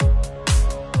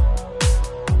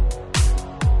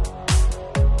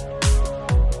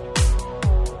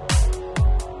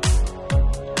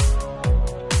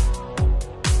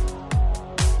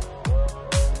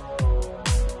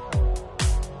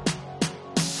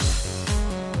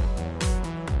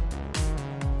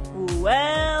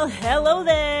Well, hello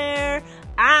there.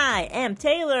 I am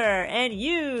Taylor, and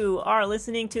you are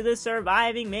listening to the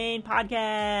Surviving Maine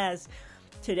podcast.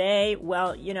 Today,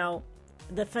 well,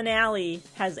 the finale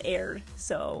has aired,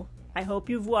 so I hope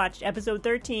you've watched episode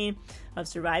 13 of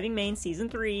Surviving Maine Season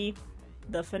 3,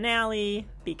 the finale,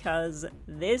 because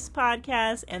this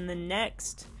podcast and the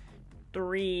next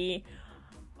three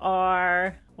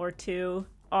are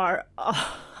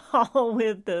all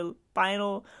with the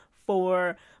final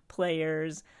 4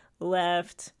 players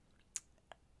left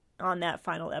on that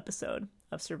final episode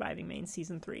of Surviving Maine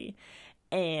Season 3.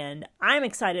 And I'm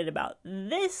excited about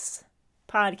this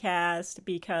podcast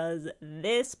because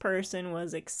this person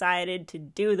was excited to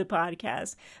do the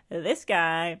podcast. This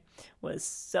guy was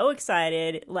so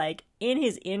excited, like in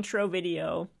his intro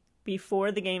video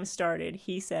before the game started,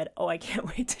 he said, "Oh, I can't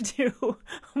wait to do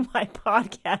my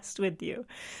podcast with you."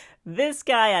 This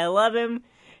guy, I love him.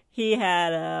 He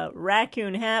had a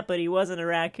raccoon hat, but he wasn't a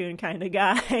raccoon kind of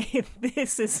guy.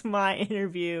 This is my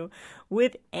interview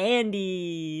with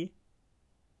Andy.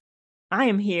 I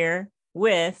am here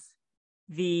with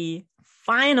the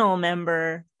final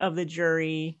member of the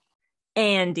jury,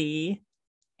 Andy.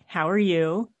 How are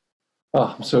you?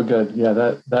 Oh, I'm so good. Yeah,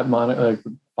 that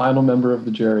final member of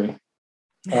the jury.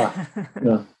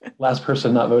 Last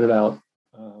person not voted out.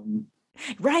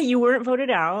 Right, you weren't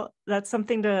voted out. That's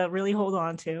something to really hold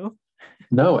on to.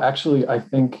 No, actually, I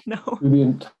think through the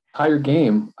entire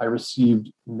game, I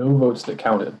received no votes that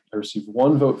counted. I received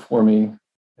 1 vote for me,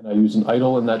 and I used an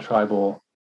idol in that tribal.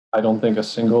 I don't think a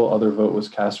single other vote was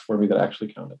cast for me that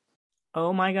actually counted.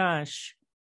 Oh my gosh.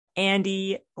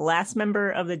 Andy, last member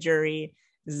of the jury,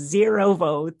 0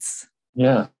 votes.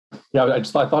 Yeah. I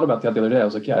thought about that the other day. I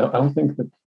was like, I don't think that,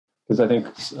 because I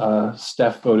think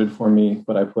Steph voted for me,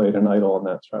 but I played an idol on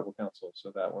that tribal council.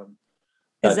 So that one.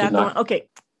 Is that the one? Okay.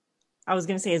 I was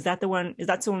going to say, is that the one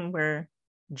where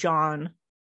John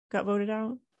got voted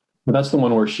out? But that's the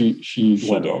one where she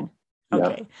went did. home.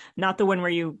 Okay. Yeah. Not the one where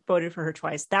you voted for her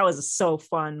twice. That was so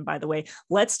fun, by the way.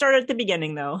 Let's start at the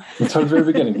beginning, though. Let's start at the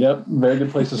very beginning. Yep. Very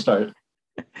good place to start.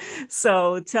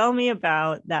 So tell me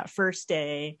about that first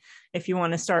day, if you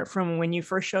want to start from when you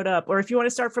first showed up, or if you want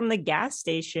to start from the gas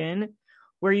station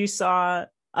where you saw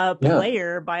a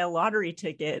player buy a lottery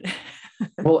ticket.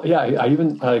 Well, yeah, I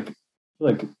even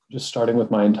like just starting with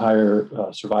my entire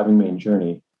Surviving Maine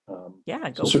journey. Go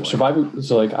so for surviving. it.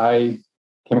 So I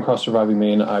came across Surviving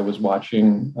Maine. I was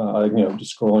watching,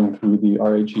 just scrolling through the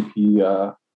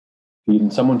RAGP feed,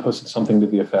 and someone posted something to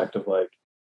the effect of like,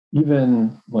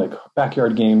 even like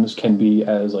backyard games can be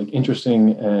as like interesting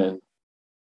and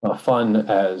fun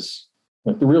as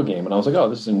like the real game. And I was like, oh,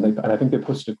 this is, and I think they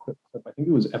posted a quick clip. I think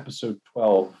it was episode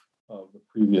 12 of the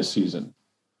previous season.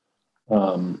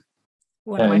 One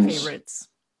of my favorites.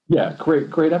 Yeah,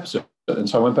 great episode. And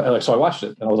so I went back, so I watched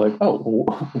it, and I was like,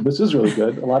 oh, this is really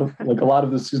good. A lot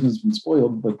of this season has been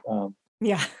spoiled, but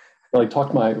I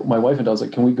talked my wife into. I was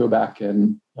like, can we go back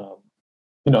and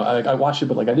I watched it,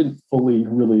 but like I didn't fully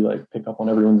really like pick up on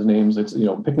everyone's names. It's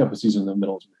picking up a season in the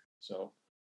middle is weird.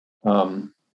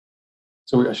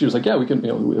 So she was like, yeah, we can.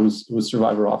 It was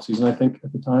Survivor off season, I think,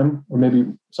 at the time, or maybe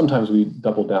sometimes we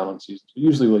double down on seasons. But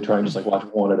usually we try and just like watch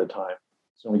one at a time,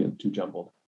 so don't get too jumbled.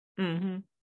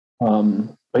 Mm-hmm.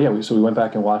 But yeah, so we went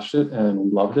back and watched it, and we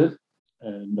loved it,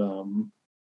 and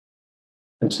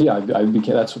so yeah, I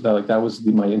became that was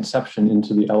my inception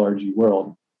into the LRG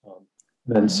world.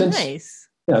 And then since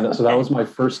so that was my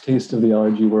first taste of the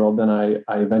LRG world. Then I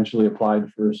eventually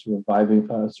applied for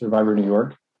Survivor New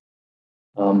York.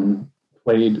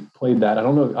 Played that. I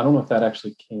don't know if that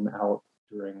actually came out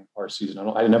during our season.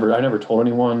 I never told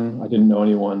anyone. I didn't know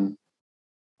anyone.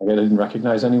 I didn't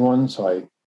recognize anyone, so I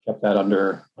kept that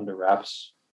under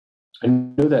wraps. I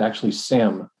know that actually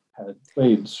Sam had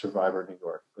played Survivor New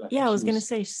York. Yeah, I was going to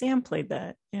say Sam played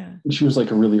that. Yeah, she was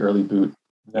like a really early boot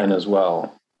then as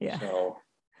well. Yeah.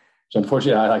 So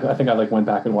unfortunately, I think I went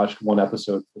back and watched one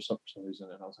episode for some reason,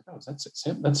 and I was like, oh, that's it,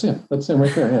 Sam. That's Sam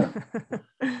right there.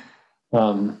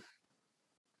 Yeah.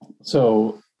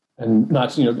 So, and not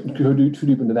to go too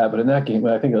deep into that, but in that game,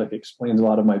 I think it explains a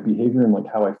lot of my behavior and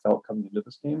like how I felt coming into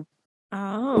this game.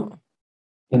 Oh.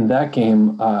 In that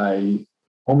game, I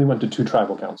only went to 2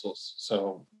 tribal councils.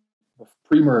 So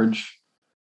pre-merge,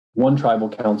 1 tribal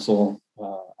council,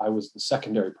 I was the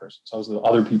secondary person. So I was the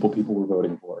other people were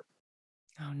voting for.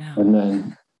 Oh no. And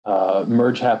then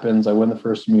merge happens, I win the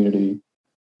first immunity,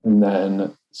 and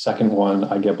then second one,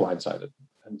 I get blindsided.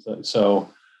 And so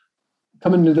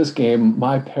coming into this game,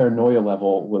 my paranoia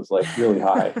level was like really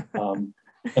high. And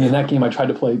in that game, I tried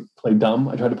to play dumb.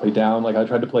 I tried to play down. Like I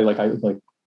tried to play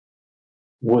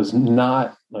was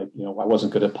not like, I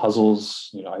wasn't good at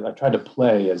puzzles. I tried to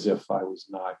play as if I was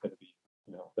not going to be,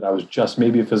 that I was just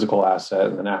maybe a physical asset.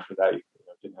 And then after that, you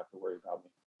didn't have to worry about me.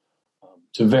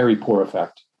 To very poor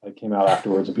effect. I came out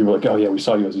afterwards and people were like, oh yeah, we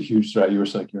saw you as a huge threat. You were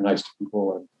like, you're nice to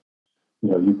people. And,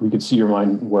 we could see your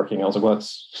mind working. I was like, well,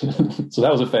 that's, so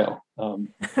that was a fail.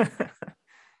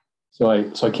 So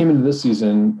I came into this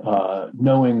season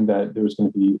knowing that there was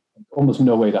going to be almost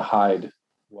no way to hide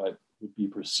what would be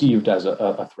perceived as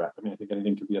a threat. I mean, I think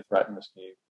anything could be a threat in this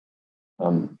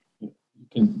game.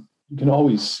 You can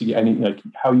always see like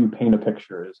how you paint a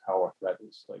picture is how a threat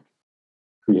is like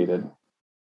created.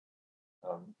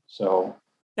 So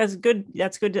that's good.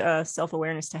 That's good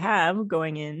self-awareness to have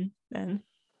going in then.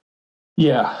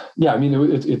 Yeah. I mean,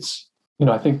 it's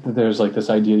I think that there's like this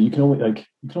idea you can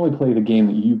only play the game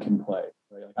that you can play.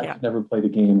 Right? Like, I could never play the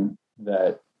game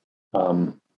that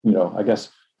I guess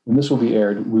when this will be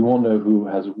aired, we won't know who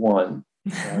has won.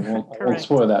 I won't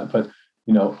spoil that, but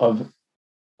of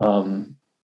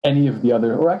any of the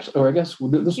other, or I guess this will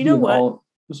be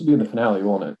in the finale,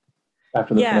 won't it?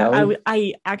 After the finale.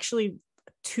 I actually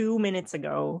 2 minutes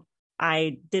ago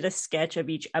I did a sketch of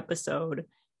each episode,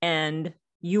 and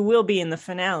you will be in the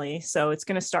finale. So it's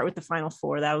going to start with the final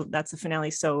four. That's the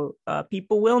finale. So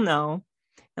people will know,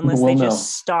 unless they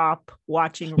just stop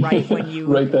watching right when you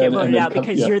get voted out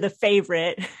because you're the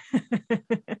favorite.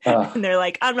 And they're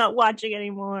like, I'm not watching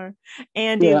anymore.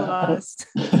 Andy lost.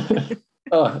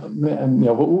 Oh man,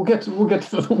 yeah, we'll get to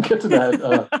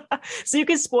that. So you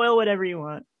can spoil whatever you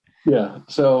want. Yeah.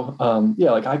 So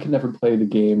like I can never play the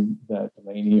game that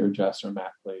Delaney or Jess or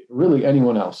Matt played, or really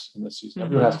anyone else in this season.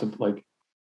 Everyone has to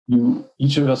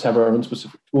each of us have our own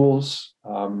specific tools,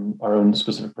 our own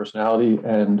specific personality,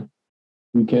 and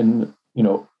we can,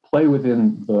 play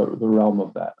within the realm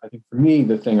of that. I think for me,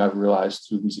 the thing I've realized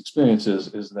through these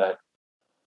experiences is that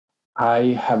I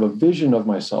have a vision of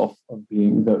myself of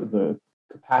being the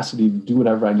capacity to do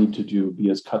whatever I need to do, be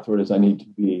as cutthroat as I need to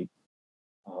be.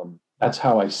 That's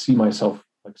how I saw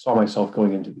myself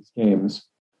going into these games.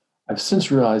 I've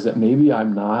since realized that maybe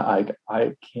I'm not,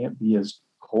 I can't be as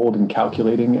cold and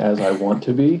calculating as I want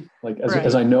to be,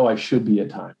 as I know I should be at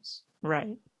times.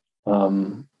 Right.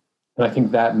 And I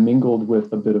think that mingled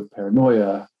with a bit of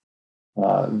paranoia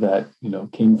that,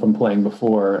 came from playing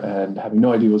before and having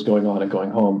no idea what was going on and going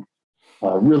home,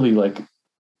 really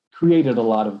created a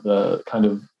lot of the kind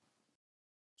of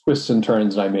twists and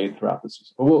turns that I made throughout the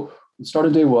season. But we'll start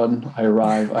on day one. I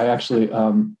arrive. I actually,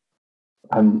 I'm,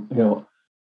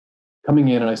 coming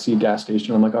in and I see a gas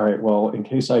station. I'm like, all right, well, in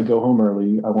case I go home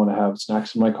early, I want to have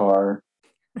snacks in my car.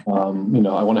 I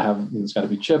want to have, there's got to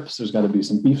be chips. There's got to be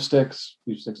some beef sticks.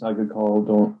 Beef sticks, not a good call.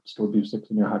 Don't store beef sticks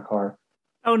in your hot car.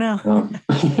 Oh no.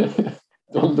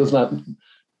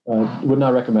 Would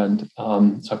not recommend.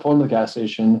 So I pull into the gas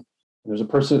station. There's a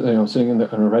person, sitting in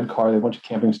a red car. They have a bunch of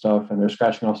camping stuff and they're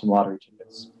scratching off some lottery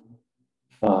tickets.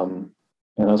 And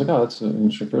I was like, oh, that's an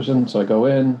interesting person. So I go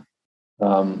in,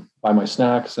 buy my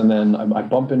snacks, and then I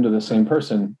bump into the same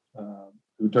person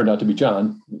who turned out to be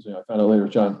John. I found out later it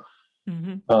was John.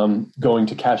 Mm-hmm. Going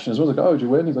to cash in as well. I was like, oh, did you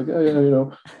win? He's like, yeah,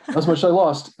 that's much I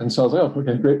lost. And so I was like, oh,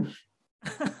 okay, great.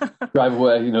 Drive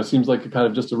away. Seems like a kind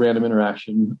of just a random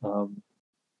interaction.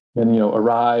 Then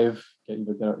arrive,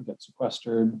 get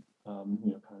sequestered.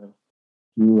 Kind of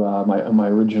do my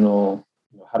original.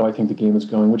 How do I think the game is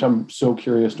going? Which I'm so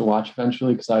curious to watch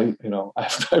eventually because I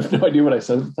have no idea what I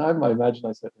said at the time. I imagine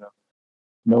I said, no,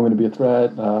 I'm going to be a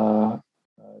threat. I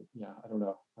don't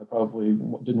know. I probably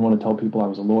didn't want to tell people I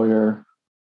was a lawyer.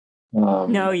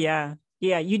 No, yeah.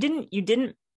 You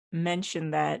didn't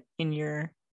mention that in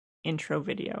your intro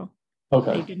video.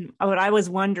 Okay. You didn't. But I was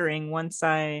wondering once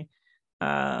I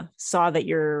saw that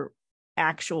your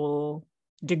actual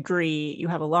degree, you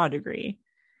have a law degree.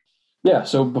 Yeah.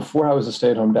 So before I was a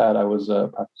stay-at-home dad, I was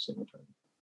a practicing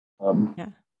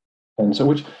attorney. And so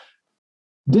which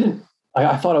didn't.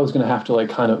 I thought I was going to have to I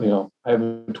have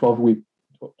a 12-week.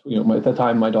 At that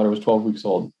time, my daughter was 12 weeks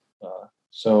old.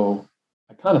 So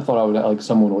I kind of thought I would,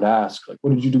 someone would ask,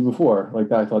 what did you do before?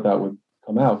 I thought that would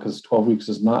come out because 12 weeks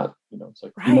is not, it's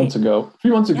like 3 months ago. 3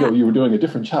 months ago, you were doing a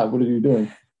different job. What are you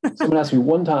doing? Someone asked me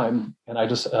one time, and I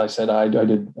said, I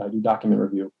do document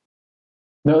review. And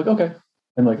they're like, okay.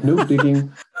 And no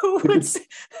digging.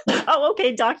 Oh,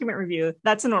 okay. Document review.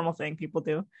 That's a normal thing people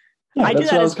do. Yeah, I do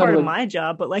that as part of my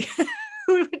job, but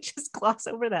who would just gloss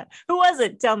over that? Who was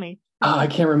it? Tell me. I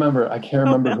can't remember.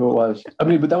 Who it was. I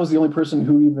mean, but that was the only person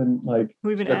who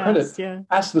even asked,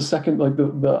 asked the second,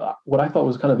 the what I thought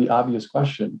was kind of the obvious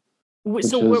question.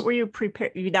 So what were you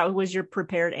prepared? That was your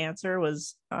prepared answer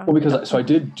was? Because I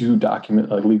did do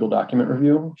legal document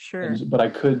review. Sure. But I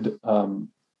could,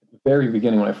 very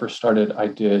beginning, when I first started, I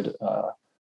did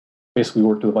basically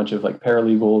worked with a bunch of like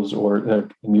paralegals, or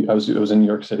it was in New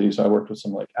York City, so I worked with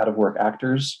some like out of work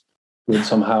actors who would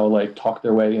somehow like talk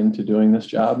their way into doing this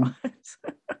job.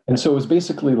 And so it was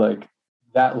basically like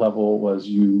that level was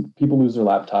people lose their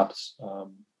laptops.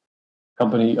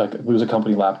 Company like lose a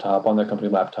company laptop. On that company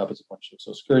laptop is a bunch of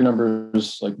social security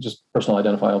numbers, like just personal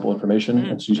identifiable information.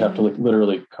 Mm-hmm. And so you have to like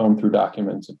literally comb through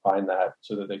documents and find that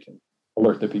so that they can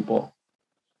alert the people.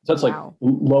 So that's like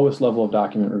lowest level of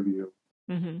document review.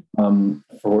 Mm-hmm.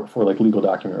 For like legal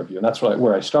document review, and that's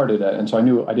where I started at. And so I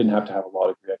knew I didn't have to have a law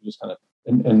degree. I could just kind of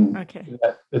okay.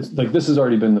 It's like this has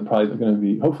already been probably going to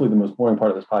be hopefully the most boring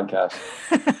part of this podcast.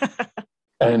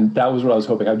 And that was what I was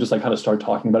hoping. I'd just like kind of start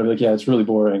talking about it. Be like, yeah, it's really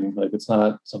boring. Like it's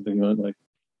not something like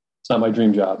it's not my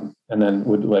dream job. And then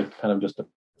would like kind of just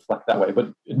deflect that way.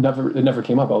 But it never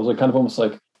came up. I was like kind of almost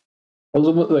like I was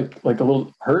like a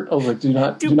little hurt. I was like, do you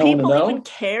not want to know? Do people even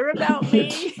care about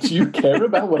me? Do you care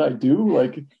about what I do?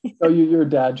 Like, oh, you're a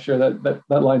dad. Sure, that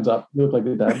lines up. You look like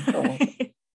a dad. Oh, well.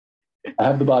 I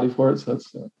have the body for it, so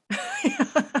that's.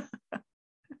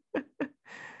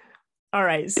 All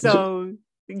right. So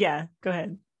yeah, go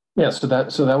ahead. Yeah. So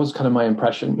that was kind of my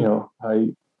impression. You know, I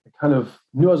kind of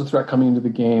knew I was a threat coming into the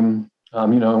game. You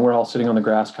know, and we're all sitting on the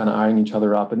grass, kind of eyeing each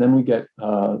other up, and then we get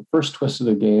first twist of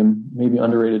the game, maybe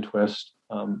underrated twist.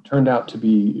 Turned out to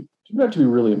be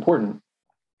really important.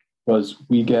 Was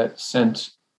we get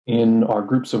sent in our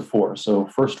groups of 4. So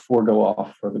first 4 go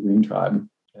off for the Green Tribe,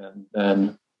 and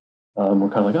then we're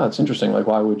kind of like, oh, it's interesting. Like,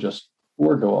 why would just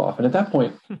 4 go off? And at that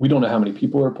point, we don't know how many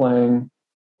people are playing.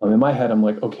 In my head, I'm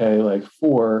like, okay, like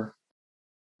 4,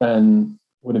 then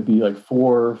would it be like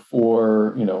 4,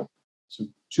 you know, so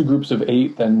 2 groups of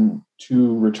 8, then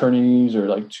 2 returnees, or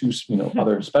like 2, you know,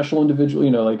 other special individual,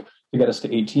 you know, like to get us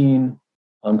to 18.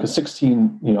 Because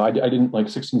 16, you know, I didn't like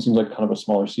 16 seems like kind of a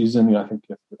smaller season. You know, I think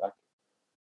if you go back,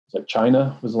 it's like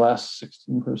China was the last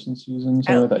 16-person season,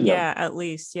 something like that. Yeah, at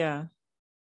least, yeah.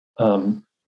 And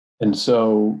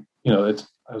so, you know,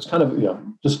 I was kind of, you know,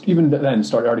 just even then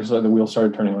the wheel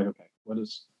started turning. Like, okay, what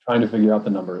is trying to figure out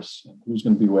the numbers, and who's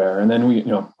going to be where, and then we, you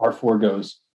know, our 4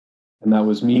 goes, and that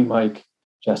was me, Mike,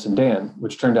 Jess, and Dan,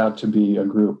 which turned out to be a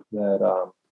group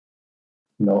that,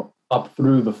 you know, up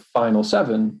through the final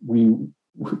 7, we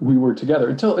were together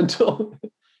until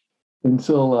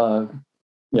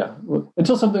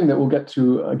something that we'll get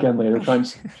to again later. Try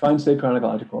and stay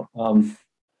chronological.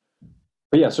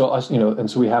 But yeah, so us, you know, and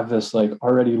so we have this like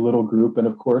already little group, and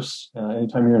of course,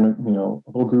 anytime you're in a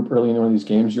little group early in one of these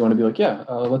games, you want to be like, yeah,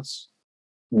 let's,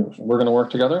 you know, we're going to work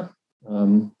together.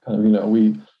 Kind of, you know,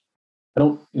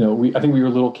 I think we were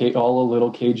all a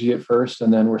little cagey at first,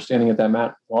 and then we're standing at that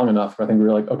mat long enough. I think we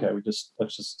were like, okay,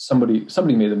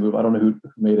 somebody made the move. I don't know who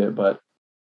made it, but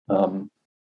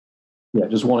yeah,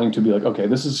 just wanting to be like,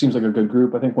 okay, seems like a good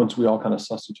group. I think once we all kind of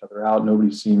sussed each other out,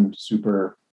 nobody seemed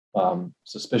super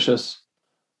suspicious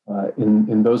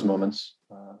in those moments.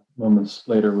 Moments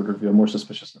later would reveal more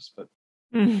suspiciousness, but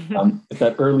at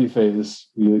that early phase,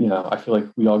 I feel like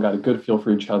we all got a good feel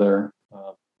for each other.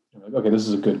 Like, okay, this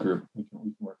is a good group. We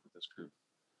can work with this group.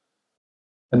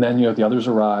 And then, the others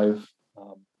arrive.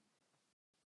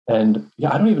 And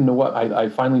yeah, I don't even know what I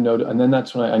finally noticed. And then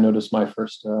that's when I noticed my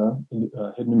first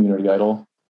hidden immunity idol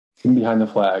behind the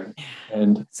flag.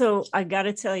 And so I got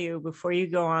to tell you, before you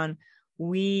go on,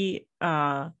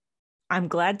 I'm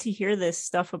glad to hear this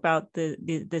stuff about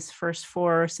this first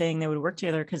 4 saying they would work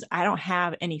together, because I don't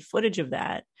have any footage of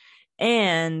that.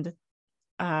 And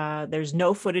there's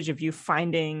no footage of you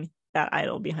finding that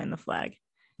idol behind the flag.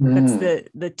 That's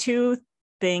the 2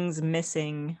 things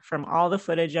missing from all the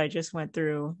footage I just went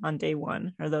through on day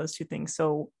 1, are those 2 things.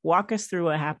 So walk us through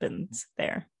what happens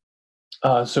there.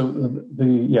 So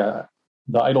the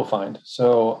idol find.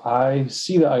 So I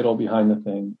see the idol behind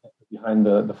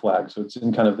the flag. So it's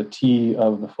in kind of the T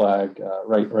of the flag,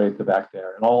 right at the back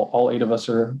there. And all 8 of us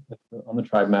are on the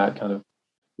tribe mat, kind of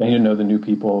getting to know the new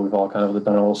people. We've all kind of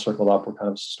done a little circle up. We're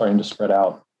kind of starting to spread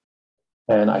out.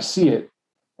 And I see it,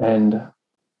 and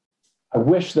I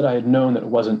wish that I had known that it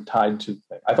wasn't tied to the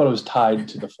thing. I thought it was tied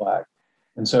to the flag.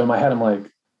 And so in my head, I'm like,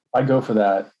 if I go for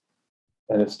that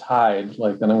and it's tied,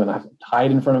 like then I'm going to have it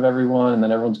tied in front of everyone, and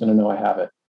then everyone's going to know I have it.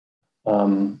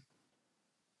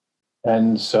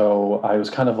 And so I was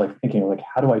kind of like thinking, like,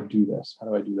 how do I do this?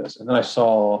 And then I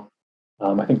saw,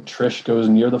 I think Trish goes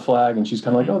near the flag, and she's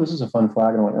kind of like, oh, this is a fun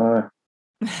flag. And I'm like,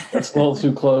 that's a little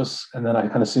too close. And then I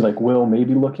kind of see like Will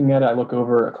maybe looking at it. I look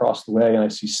over across the way, and I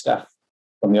see Steph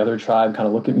from the other tribe kind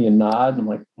of look at me and nod. And I'm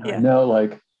like, no,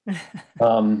 like,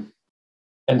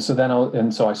 and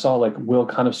so I saw like Will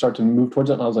kind of start to move towards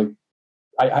it. And I was like,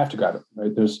 I have to grab it,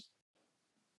 right?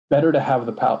 better to have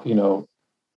the power,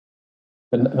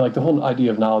 and like the whole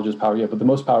idea of knowledge is power, yeah, but the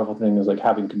most powerful thing is like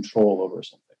having control over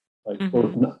something, like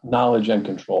both knowledge and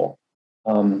control.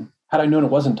 Had I known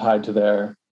it wasn't tied to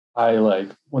there, I like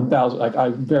 1,000, like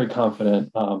I'm very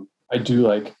confident. I do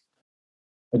like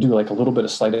a little bit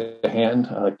of sleight of hand.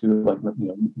 I like do like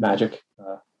magic.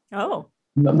 I'm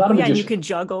not a yeah, magician. you can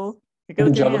juggle. I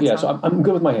can juggle. Yeah, so I'm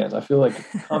good with my hands. I feel like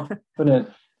confident,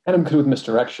 and I'm good with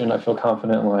misdirection. I feel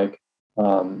confident in like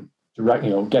direct,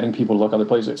 getting people to look other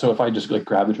places. So if I just like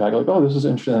grab the dragon, like, oh, this is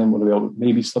interesting, I'm going to be able to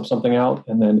maybe slip something out,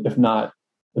 and then if not,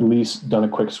 at least done a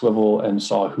quick swivel and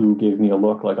saw who gave me a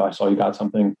look. Like, oh, I saw you got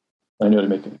something. I know to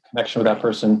make a connection with that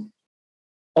person.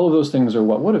 All of those things are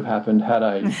what would have happened had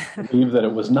I believed that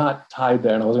it was not tied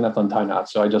there and I wasn't going to have to untie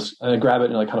knots. So I grab it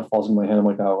and it like kind of falls in my hand. I'm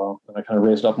like, oh, well. And I kind of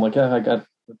raise it up. I'm like, yeah, I got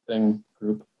the thing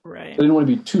group. Right. So I didn't want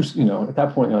to be too, at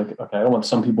that point, like, okay, I don't want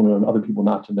some people to know and other people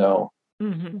not to know.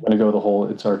 I'm going to go the whole,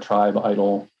 it's our tribe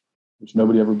idol, which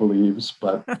nobody ever believes.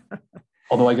 But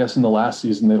although I guess in the last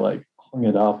season, they like hung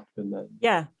it up and then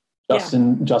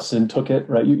Justin took it,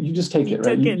 right? You just take it,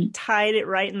 right? You tied it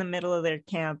right in the middle of their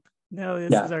camp. No,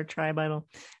 this is our tribe idol.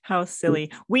 How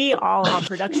silly. We all on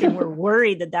production were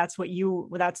worried that's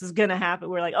what's going to happen.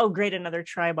 We're like, oh, great, another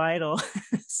tribe idol.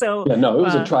 So yeah, no, it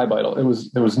was a tribe idol. There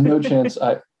was no chance.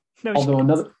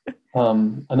 Another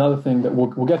thing that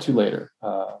we'll get to later,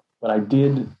 but I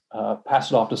did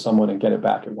pass it off to someone and get it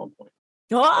back at one point.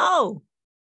 Oh,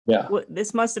 yeah. Well,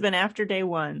 this must have been after day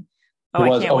one. Oh,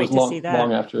 I can't wait to see that.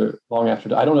 Long after.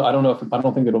 I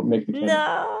don't think it'll make the canon.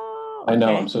 No. I know.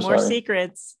 Okay. I'm so sorry. More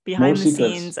secrets behind the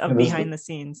scenes of behind the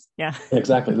scenes. Yeah.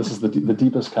 Exactly. This is the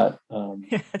deepest cut.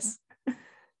 Yes.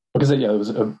 Because it was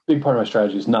a big part of my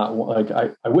strategy. Is not like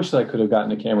I wish that I could have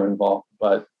gotten a camera involved,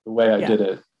 but the way I did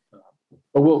it.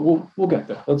 But we'll get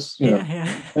there. Let's maybe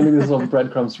there's little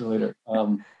breadcrumbs for later.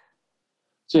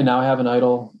 So now I have an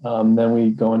idol. Then we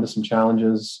go into some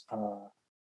challenges. I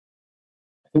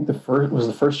think the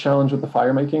first challenge with the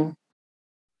fire making.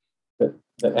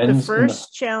 That ends the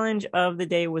first challenge of the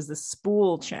day was the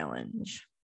spool challenge.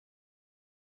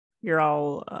 You're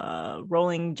all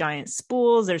rolling giant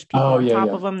spools. There's people on top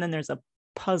of them. Then there's a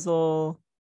puzzle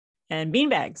and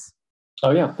beanbags. Oh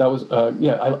yeah, that was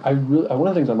I really one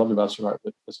of the things I loved about Survivor,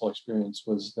 this whole experience,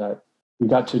 was that we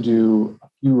got to do a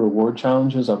few reward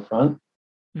challenges up front.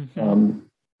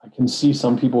 I can see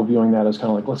some people viewing that as kind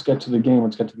of like, let's get to the game.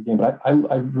 But I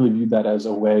really viewed that as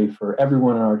a way for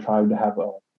everyone in our tribe to have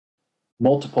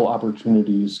multiple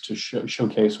opportunities to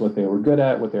showcase what they were good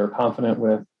at, what they were confident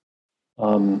with,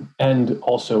 and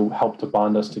also help to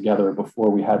bond us together before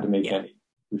we had to make any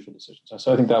crucial decisions.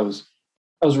 So I think that was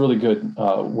a really good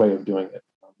way of doing it.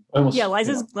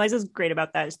 Liza's great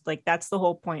about that. It's like, that's the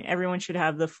whole point. Everyone should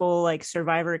have the full like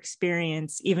Survivor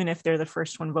experience, even if they're the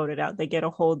first one voted out. They get a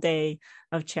whole day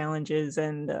of challenges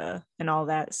and all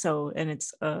that. So, and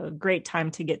it's a great time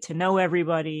to get to know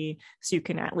everybody, so you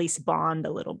can at least bond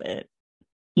a little bit.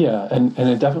 Yeah, and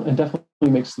it definitely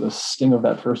makes the sting of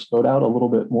that first vote out a little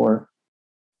bit more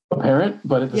apparent,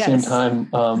 but at the same time,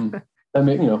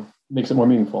 that makes it more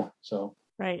meaningful. So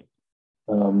right.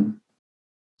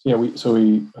 We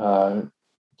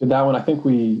did that one. I think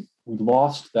we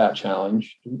lost that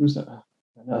challenge. Did we lose that?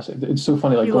 It's so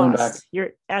funny. Like going back,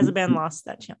 you're Azaban lost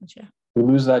that challenge. Yeah, we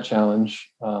lose that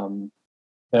challenge. Then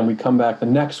we come back. The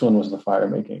next one was the fire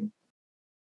making.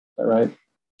 Is that right?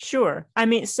 Sure. I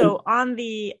mean, so on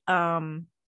the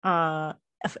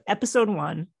episode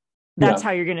 1, that's how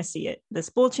you're going to see it. The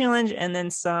spool challenge, and then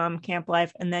some camp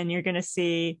life, and then you're going to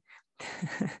see.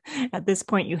 At this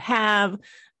point, you have,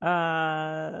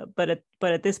 but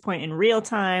at this point in real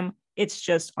time, it's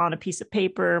just on a piece of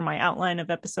paper. My outline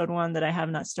of episode 1 that I have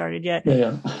not started yet.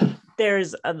 Yeah.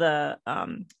 There's the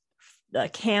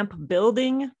camp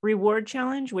building reward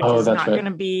challenge, which is not going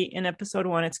to be in episode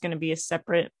 1. It's going to be a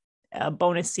separate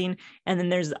bonus scene. And then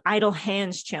there's the idle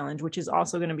hands challenge, which is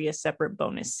also going to be a separate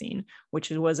bonus scene, which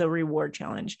was a reward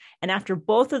challenge. And after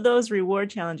both of those reward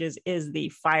challenges is the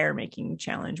fire making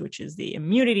challenge, which is the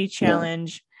immunity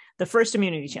challenge, the first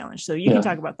immunity challenge. So you can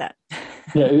talk about that.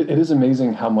 Yeah, it is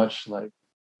amazing how much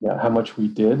we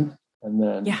did. And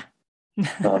then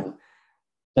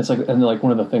it's like, and like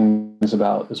one of the things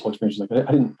about this whole experience is like,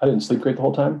 I didn't sleep great the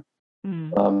whole time.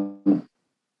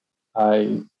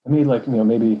 I made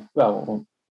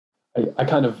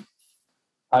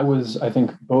I was, I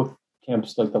think, both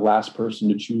camps like the last person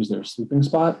to choose their sleeping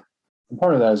spot. And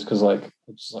part of that is because like,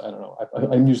 it's, I don't know,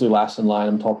 I'm usually last in line.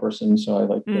 I'm a tall person, so I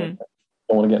like don't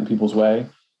want to get in people's way.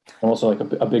 I'm also like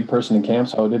a big person in camp,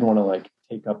 so I didn't want to like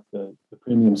take up the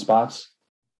premium spots.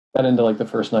 That into like the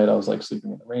first night, I was like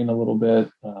sleeping in the rain a little bit.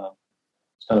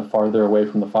 it's kind of farther away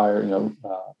from the fire,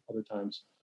 other times.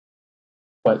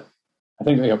 But I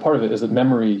think part of it is that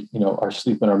memory, our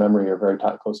sleep and our memory are very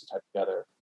closely tied together.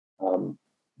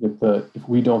 If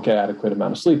we don't get adequate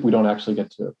amount of sleep, we don't actually get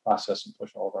to process and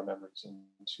push all of our memories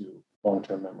into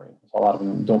long-term memory. A lot of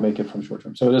them don't make it from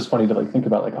short-term. So it is funny to think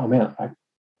about oh man,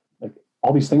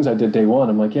 all these things I did day one.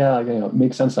 I'm like, yeah, it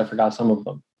makes sense. I forgot some of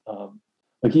them.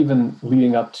 Even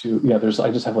leading up to,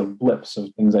 I just have blips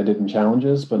of things I did in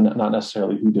challenges, but not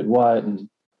necessarily who did what. And,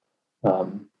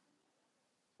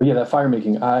 but yeah, that fire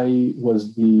making, I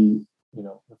was the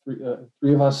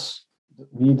three of us,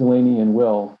 me, Delaney, and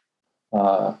Will.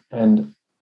 And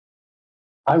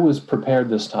I was prepared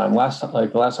this time. The last time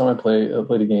I played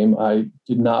a game, I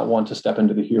did not want to step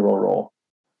into the hero role.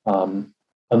 But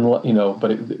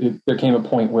there came a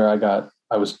point where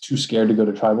I was too scared to go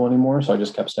to tribal anymore. So I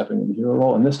just kept stepping in the hero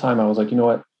role. And this time I was like, you know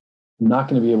what? I'm not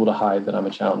going to be able to hide that I'm a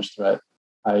challenge threat.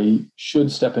 I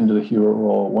should step into the hero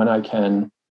role when I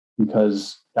can,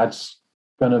 because that's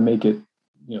going to make it,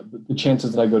 the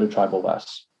chances that I go to tribal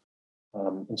less.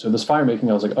 And so this fire making,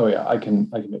 I was like, oh yeah, I can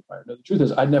make fire. Now, the truth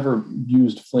is I'd never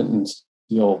used flint and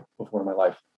steel before in my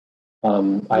life.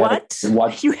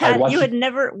 What? You had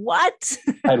never, what?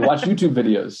 I had watched YouTube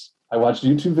videos. I watched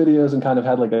YouTube videos and kind of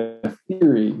had a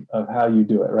theory of how you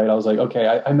do it, right? I was like, okay,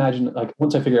 I imagine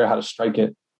once I figure out how to strike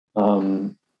it,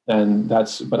 then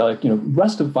that's, but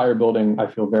rest of fire building, I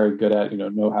feel very good at,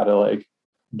 know how to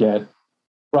get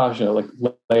brush,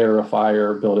 layer a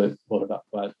fire, build it up,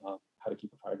 but how to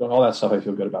keep a fire going, all that stuff I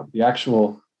feel good about. But the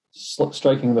actual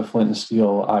striking the flint and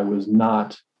steel, I was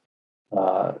not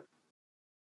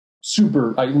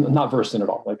I'm not versed in it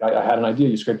all. I had an idea.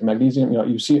 You scrape the magnesium.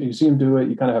 You see him do it.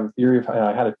 You kind of have a theory of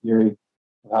I had a theory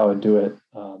of how I'd do it.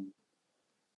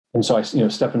 And so I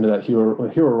step into that hero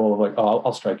role of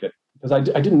I'll strike it, because I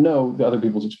didn't know the other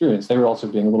people's experience. They were also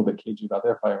being a little bit cagey about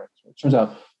their fire. It turns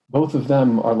out both of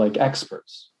them are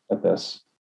experts at this.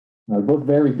 Both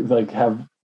very have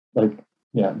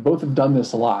both have done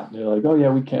this a lot. They're oh yeah,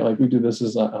 we can't we do this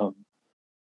as found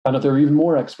out there are even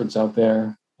more experts out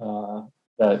there.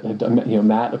 That had done,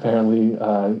 Matt apparently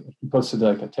he posted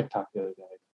a TikTok the other day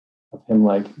of him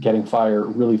getting fire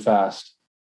really fast,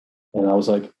 and I was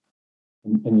like,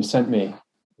 and you sent me,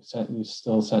 you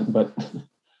still sent, but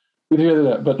we didn't hear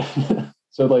that. But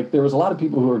so there was a lot of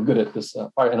people who were good at this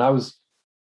fire, and I was,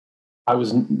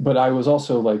 but I was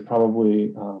also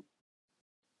probably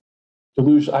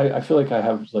delusion. I feel I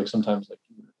have sometimes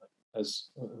as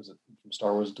was it from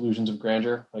Star Wars, delusions of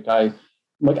grandeur.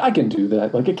 I can do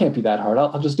that. It can't be that hard.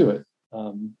 I'll just do it.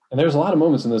 And there's a lot of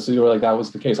moments in this where that was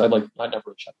the case. I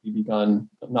never shot BB gun.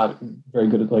 I'm not very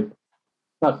good at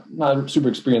not super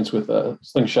experienced with a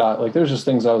slingshot. There's just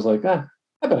things I was I bet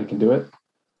I can do it.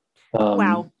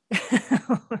 Wow.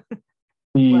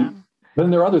 Wow.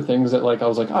 Then there are other things that I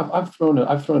was I've thrown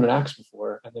an axe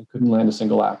before and then couldn't land a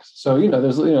single axe. So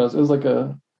there's it was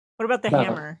a. What about the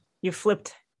hammer? You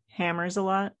flipped hammers a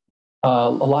lot. A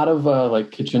lot of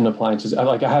kitchen appliances.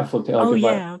 I have flipped.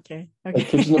 Okay.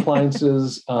 Kitchen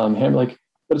appliances, hammer.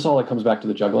 But it's all comes back to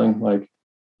the juggling.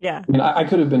 Yeah. I mean, I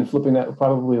could have been flipping that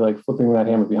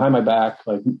hammer behind my back,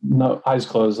 no eyes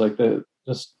closed.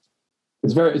 It's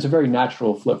a very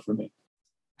natural flip for me.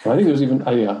 So I think there's even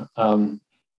the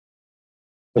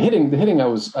hitting.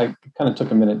 I kind of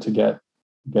took a minute to get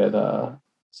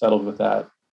settled with that.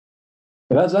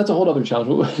 That's a whole other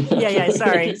challenge. Yeah.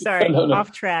 Sorry. No.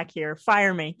 Off track here.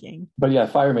 Fire making. But yeah,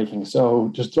 fire making. So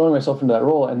just throwing myself into that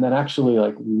role, and then actually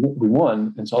we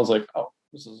won, and so I was like, oh,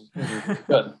 this is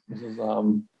good. This is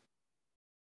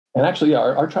and actually, yeah,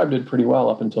 our tribe did pretty well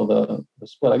up until the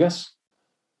split. I guess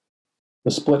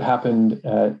the split happened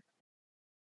at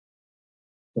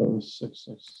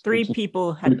 3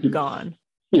 people had gone.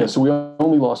 Yeah, so we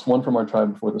only lost one from our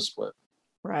tribe before the split.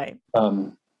 Right.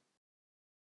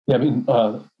 Yeah, I mean,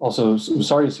 also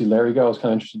sorry to see Larry go. I was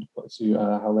kind of interested to see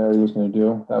how Larry was going to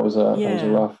do. That was a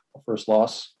rough first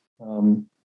loss.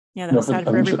 That was sad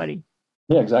for everybody.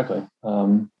 Yeah, exactly.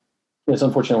 It's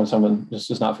unfortunate when someone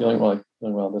just not feeling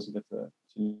well doesn't get to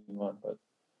continue on. But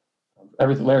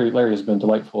everything, Larry has been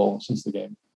delightful since the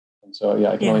game, and so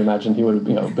I can only imagine he would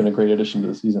have been a great addition to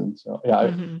the season. So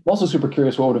I'm also super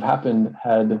curious what would have happened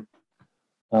had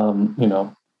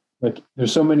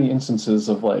there's so many instances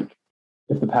of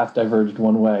if the path diverged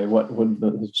one way, what would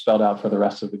have spelled out for the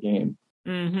rest of the game?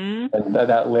 Mm-hmm. And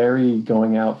that Larry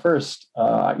going out first,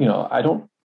 I don't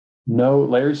know.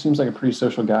 Larry seems like a pretty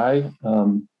social guy.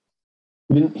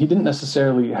 He didn't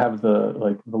necessarily have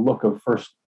the look of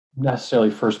first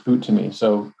boot to me.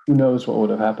 So who knows what would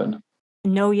have happened?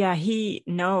 No, yeah, he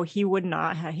would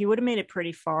not have. He would have made it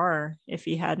pretty far if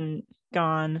he hadn't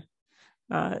gone.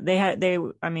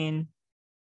 I mean,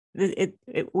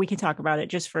 we can talk about it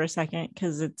just for a second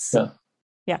because it's, Yeah.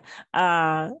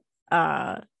 yeah.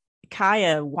 Uh,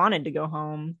 Kaya wanted to go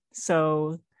home,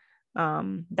 so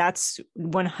that's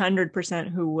 100%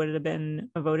 who would have been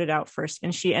voted out first,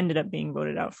 and she ended up being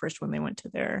voted out first when they went to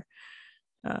their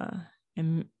uh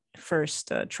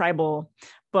first tribal.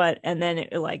 But and then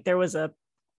like there was a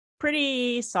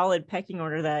pretty solid pecking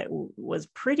order that was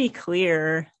pretty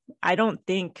clear. I don't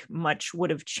think much would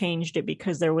have changed it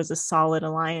because there was a solid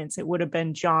alliance. It would have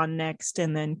been John next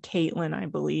and then Caitlyn, I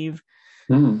believe.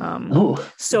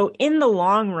 So in the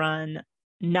long run,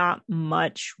 not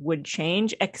much would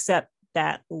change except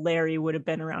that Larry would have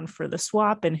been around for the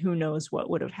swap, and who knows what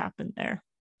would have happened there.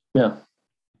 Yeah.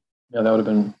 Yeah, that would have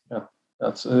been, yeah.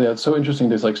 That's, yeah, it's so interesting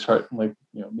to like start like,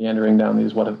 meandering down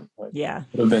these what have like Yeah.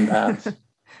 would have been paths.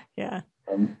 Yeah.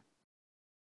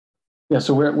 Yeah.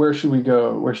 So where should we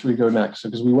go? Where should we go next?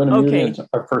 Because we went immediately into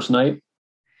our first night.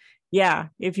 Yeah.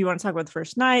 If you want to talk about the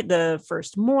first night, the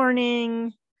first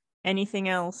morning, anything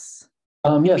else?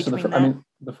 Yeah. So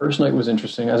the first night was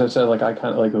interesting. As I said, like I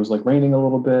kind of like it was like raining a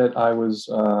little bit. I was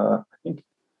I think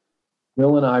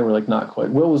Will and I were like not quite.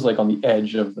 Will was like on the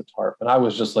edge of the tarp, and I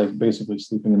was just like basically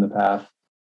sleeping in the path.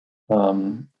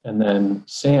 And then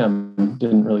Sam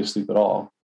didn't really sleep at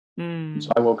all. So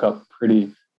I woke up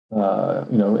pretty, in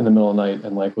the middle of the night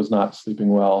and like was not sleeping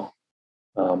well.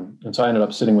 And so I ended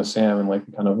up sitting with Sam and like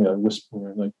kind of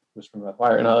whispering about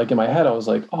fire. And I like in my head I was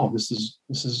like, oh, this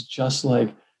is just like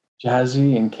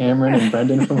Jazzy and Cameron and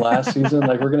Brendan from last season.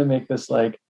 Like we're gonna make this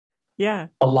like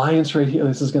alliance right here.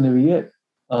 This is gonna be it.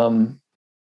 And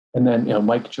then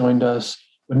Mike joined us,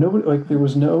 but nobody like there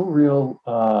was no real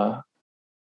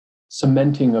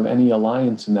cementing of any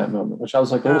alliance in that moment, which I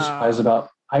was like a little surprised about.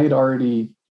 I had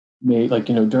already made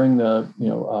during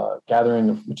the gathering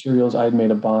of materials, I had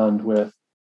made a bond with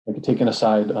like taken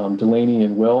aside Delaney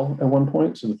and Will at one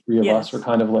point. So the three of us were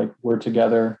kind of like we're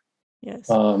together. Yes.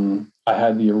 I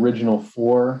had the original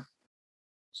 4.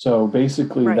 So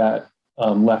basically that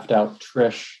left out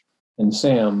Trish and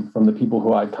Sam from the people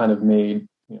who I'd kind of made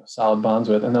solid bonds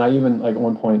with. And then I even like at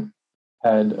one point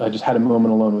I just had a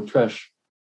moment alone with Trish,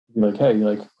 be like, hey,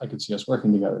 like I could see us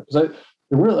working together. Because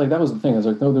there were like that was the thing. I was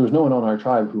like, no, there was no one on our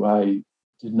tribe who I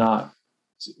could not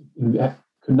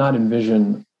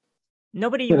envision.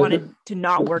 Nobody you wanted to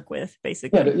not work with,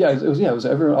 basically. It was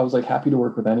everyone. I was like happy to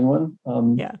work with anyone.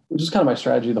 Which is kind of my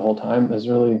strategy the whole time. Is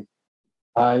really,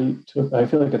 I feel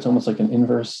like it's almost like an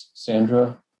inverse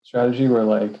Sandra strategy where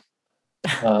like,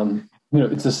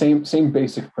 it's the same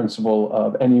basic principle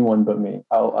of anyone but me.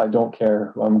 I don't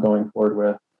care who I'm going forward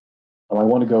with. I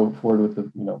want to go forward with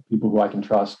the people who I can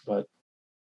trust, but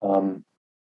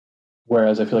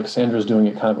whereas I feel like Sandra's doing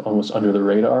it kind of almost under the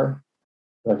radar.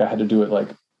 Like I had to do it like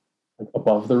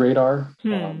above the radar.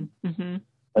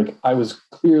 Like I was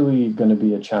clearly going to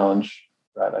be a challenge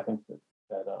threat. I think that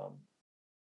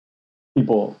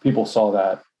people saw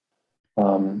that,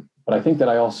 but I think that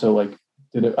I also like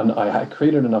did it. I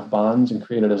created enough bonds and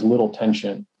created as little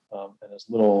tension and as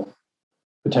little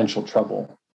potential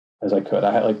trouble as I could.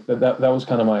 I had like that was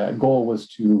kind of my goal, was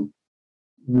to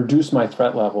reduce my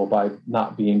threat level by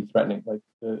not being threatening. Like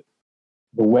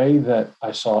the way that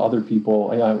I saw other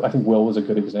people, I think Will was a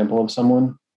good example of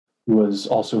someone who was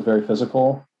also very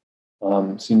physical.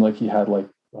 Seemed like he had like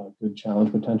good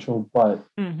challenge potential, but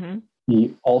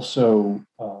he also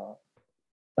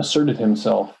asserted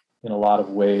himself in a lot of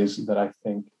ways that I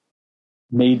think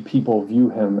made people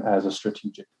view him as a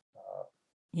strategic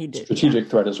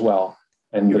threat as well.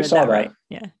 And they saw that. Right.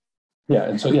 Yeah.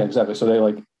 And so, exactly. So they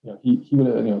like, he would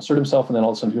assert himself, and then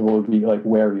all of a sudden people would be like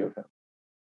wary of him.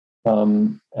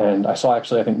 And I saw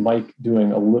actually, I think Mike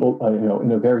doing a little,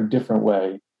 in a very different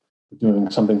way, doing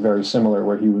something very similar,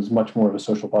 where he was much more of a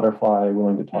social butterfly,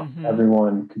 willing to talk to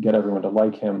everyone, could get everyone to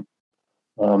like him.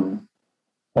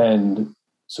 And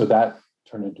so that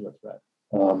turned into a threat.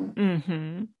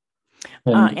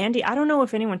 Andy, I don't know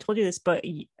if anyone told you this, but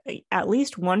at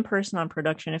least one person on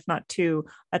production, if not 2,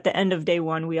 at the end of day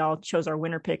 1, we all chose our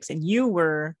winner picks, and you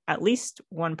were at least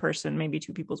one person, maybe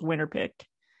 2 people's winner pick.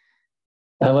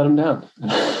 I let him down.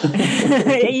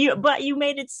 But you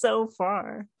made it so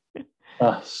far.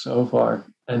 So far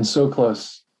and so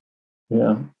close.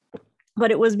 Yeah. But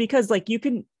it was because like you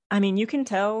can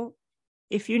tell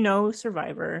if you know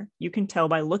Survivor, you can tell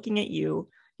by looking at you,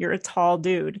 you're a tall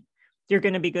dude. You're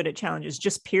going to be good at challenges,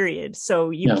 just period.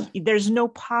 So there's no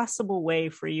possible way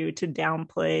for you to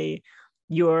downplay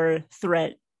your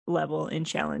threat level in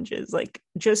challenges. Like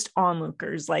just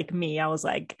onlookers like me, I was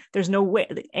like, there's no way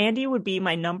Andy would be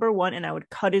my number one, and I would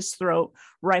cut his throat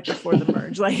right before the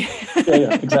merge. Like,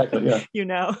 yeah, exactly, yeah. you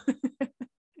know.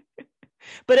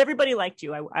 But everybody liked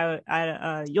you.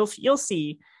 You'll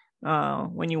see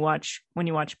when you watch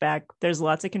back. There's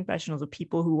lots of confessionals of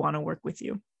people who want to work with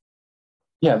you.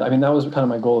 Yeah, I mean, that was kind of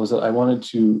my goal, is that I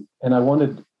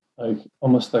wanted like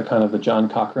almost the kind of the John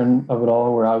Cochran of it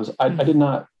all, where I did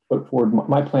not put forward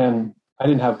my plan. I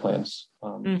didn't have plans. I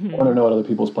wanted to know what other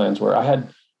people's plans were. I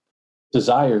had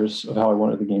desires of how I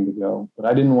wanted the game to go, but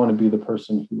I didn't want to be the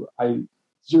person who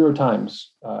zero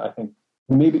times, I think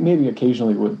maybe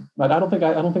occasionally would, but I don't think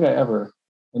I ever,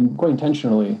 and quite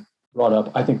intentionally, brought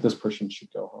up, I think this person should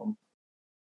go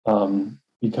home.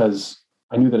 Because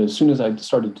I knew that as soon as I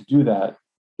started to do that,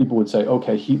 people would say,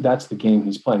 okay, that's the game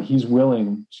he's playing. He's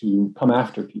willing to come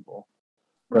after people.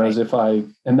 Whereas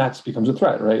and that becomes a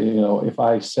threat, right? If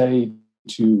I say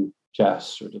to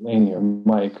Jess or Delaney or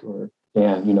Mike or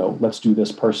Dan, let's do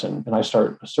this person, and I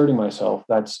start asserting myself,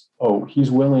 he's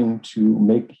willing to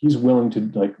make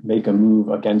a move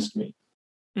against me.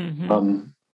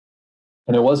 And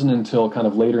it wasn't until kind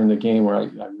of later in the game where I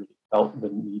really felt the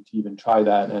need to even try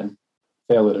that and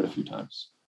fail at it a few times.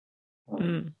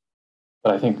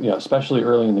 But I think, especially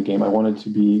early in the game, I wanted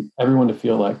everyone to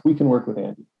feel like we can work with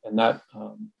Andy, and that,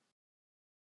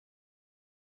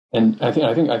 and I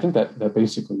think that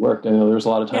basically worked. And there was a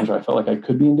lot of times where I felt like I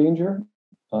could be in danger,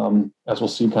 as we'll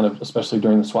see, kind of especially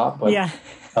during the swap. But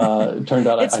it turned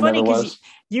out I never was.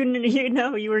 You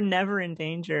were never in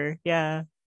danger. Yeah.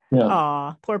 Yeah.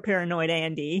 Aw, poor paranoid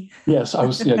Andy. Yes, I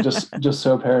was. Just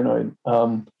so paranoid.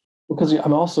 Because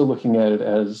I'm also looking at it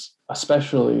as,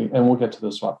 especially, and we'll get to the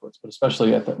swap votes, but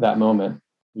especially at that moment,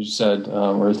 you said,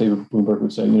 or as David Bloomberg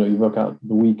would say, you vote out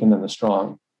the weak and then the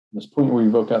strong. And this point where you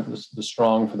vote out the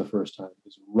strong for the first time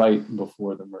is right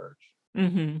before the merge.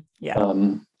 Yeah.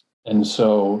 And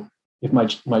so if my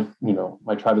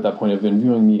tribe at that point had been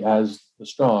viewing me as the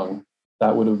strong,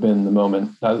 that would have been the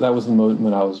moment. That was the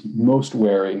moment I was most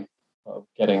wary of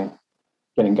getting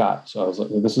got. So I was like,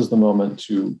 this is the moment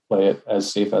to play it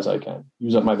as safe as I can.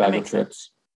 Use up my bag of tricks.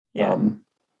 Yeah.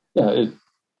 It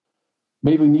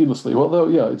maybe needlessly. Well, though,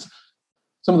 it's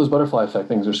some of those butterfly effect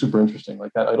things are super interesting.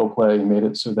 Like that idol play made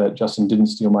it so that Justin didn't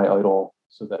steal my idol,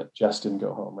 so that Jess didn't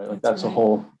go home. Right? Like that's right. a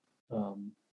whole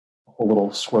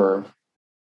little swerve.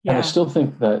 Yeah. And I still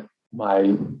think that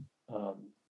my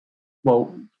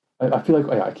I feel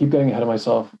like I keep getting ahead of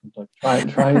myself. Like try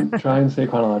and stay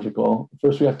chronological.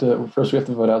 First we have to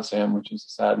vote out Sam, which is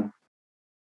a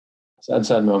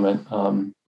sad moment.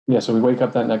 So we wake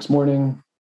up that next morning.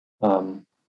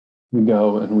 We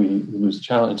go and we lose the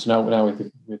challenge. So now we have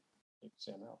to take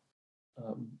Sam out.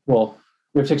 We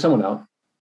have to take someone out.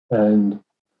 And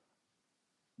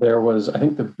there was, I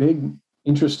think, the big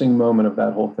interesting moment of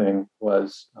that whole thing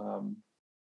was,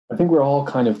 I think we're all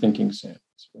kind of thinking Sam.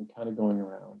 It's been kind of going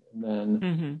around. And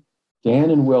then Dan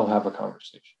and Will have a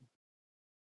conversation.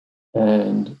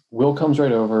 And Will comes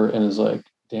right over and is like,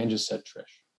 Dan just said Trish.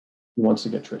 He wants to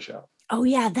get Trish out. Oh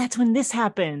yeah, that's when this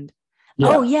happened. Yeah.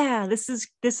 Oh yeah, this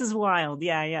is wild.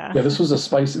 Yeah. Yeah, this was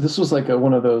this was like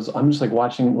one of those, I'm just like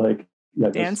watching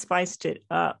Dan spiced it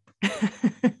up.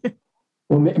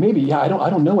 Well, maybe, yeah. I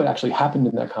don't know what actually happened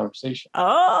in that conversation.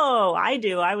 Oh, I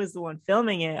do. I was the one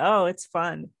filming it. Oh, it's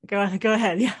fun. Go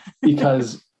ahead. Yeah.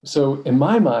 Because so in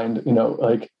my mind,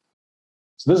 so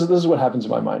this is what happens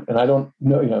in my mind, and I don't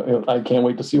know. I can't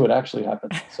wait to see what actually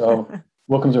happens. So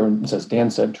Will comes over and says, "Dan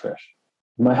said Trish."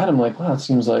 In my head, I'm like, "Wow, it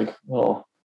seems like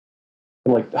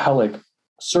like how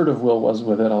assertive Will was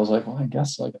with it." I was like, "Well, I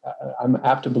guess I'm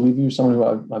apt to believe you, someone who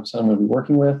I've said I'm going to be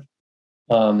working with."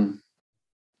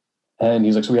 And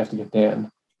he's like, "So we have to get Dan."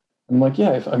 I'm like,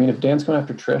 "Yeah, if Dan's going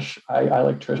after Trish, I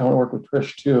like Trish. I want to work with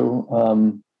Trish too."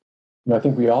 I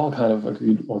think we all kind of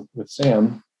agreed with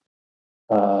Sam.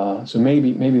 So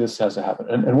maybe this has to happen.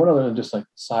 And one other just like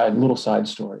little side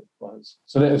story was,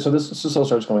 so this all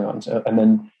starts going on. And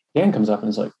then Dan comes up and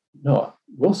is like, "No,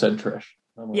 Will said Trish."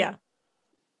 I'm like, yeah.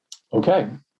 Okay.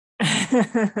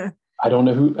 I don't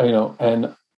know who,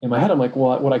 and in my head, I'm like,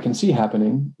 well, what I can see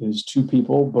happening is two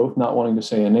people both not wanting to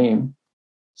say a name.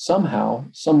 Somehow,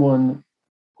 someone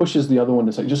pushes the other one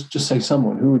to say, just say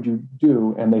someone. Who would you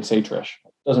do? And they say Trish.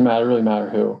 Doesn't really matter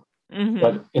who.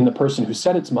 But in the person who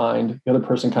said its mind, the other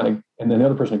person and then the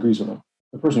other person agrees with them.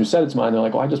 The person who said its mind, they're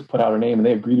like, "Well, I just put out her name," and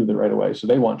they agreed with it right away. So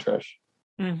they want Trish.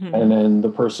 And then the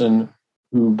person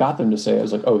who got them to say it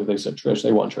is like, "Oh, they said Trish.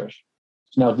 They want Trish."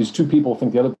 So now these two people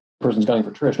think the other person's gunning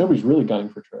for Trish. Nobody's really gunning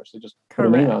for Trish. They just put a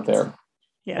name out there.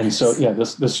 Yes. And so,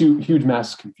 this huge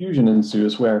mass confusion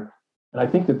ensues where And I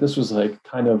think that this was like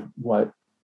kind of what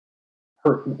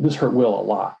hurt Will a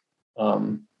lot.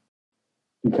 Um,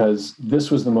 because this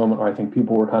was the moment where I think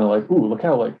people were kind of like, ooh, look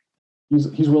how like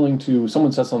he's willing to,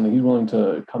 someone says something, he's willing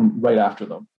to come right after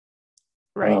them.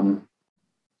 Right.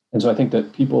 And so I think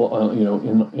that people,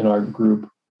 in our group,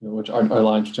 which our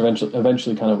line, which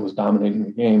eventually kind of was dominating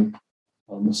the game,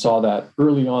 saw that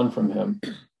early on from him,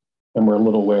 and were a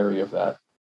little wary of that.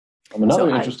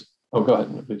 Oh, go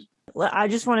ahead, please. I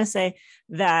just want to say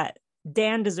that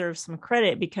Dan deserves some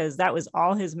credit because that was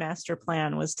all his master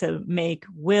plan, was to make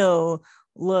Will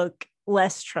look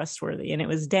less trustworthy. And it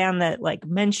was Dan that like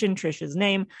mentioned Trisha's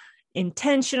name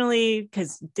intentionally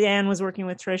because Dan was working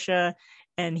with Trisha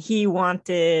and he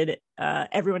wanted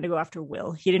everyone to go after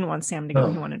Will. He didn't want Sam to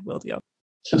go. He wanted Will to go.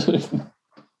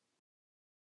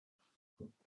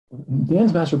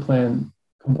 Dan's master plan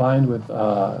combined with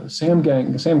Sam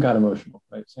got emotional,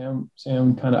 right? Sam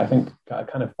kind of, I think,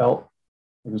 kind of felt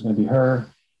it was going to be her.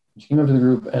 She came up to the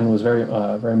group and was very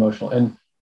very emotional. And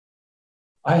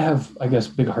I have, I guess,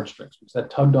 big heartstrings because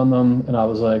that tugged on them, and I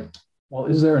was like, well,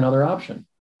 is there another option?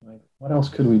 Like, what else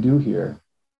could we do here?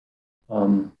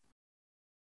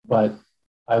 But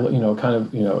I, kind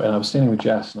of, and I was standing with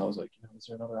Jess, and I was like, is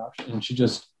there another option? And she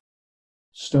just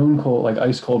stone cold, like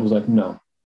ice cold, was like, no,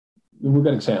 we're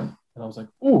getting Sam. And I was like,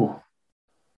 ooh,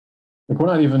 like we're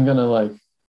not even gonna like,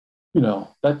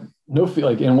 that no feel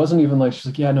like, and it wasn't even like she's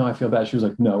like, yeah, no, I feel bad. She was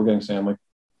like, no, we're getting Sam. Like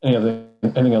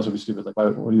anything else would be stupid. Like, what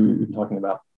are you even talking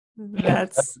about?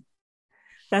 That's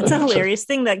a hilarious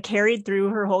thing that carried through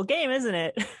her whole game, isn't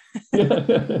it?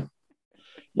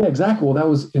 Yeah, exactly. Well, that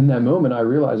was in that moment I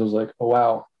realized, I was like, oh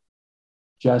wow,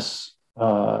 Jess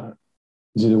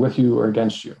is either with you or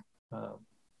against you.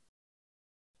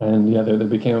 And yeah, there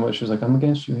became a moment. She was like, I'm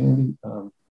against you, Andy.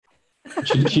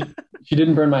 She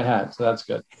didn't burn my hat, so that's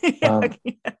good.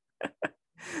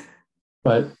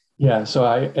 But yeah, so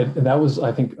that was,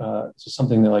 I think, just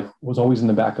something that like was always in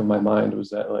the back of my mind, was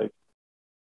that like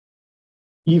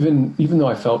even though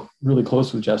I felt really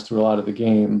close with Jess through a lot of the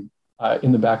game,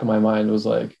 in the back of my mind was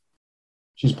like,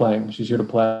 she's playing, she's here to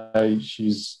play,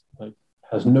 she's like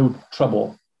has no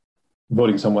trouble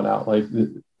voting someone out, like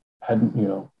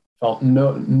hadn't felt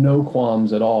no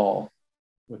qualms at all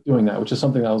with doing that, which is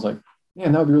something I was like,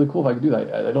 man, that would be really cool if I could do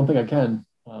that. I don't think I can.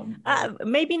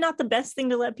 Maybe not the best thing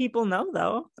to let people know,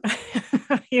 though.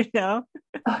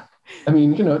 I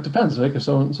mean, it depends. Like if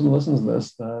someone listens to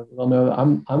this, they'll know that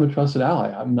I'm a trusted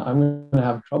ally. I'm going to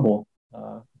have trouble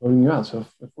voting you out. So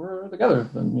if we're together,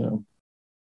 then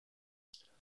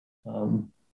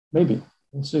maybe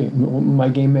we'll see. My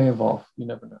game may evolve. You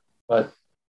never know. But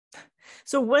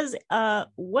so was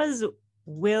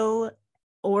Will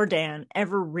or Dan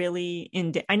ever really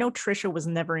I know Trisha was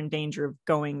never in danger of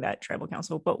going that tribal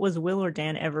council, but was Will or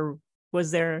Dan ever,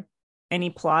 was there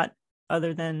any plot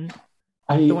other than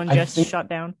the one Jess shot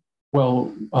down?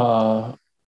 Well,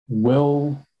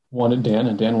 Will wanted Dan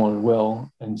and Dan wanted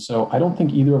Will. And so I don't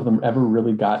think either of them ever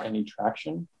really got any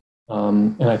traction.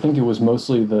 And I think it was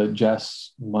mostly the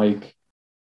Jess, Mike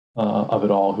of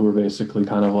it all, who were basically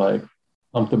kind of like,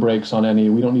 pump the brakes on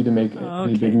we don't need to make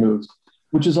any big moves,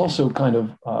 which is also kind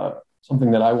of something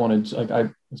that I wanted.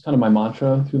 It's kind of my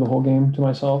mantra through the whole game to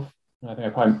myself. And I think I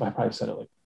probably said it like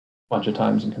a bunch of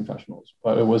times in confessionals,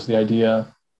 but it was the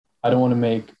idea, I don't want to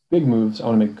make big moves. I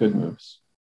want to make good moves.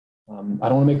 I don't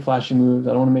want to make flashy moves. I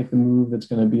don't want to make the move that's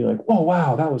going to be like, oh,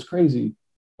 wow, that was crazy.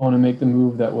 I want to make the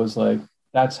move that was like,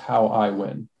 that's how I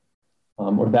win,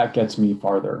 or that gets me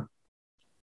farther.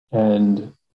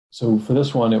 And so for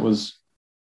this one, it was,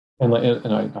 and I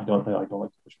don't like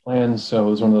to push plans. So it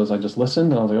was one of those, I just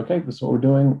listened and I was like, okay, this is what we're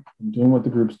doing. I'm doing what the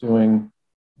group's doing.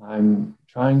 I'm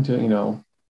trying to,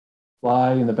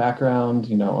 fly in the background.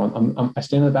 I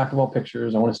stand in the back of all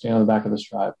pictures. I want to stand on the back of this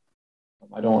tribe.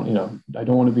 I don't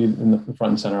want to be in the front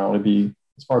and center. I want to be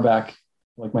as far back.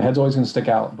 Like my head's always going to stick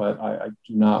out, but I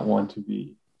do not want to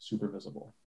be super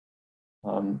visible.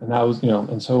 And that was,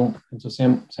 and so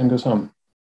Sam goes home.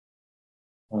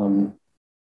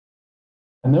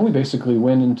 And then we basically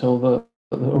win until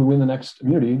we win the next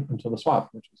immunity until the swap,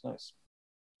 which was nice.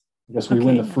 I guess we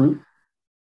win the fruit.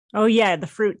 Oh yeah, the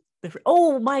fruit.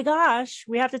 Oh my gosh,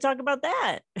 we have to talk about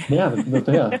that. Yeah,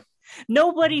 yeah.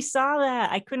 Nobody saw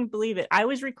that. I couldn't believe it. I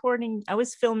was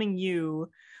filming you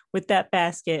with that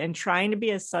basket and trying to be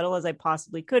as subtle as I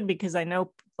possibly could, because I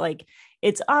know like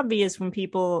it's obvious when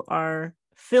people are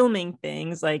filming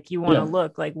things, like you want to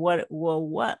look like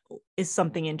what is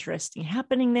something interesting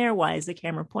happening there? Why is the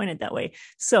camera pointed that way?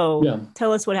 So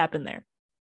tell us what happened there.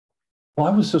 Well,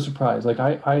 I was so surprised. Like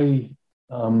it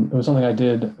was something I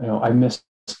did, I missed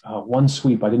one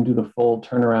sweep. I didn't do the full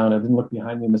turnaround. I didn't look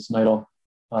behind me and miss an idol.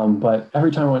 But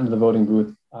every time I went into the voting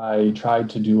booth, I tried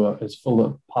to do as full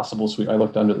a possible sweep. I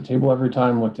looked under the table every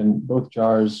time, looked in both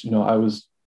jars. I was,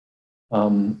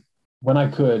 when I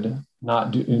could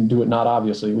not do it, not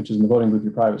obviously, which is in the voting booth,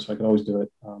 you're private, so I could always do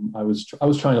it. I was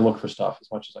trying to look for stuff as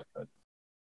much as I could.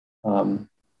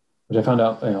 Which I found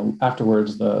out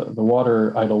afterwards, the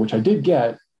water idol, which I did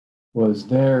get, was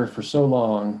there for so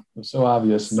long. It was so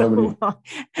obvious. So nobody. Long.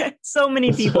 So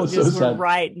many people just were sad.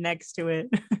 right next to it.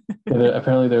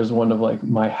 Apparently, there's one of like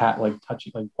my hat like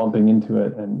touching, like bumping into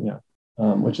it, and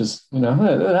which is it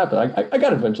happened. I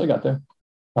got it eventually. I got there.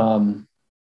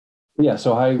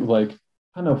 So I like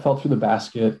kind of fell through the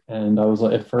basket, and I was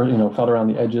like, at first, felt around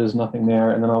the edges, nothing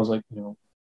there, and then I was like,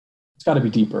 it's got to be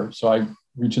deeper. So I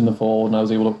reached in the fold, and I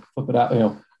was able to flip it out.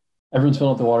 Everyone's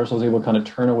filling up the water, so I was able to kind of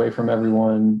turn away from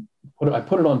everyone. I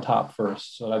put it on top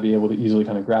first, so that I'd be able to easily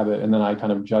kind of grab it, and then I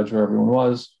kind of judged where everyone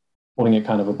was, holding it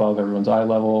kind of above everyone's eye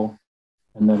level,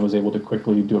 and then was able to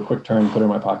quickly do a quick turn, put it in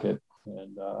my pocket,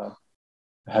 and I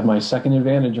had my second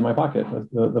advantage in my pocket.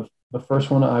 The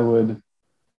first one I would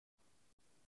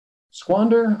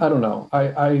squander. I don't know.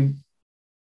 I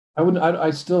wouldn't.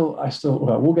 I still.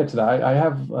 Well, we'll get to that. I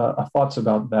have thoughts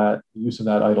about that use of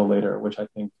that idol later, which I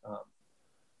think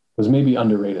was maybe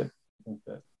underrated. I think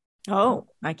that.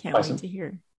 I can't wait to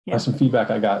hear. By some feedback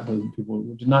I got, people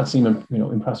did not seem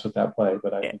impressed with that play,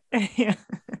 but I think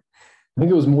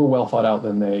it was more well thought out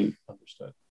than they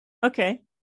understood. Okay.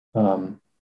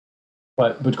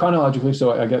 But chronologically,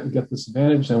 so I get this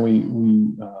advantage, and we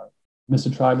miss a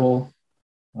tribal.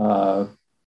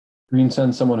 Green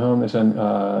sends someone home. They send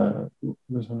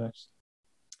who's home next?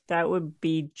 That would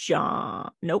be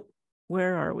John. Nope.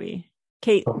 Where are we?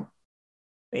 Kate. Oh.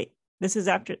 Wait. This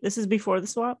is before the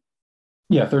swap?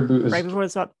 Yeah, third boot is right before the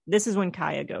swap. This is when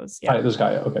Kaya goes. Yeah. There's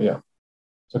Kaya. Okay, yeah.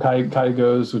 So Kaya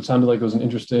goes, which sounded like it was an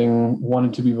interesting,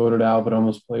 wanted to be voted out, but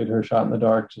almost played her shot in the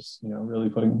dark, just really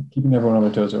keeping everyone on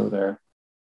their toes over there.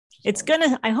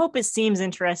 I hope it seems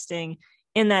interesting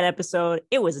in that episode.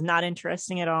 It was not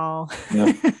interesting at all.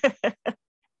 Yeah.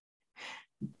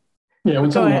 Yeah,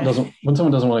 when someone doesn't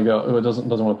want to go, it doesn't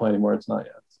want to play anymore, it's not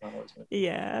always good.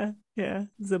 Yeah.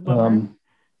 It's a bummer.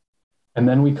 And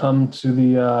then we come to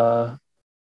the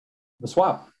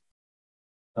swap,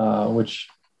 which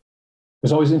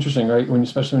is always interesting, right?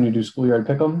 Especially when you do schoolyard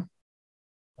pick'em.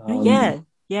 Yeah.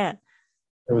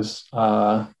 It was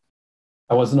I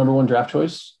was the number one draft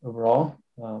choice overall,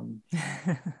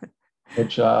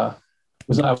 which I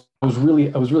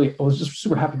was just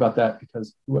super happy about that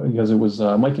because it was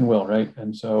Mike and Will, right?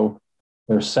 And so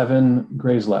there's 7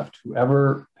 grays left.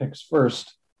 Whoever picks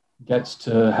first gets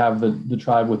to have the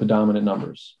tribe with the dominant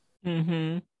numbers.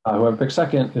 Mm-hmm. Whoever picks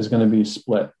second is going to be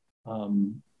split.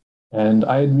 And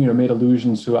I had made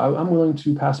allusions to I'm willing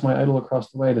to pass my idol across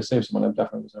the way to save someone. I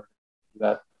definitely was never going to do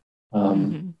that.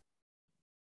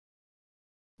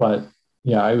 But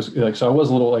yeah, I was like, so I was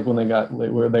a little like when they got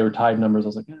where they were tied numbers, I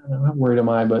was like, how worried am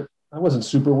I? But I wasn't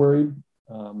super worried.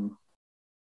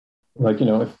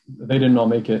 If they didn't all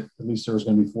make it, at least there was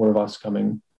going to be 4 of us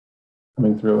coming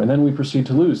through. And then we proceed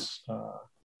to lose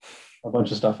a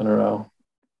bunch of stuff in a row.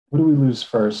 What do we lose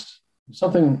first?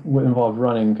 Something involved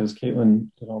running because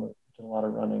Caitlin did a lot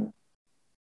of running.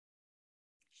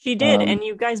 She did, and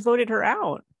you guys voted her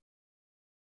out.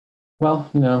 Well,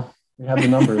 we have the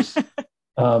numbers.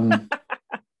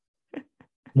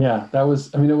 Yeah, that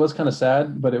was. It was kind of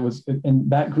sad, but it was. And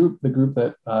that group, the group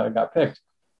that got picked,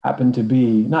 I think,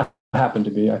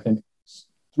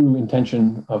 through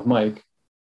intention of Mike,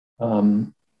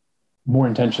 more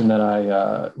intention that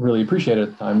I really appreciated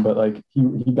at the time. But like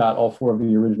he got all 4 of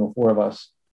the original 4 of us,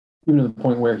 even to the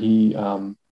point where he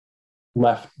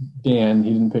left Dan.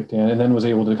 He didn't pick Dan, and then was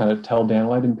able to kind of tell Dan,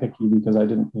 "Well, I didn't pick you because I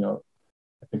didn't,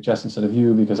 I picked Jess instead of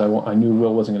you because I knew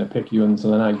Will wasn't going to pick you, and so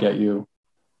then I'd get you."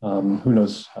 Who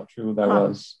knows how true that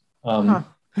was?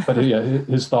 But yeah,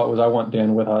 his thought was, "I want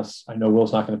Dan with us. I know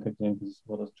Will's not going to pick Dan because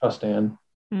Will doesn't trust Dan."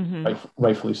 Mm-hmm.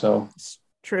 Rightfully so. It's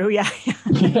true, yeah.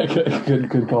 Yeah,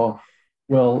 good call.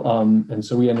 Well, and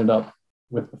so we ended up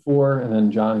with the 4, and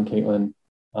then John and Caitlin,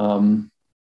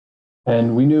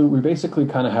 and we basically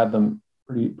kind of had them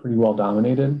pretty well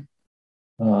dominated.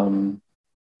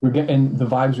 We're getting the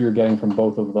vibes we were getting from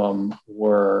both of them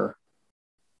were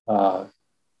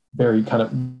very kind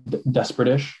of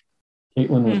desperate-ish.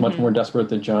 Caitlin was much more desperate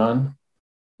than John,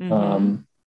 and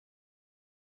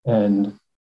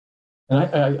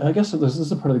I guess this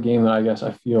is a part of the game that I guess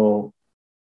I feel.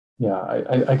 Yeah,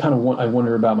 I kind of I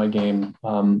wonder about my game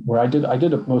where I basically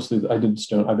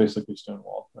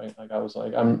stonewalled, right? Like I was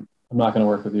like, I'm not going to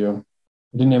work with you.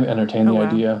 I didn't even entertain the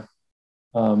idea.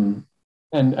 Um,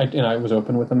 and I was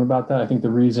open with them about that. I think that,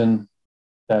 the reason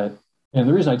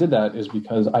I did that is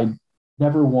because I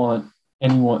never want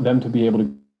them to be able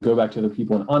to go back to other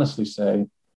people and honestly say,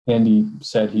 Andy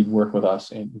said he'd work with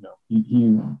us, and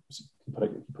he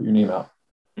put your name out.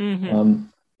 Mm-hmm. Um,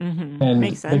 Mm-hmm. and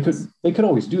Makes sense. they could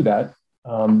always do that,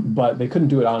 but they couldn't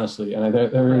do it honestly. And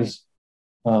there Right. is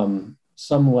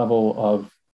some level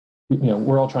of,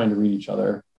 we're all trying to read each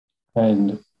other,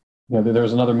 and there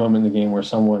was another moment in the game where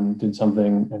someone did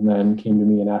something and then came to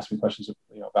me and asked me questions,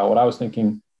 about what I was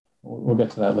thinking. We'll get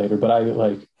to that later, but I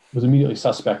was immediately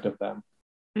suspect of them.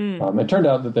 Mm. It turned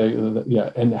out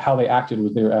that and how they acted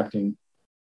was they were acting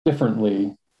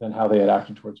differently than how they had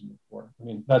acted towards me before. I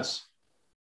mean,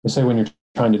 they say when you're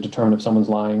trying to determine if someone's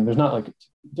lying, there's not like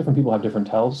different people have different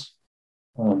tells.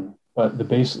 But you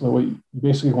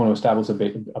basically want to establish a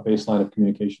baseline of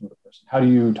communication with a person. How do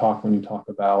you talk when you talk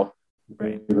about your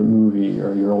Right. favorite movie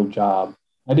or your old job?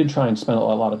 I did try and spend a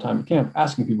lot of time at camp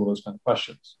asking people those kind of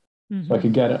questions. So I Mm-hmm.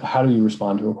 could get how do you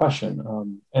respond to a question,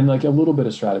 and like a little bit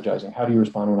of strategizing. How do you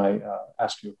respond when I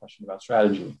ask you a question about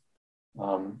strategy?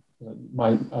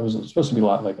 I was supposed to be a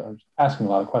lot like I was asking a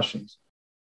lot of questions,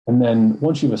 and then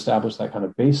once you've established that kind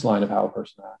of baseline of how a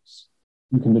person acts,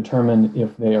 you can determine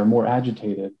if they are more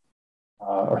agitated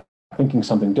or thinking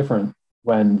something different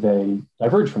when they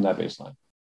diverge from that baseline.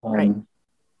 Right. Um,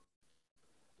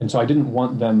 and so I didn't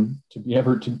want them to be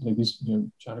ever to like these,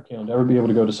 John or Caitlin, to ever be able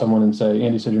to go to someone and say,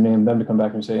 Andy said your name, them to come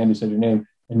back and say, Andy said your name,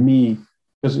 and me,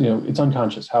 because it's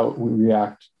unconscious how we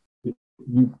react.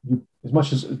 You as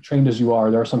much as trained as you are,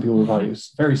 there are some people who are probably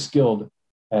very skilled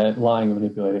at lying and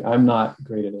manipulating. I'm not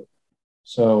great at it.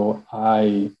 So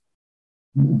I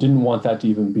didn't want that to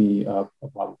even be a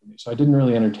problem for me. So I didn't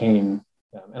really entertain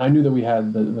them. And I knew that we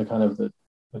had the kind of the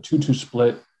 2-2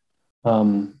 split.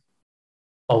 Um,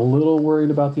 a little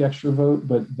worried about the extra vote,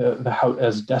 but the how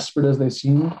as desperate as they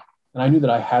seemed, and I knew that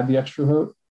I had the extra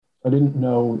vote. I didn't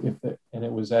know and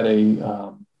it was at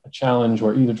a challenge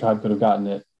where either tribe could have gotten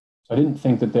it. So I didn't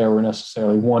think that there were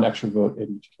necessarily one extra vote at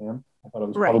each camp. I thought it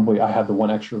was Right. probably I had the one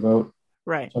extra vote.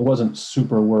 Right. So I wasn't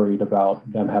super worried about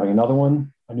them having another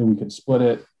one. I knew we could split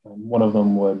it, and one of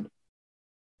them would.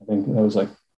 I think it was like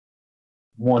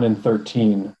 1 in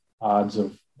 13 odds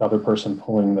of the other person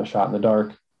pulling the shot in the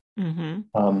dark. Mm-hmm.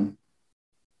 Um,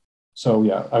 so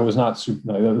yeah, I was not super,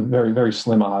 no, very, very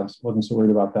slim odds. Wasn't so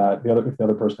worried about that. If the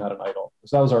other person had an idol,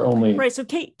 so that was our only. Right. So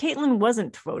Caitlin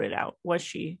wasn't voted out, was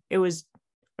she? It was,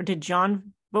 or did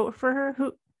John vote for her?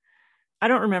 Who? I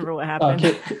don't remember what happened.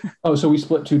 So we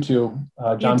split 2-2. You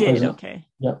John plays did. an Okay.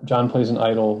 Yeah. John plays an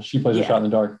idol. She plays a shot Yeah. in the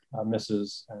dark,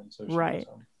 misses, and so she goes Right.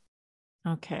 home.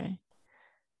 Okay.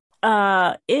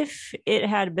 If it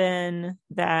had been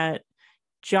that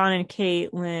John and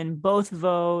Caitlin both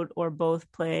vote or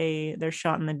both play their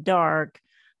shot in the dark,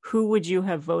 who would you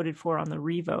have voted for on the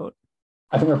revote?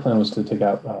 I think our plan was to take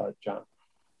out John.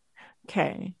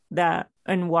 Okay. That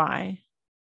and why?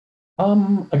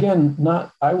 Again,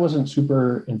 not. I wasn't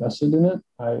super invested in it.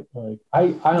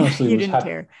 I honestly You was didn't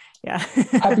care. Yeah.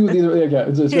 happy with either. Yeah,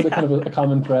 it's the Yeah. kind of a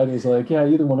common thread is like, yeah,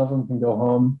 either one of them can go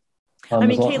home. I As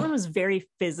mean, Caitlin long, was very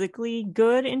physically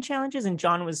good in challenges, and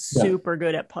John was yeah, super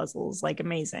good at puzzles, like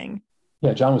amazing.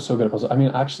 yeah. John was so good at puzzle. I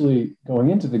mean, actually, going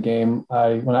into the game,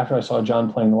 after I saw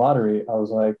John playing the lottery, I was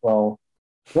like, well,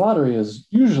 the lottery is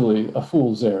usually a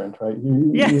fool's errand, right?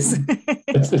 Yes.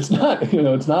 It's not,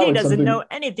 it's not He like doesn't something. know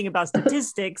anything about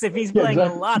statistics if he's Yeah, playing the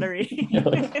exactly. lottery. Yeah,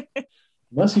 like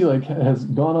unless he like has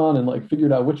gone on and like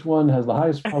figured out which one has the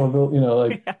highest probability,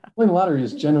 like Yeah. playing the lottery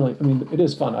is generally. I mean, it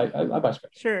is fun. I buy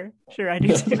scratch. Sure. Sure, I do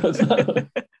too. That's not like,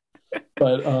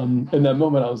 but in that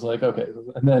moment, I was like, okay.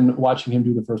 And then watching him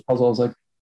do the first puzzle, I was like,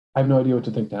 I have no idea what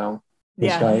to think now. This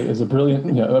Yeah. guy is a brilliant,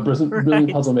 brilliant Right.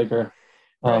 puzzle maker.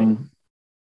 Right. Um,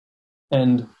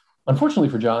 and unfortunately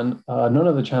for John, none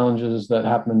of the challenges that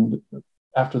happened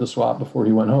after the swap before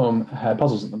he went home had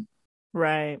puzzles in them.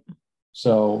 Right. He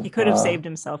So could have saved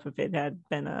himself if it had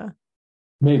been a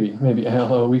maybe,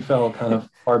 although we fell kind of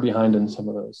far behind in some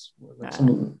of those. Like some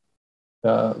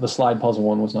of the slide puzzle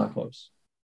one was not close.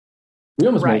 We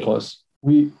almost made it right. close.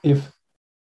 We if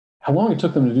How long it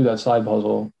took them to do that slide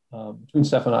puzzle between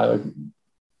Steph and I. Like,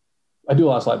 I do a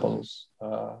lot of slide puzzles.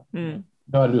 Mm.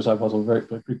 Know how to do a slide puzzle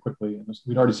pretty quickly. And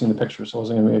we'd already seen the picture, so I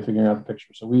wasn't going to be figuring out the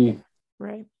picture. So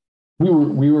Right.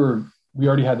 we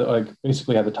already had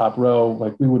basically had the top row.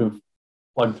 Like we would have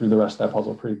plugged through the rest of that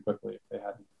puzzle pretty quickly if they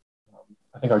hadn't.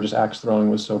 I think our just axe throwing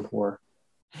was so poor.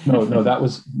 That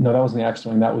wasn't the axe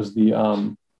throwing. That was the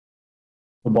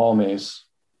ball maze,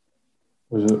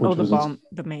 Oh, which the was ball,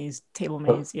 the maze, table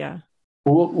but maze. Yeah.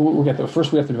 we'll get there.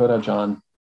 First, we have to vote out John.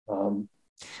 Um,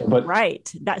 So, but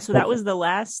Right. That was the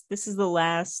last. This is the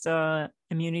last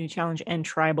immunity challenge and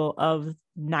tribal of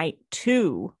night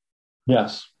 2,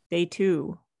 yes. day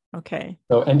 2. Okay.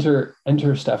 So enter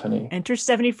Stephanie Enter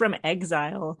Stephanie from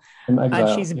exile. from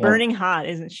exile. She's Yeah, burning hot,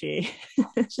 isn't she?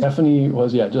 Stephanie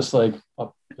was just like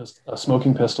just a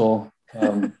smoking pistol.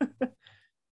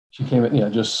 She came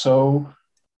in, just so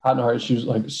hot and hard. She was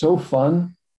like so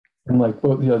fun, and like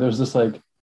both, there's this like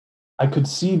I could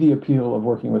see the appeal of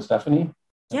working with Stephanie.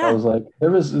 Like I Yeah. was like,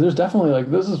 there's definitely like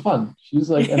this is fun. She's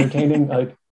like entertaining.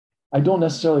 Like I don't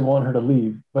necessarily want her to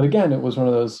leave, but again, it was one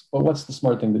of those. But what's the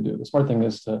smart thing to do? The smart thing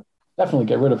is to definitely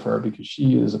get rid of her because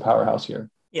she is a powerhouse here.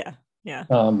 Yeah. Yeah.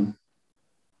 Um,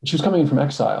 she was coming in from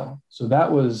exile, so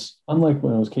that was unlike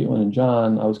when it was Caitlin and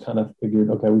John. I was kind of figured,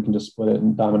 okay, we can just split it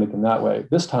and dominate them that way.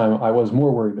 This time, I was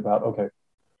more worried about, okay,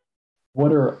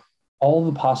 what are all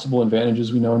the possible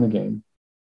advantages we know in the game?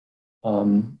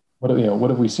 What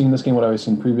have we seen in this game? What have we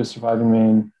seen previous Surviving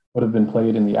Main? What have been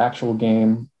played in the actual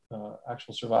game,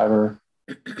 actual Survivor,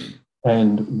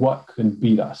 and what could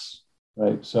beat us,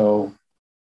 right? So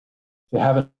they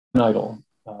have an idol.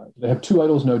 They have 2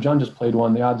 idols. No, John just played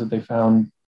one. The odds that they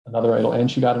found another idol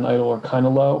and she got an idol are kind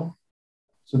of low.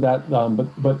 So that,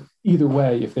 but either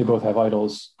way, if they both have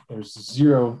idols, there's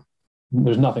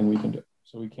nothing we can do.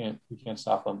 So we can't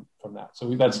stop them from that.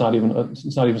 So it's not even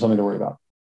something to worry about.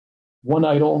 One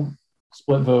idol,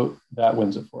 split vote, that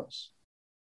wins it for us.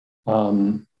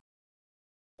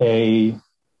 A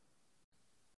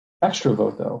extra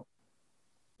vote though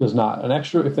does not.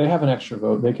 If they have an extra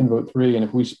vote, they can vote 3, and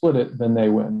if we split it, then they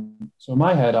win. So in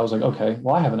my head, I was like, okay,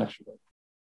 well, I have an extra vote.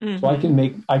 Mm-hmm. So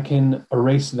I can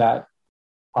erase that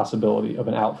possibility of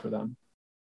an out for them.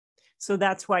 So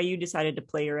that's why you decided to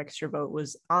play your extra vote,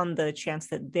 was on the chance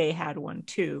that they had one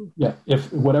too. Yeah.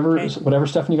 If whatever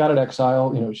Stephanie got at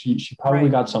exile, she probably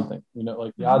got something,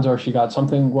 like the odds are she got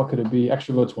something. What could it be?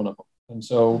 Extra vote's one of them. And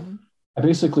so I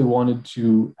basically wanted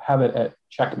to have it at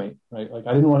checkmate, right? Like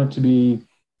I didn't want it to be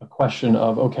a question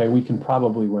of, okay, we can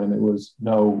probably win. It was,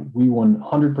 no, we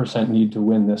 100% need to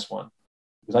win this one.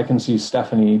 Because I can see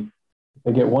Stephanie, if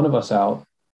they get one of us out,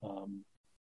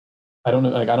 I don't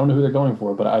know who they're going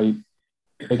for, but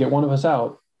if they get one of us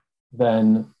out,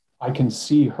 then I can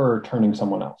see her turning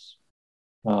someone else.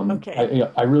 Okay.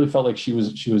 I really felt like she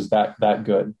was that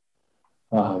good.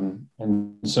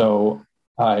 And so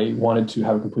I wanted to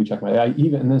have a complete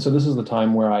checkmate. So this is the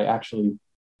time where I actually,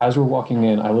 as we're walking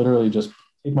in, I literally just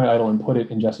take my idol and put it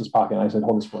in Jess's pocket. And I said,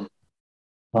 hold this for me.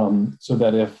 So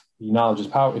that if the knowledge is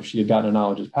power, if she had gotten a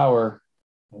knowledge is power,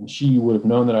 and she would have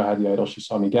known that I had the idol, she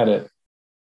saw me get it.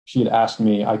 She had asked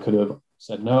me, I could have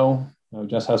said no,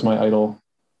 Jess has my idol.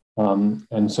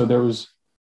 And so there was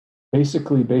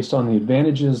basically, based on the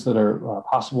advantages that are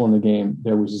possible in the game,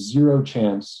 there was 0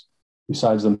 chance,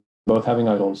 besides them both having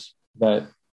idols, that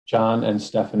John and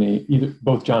Stephanie,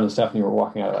 both John and Stephanie were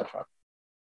walking out of that tribe.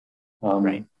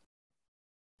 Right.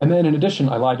 And then in addition,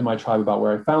 I lied to my tribe about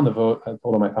where I found the vote. I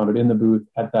told them I found it in the booth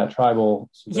at that tribal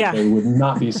so that they would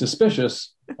not be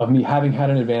suspicious of me having had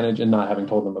an advantage and not having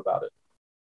told them about it.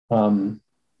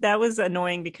 That was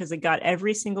annoying because it got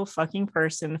every single fucking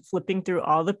person flipping through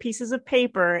all the pieces of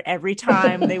paper every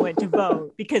time they went to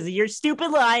vote because of your stupid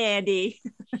lie, Andy.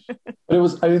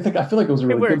 But I feel like it was a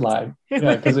really good lie.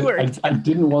 Yeah, because I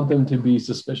didn't want them to be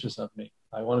suspicious of me.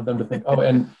 I wanted them to think,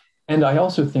 and I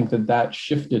also think that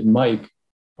shifted Mike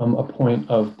from a point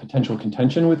of potential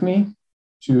contention with me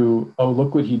to, oh,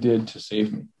 look what he did to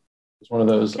save me. It's one of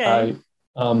those. Okay.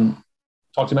 I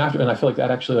talked to him after, and I feel like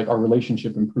that actually, like, our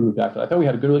relationship improved after. I thought we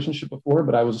had a good relationship before,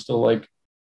 but I was still like,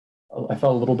 I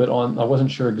felt a little bit I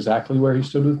wasn't sure exactly where he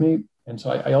stood with me. And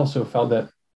so I also felt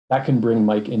that can bring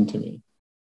Mike into me.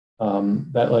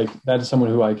 That is someone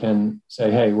who I can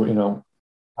say, hey,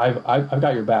 I've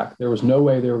got your back. There was no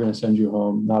way they were going to send you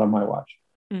home, not on my watch.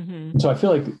 Mm-hmm. And so I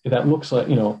feel like that looks like,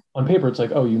 on paper, it's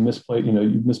like, oh, you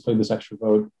misplayed this extra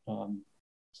vote.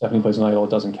 Stephanie plays an idol.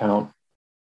 It doesn't count.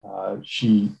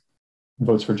 She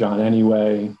votes for John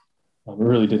anyway. It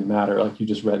really didn't matter. Like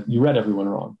you read everyone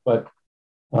wrong. But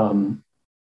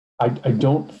I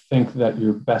don't think that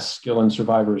your best skill in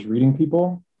Survivor is reading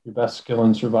people. Your best skill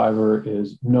in Survivor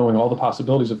is knowing all the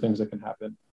possibilities of things that can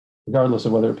happen, regardless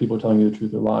of whether people are telling you the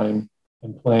truth or lying,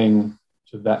 and playing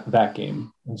to that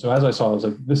game. And so as I saw, I was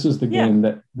like, this is the game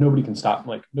that nobody can stop.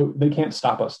 Like, no, they can't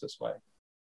stop us this way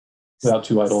without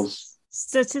 2 idols.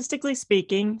 Statistically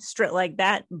speaking, like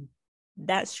that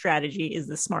strategy is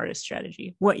the smartest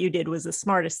strategy. What you did was the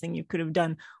smartest thing you could have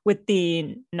done with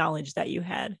the knowledge that you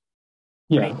had.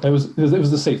 Yeah, right? It was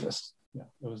the safest. Yeah,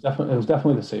 it was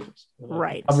definitely the safest.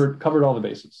 Right. Covered all the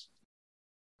bases.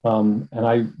 And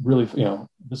I really,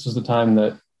 this is the time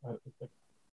that a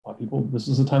lot of people, this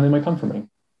is the time they might come for me.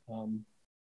 Um,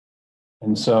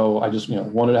 and so I just,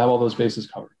 wanted to have all those bases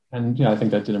covered. And I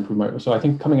think that did improve my. So I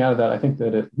think coming out of that, I think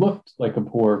that it looked like a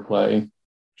poor play,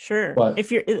 Sure. but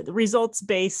If your results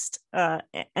based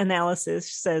analysis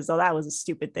says, "Oh, that was a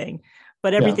stupid thing,"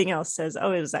 but yeah, everything else says,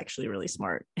 "Oh, it was actually really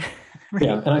smart." yeah. Right.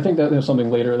 And I think that there's something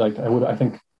later, like I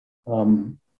think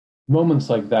um, moments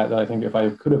like that, that I think if I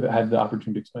could have had the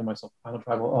opportunity to explain myself, final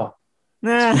tribal,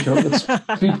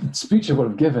 oh, speech I would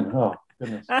have given. Oh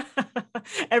goodness.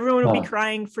 Everyone would be Uh,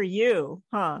 crying for you,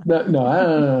 huh? no, I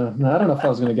don't know. No, I don't know if I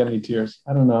was going to get any tears.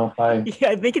 I don't know if I. Yeah,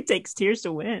 I think it takes tears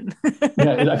to win.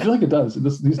 Yeah, I feel like it does.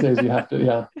 These days, you have to.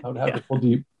 Yeah, I would have Yeah. to pull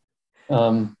deep.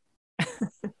 Um,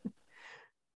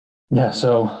 yeah.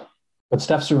 So, but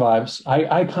Steph survives.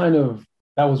 I kind of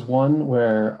that was one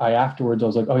where I afterwards I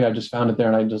was like, oh yeah, I just found it there,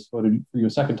 and I just voted for you a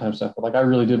second time, Steph. But like, I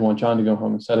really did want John to go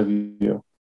home instead of you.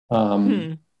 Um,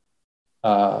 Hmm.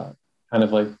 uh, Kind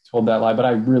of like told that lie, but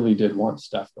I really did want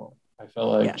Steph going. I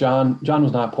felt like Yeah. John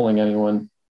was not pulling anyone.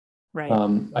 Right.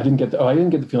 I didn't get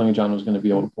the feeling that John was going to be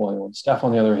able to pull anyone. Steph,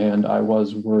 on the other hand, I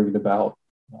was worried about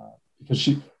because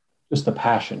she just the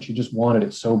passion. She just wanted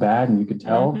it so bad, and you could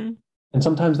tell. Mm-hmm. And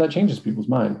sometimes that changes people's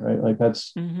mind, right? Like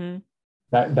Mm-hmm.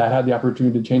 that had the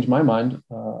opportunity to change my mind.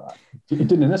 It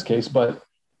didn't in this case, but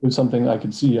it was something I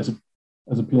could see as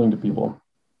appealing to people.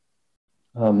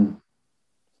 Um,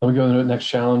 Let me go to the next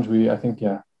challenge. I think,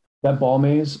 yeah, that ball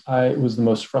maze. I was the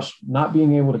most frustrated not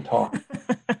being able to talk.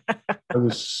 I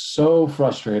was so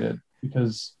frustrated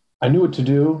because I knew what to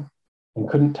do and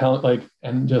couldn't tell it, like,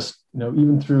 and just,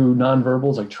 even through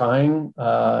nonverbals, like trying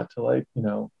to like,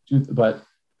 do, but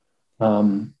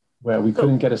well, we So,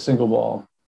 couldn't get a single ball.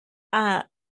 uh,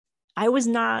 I was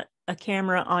not a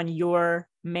camera on your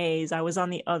maze. I was on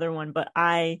the other one, but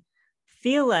I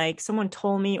feel like someone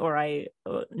told me or I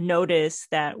noticed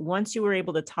that once you were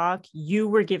able to talk, you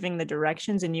were giving the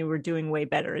directions and you were doing way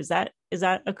better. Is that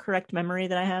a correct memory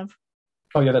that I have?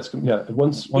 Oh yeah, yeah.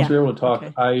 Once Yeah. we were able to talk,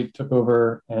 Okay. I took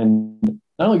over and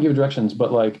not only gave directions,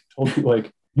 but like told people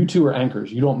like you two are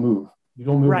anchors. You don't move. You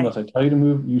don't move unless Right. I tell you to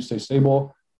move. You stay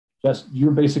stable. Just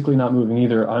you're basically not moving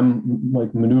either. I'm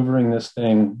like maneuvering this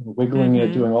thing, wiggling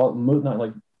it, Mm-hmm. doing all not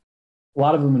like a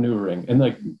lot of the maneuvering, and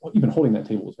like even holding that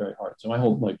table was very hard. So my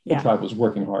whole Yeah. tribe was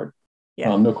working hard.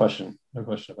 Yeah. No question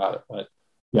about it. But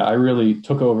yeah, I really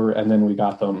took over, and then we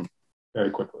got them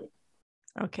very quickly.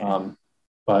 Okay. Um,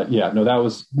 but yeah, no, that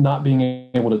was not being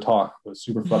able to talk was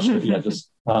super frustrating. Yeah, just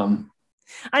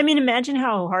I mean, imagine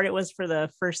how hard it was for the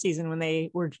first season when they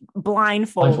were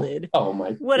blindfold. blindfolded. Oh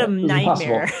my, What a yeah, it was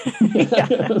nightmare.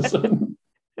 impossible. Yeah. So,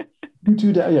 you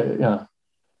two, yeah, yeah.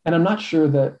 And I'm not sure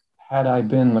that had I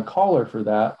been the caller for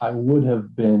that, I would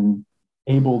have been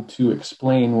able to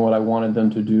explain what I wanted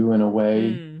them to do in a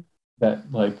way Mm,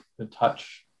 that like the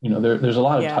touch, there's a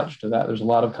lot of yeah. touch to that. There's a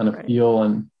lot of kind of Right. feel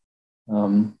and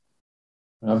um,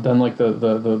 I've done like the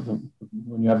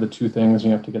when you have the two things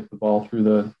and you have to get the ball through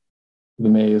the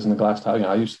maze and the glass tile.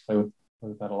 I used to play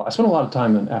with that a lot. I spent a lot of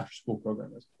time in an after school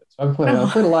program as a kid, so I Oh.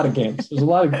 played a lot of games. There's a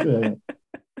lot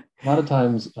of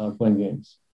times playing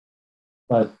games,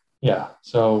 but yeah.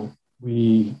 So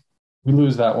we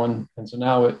lose that one, and so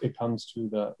now it comes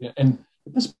to and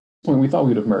at this point we thought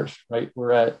we'd have merged. Right,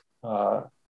 we're at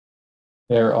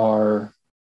there are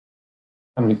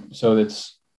how many? So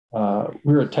it's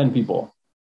we're at 10 people.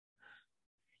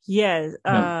 Yeah.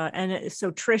 Yeah,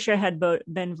 So Trisha had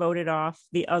been voted off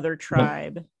the other yeah,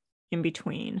 tribe in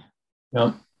between.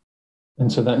 yeah.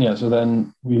 And so then, yeah, so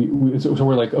then so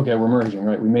we're like, okay, we're merging,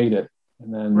 right? We made it,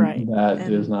 and then Right. that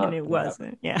is And not it what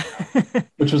happened, wasn't. Yeah.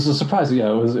 which was a surprise. Yeah,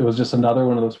 it was just another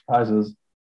one of those surprises,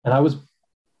 and I was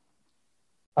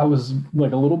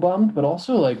like a little bummed, but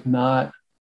also like not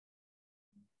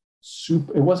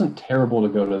super. It wasn't terrible to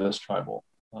go to this tribal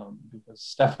because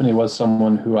Stephanie was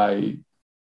someone who I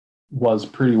was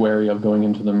pretty wary of going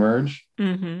into the merge,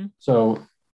 Mm-hmm. so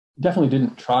definitely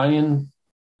didn't try and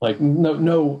like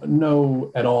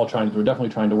no at all trying to. We're definitely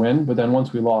trying to win, but then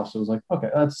once we lost, it was like okay,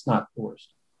 that's not the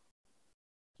worst.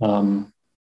 Um,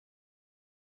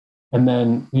 and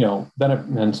then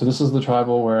and so this is the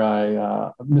tribal where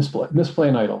I misplay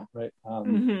an idol, right?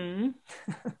 Mm-hmm.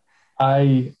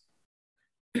 I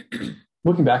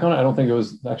looking back on it, I don't think it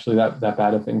was actually that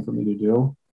bad a thing for me to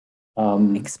do.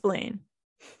 Um, Explain.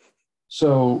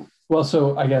 so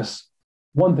I guess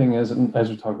one thing is, and as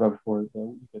we talked about before,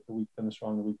 you get the weak and the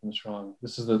strong, the weak and the strong.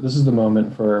 This is the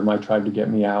moment for my tribe to get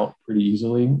me out pretty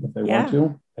easily if they want Yeah.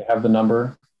 to. They have the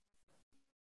number.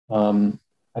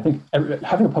 I think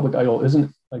having a public idol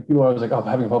isn't like people are always like, oh,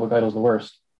 having a public idol is the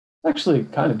worst. It's actually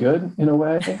kind of good in a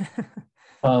way.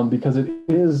 because it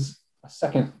is a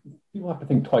second. People have to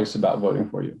think twice about voting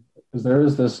for you because there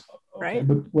is this. Okay, Right.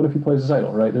 but what if he plays his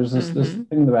idol? Right? There's this Mm-hmm.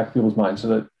 thing in the back of people's minds, so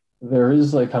that there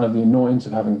is like kind of the annoyance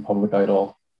of having a public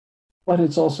idol, but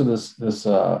it's also this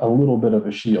a little bit of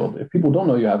a shield. If people don't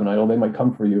know you have an idol, they might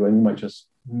come for you, and you might just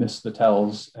miss the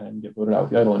tells and get voted out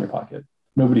with the idol in your pocket.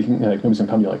 Nobody's gonna come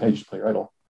to you like, hey, just play your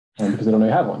idol, because they don't know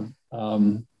you have one.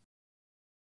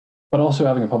 But also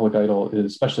having a public idol is,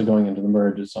 especially going into the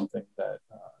merge, is something that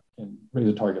can raise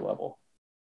a target level.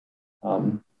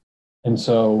 And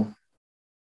so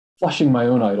flushing my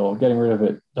own idol, getting rid of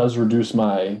it, does reduce uh,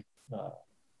 my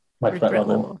Your threat threat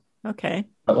level, level. Okay.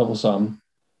 some,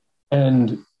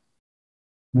 and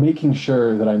making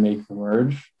sure that I make the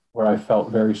merge where I felt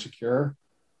very secure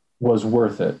was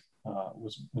worth it.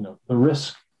 Was the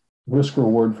risk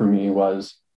reward for me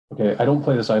was, okay, I don't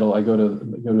play this idol. I go to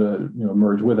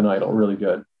merge with an idol, really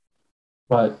good,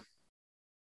 but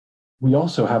we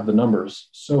also have the numbers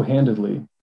so handedly.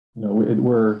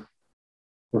 We're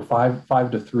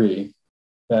 5-3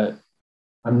 that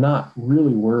I'm not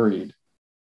really worried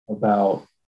about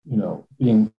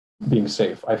being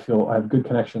safe. I feel I have good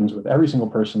connections with every single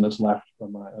person that's left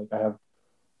from I have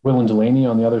Will and Delaney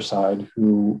on the other side,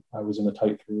 who I was in a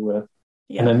tight three with, and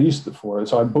Yeah. then these four.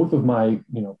 So both of my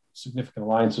significant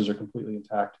alliances are completely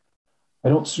intact. I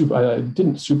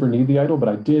didn't super need the idol, but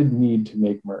I did need to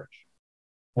make merge.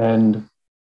 And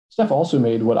Steph also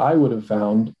made what I would have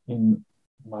found in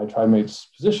my tribe mates'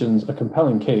 positions a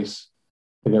compelling case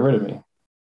to get rid of me.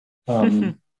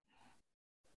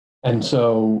 And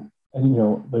so,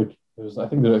 like,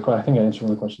 I think I answered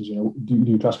one of the questions. Do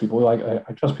you trust people? Like,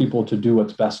 I trust people to do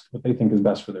what they think is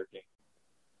best for their game.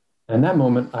 And in that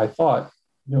moment, I thought,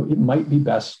 it might be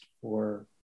best for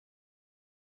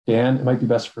Dan, it might be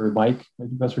best for Mike, it might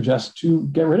be best for Jess to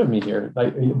get rid of me here.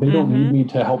 Like, they don't need Mm-hmm. me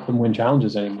to help them win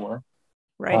challenges anymore.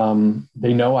 Right.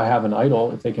 They know I have an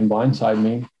idol. If they can blindside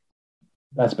me,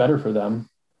 that's better for them.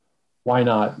 Why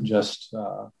not just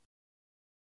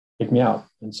kick me out?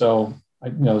 And so,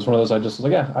 it's one of those. I just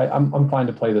was like, yeah, I'm fine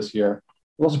to play this year.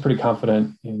 I'm also pretty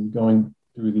confident in going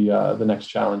through the next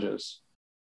challenges.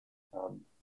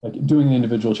 Like doing the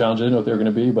individual challenge, I didn't know what they were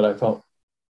going to be, but I felt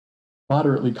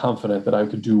moderately confident that I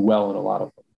could do well in a lot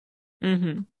of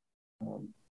them. Um,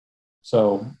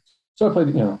 so, so I played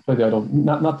the idol,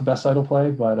 not the best idol play,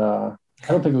 but I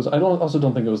also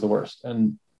don't think it was the worst.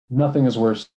 And nothing is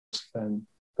worse than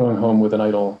going home with an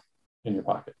idol in your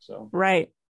pocket. So, Right.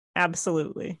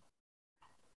 Absolutely.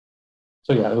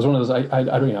 so yeah, it was one of those. I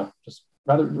don't just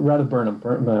rather burn them,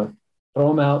 throw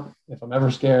them out. If I'm ever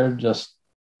scared, just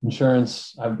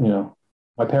insurance.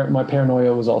 My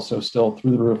paranoia was also still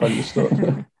through the roof. I just still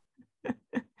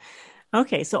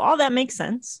Okay, so all that makes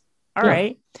sense. All yeah.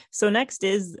 right.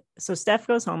 So Steph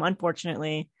goes home,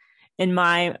 unfortunately, in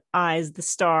my eyes, the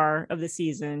star of the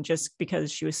season, just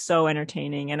because she was so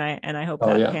entertaining, and I hope Oh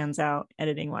that yeah. pans out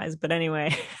editing wise. But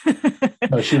anyway,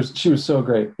 No, she was so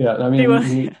great. Yeah, I she mean, was.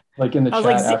 we like in the I was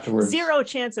like chat afterwards. zero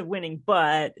chance of winning,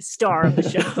 but star of the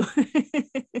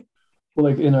show. Well,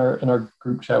 like in our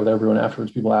group chat with everyone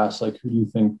afterwards, people asked like, who do you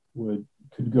think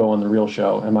could go on the real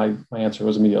show? And my answer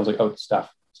was immediate. I was like, oh,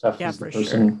 Steph. Steph Yeah, is the for sure.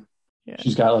 person. Yeah,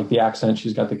 She's got like the accent.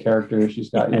 She's got the character. She's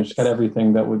got yes,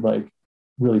 everything that would like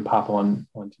really pop on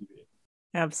TV.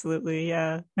 absolutely.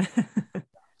 Yeah.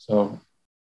 So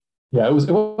yeah, it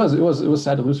was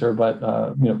sad to lose her, but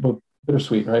both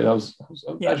bittersweet, right? I was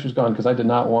glad Yeah. she was gone because I did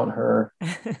not want her.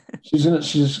 She's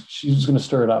gonna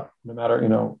stir it up no matter.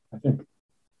 I think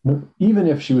even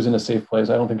if she was in a safe place,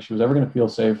 I don't think she was ever going to feel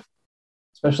safe,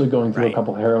 especially going through a Right.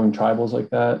 couple harrowing tribals like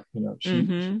that. She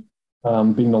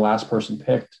Mm-hmm. being the last person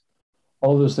picked,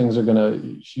 all of those things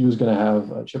she was gonna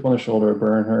have a chip on her shoulder,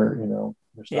 burn her,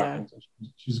 her Yeah. stockings.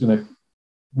 She's gonna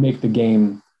make the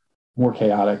game more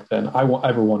chaotic than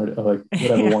ever wanted, like would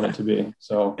ever want Yeah. it to be.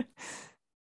 So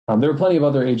there were plenty of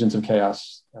other agents of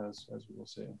chaos, as we will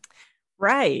see.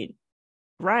 Right.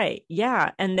 Right.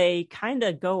 Yeah. And they kind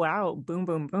of go out boom,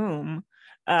 boom, boom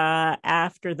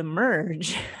after the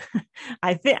merge.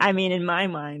 I mean, in my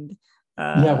mind.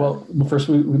 Yeah, Uh well, first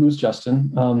we lose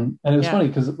Justin, and it's yeah. funny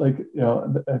because like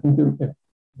I think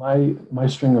my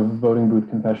string of voting booth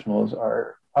confessionals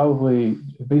are probably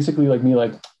basically like me,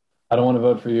 like I don't want to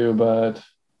vote for you, but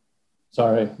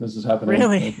sorry, this is happening.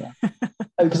 Really? Like,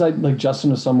 because I like Justin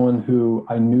was someone who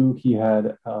I knew he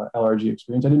had LRG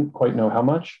experience. I didn't quite know how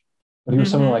much, but he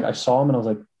was someone like Mm-hmm. I saw him and I was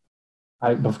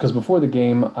like, because before the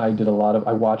game I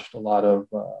watched a lot of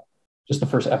just the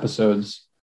first episodes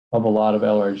of a lot of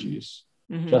LRGs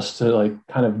Mm-hmm. just to like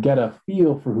kind of get a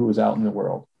feel for who was out in the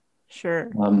world.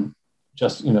 Sure. Um,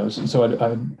 just, so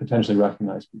I'd potentially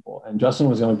recognize people. And Justin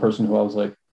was the only person who I was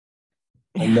like,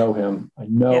 I know him.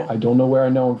 Yeah. I don't know where I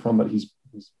know him from, but he's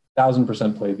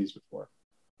 1,000% played these before.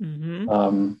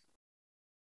 Mm-hmm.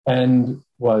 And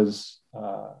was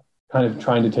kind of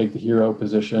trying to take the hero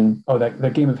position. Oh,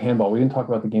 that game of handball. We didn't talk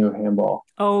about the game of handball.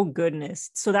 Oh goodness.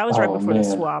 So that was right Oh before the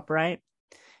man. swap, right?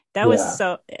 That was Yeah.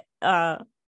 so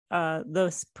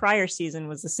the prior season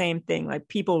was the same thing. Like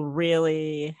people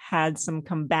really had some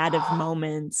combative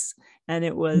moments, and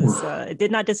it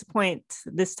did not disappoint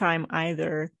this time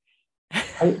either.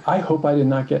 I hope I did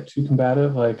not get too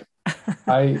combative. Like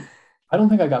I I don't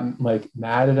think I got like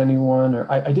mad at anyone, or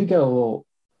I did get a little.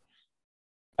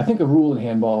 I think a rule in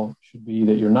handball should be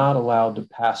that you're not allowed to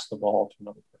pass the ball to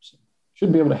another person. You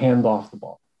should be able to hand off the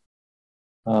ball.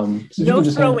 So if you No can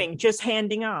just hand, throwing, just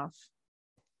handing off.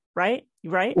 Right?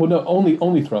 Right? well, no, only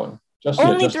throwing. Only Just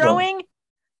throwing. throwing?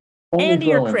 Only Andy,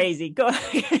 you're throwing. crazy. Go.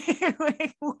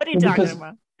 Like, what are you Well, talking because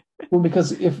about?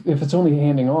 because if it's only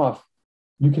handing off,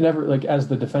 you can never like as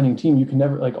the defending team, you can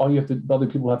never like all you have to the other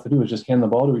people have to do is just hand the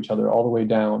ball to each other all the way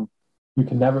down. You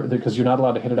can never because you're not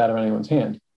allowed to hit it out of anyone's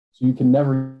hand. So you can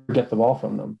never get the ball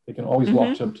from them. They can always Mm-hmm.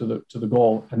 walk up to the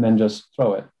goal and then just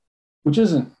throw it, which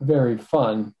isn't very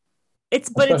fun. But it's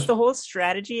the Especially, whole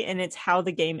strategy and it's how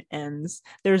the game ends.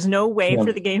 There's no way yeah,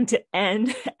 for the game to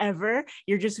end ever.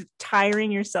 You're just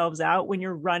tiring yourselves out when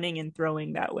you're running and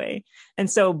throwing that way. And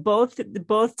so both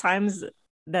times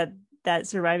that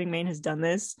Surviving Maine has done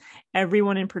this,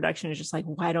 everyone in production is just like,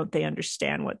 why don't they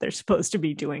understand what they're supposed to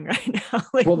be doing right now?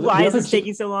 Like, well, why the is other this two,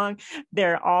 taking so long?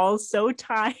 They're all so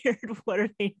tired. What are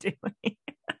they doing?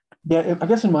 yeah, I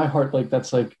guess in my heart, like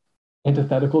that's like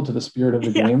antithetical to the spirit of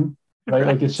the Yeah, game, right?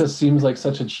 Like it right. just seems like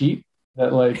such a cheat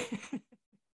that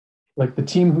like the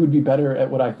team who would be better at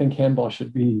what I think handball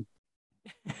should be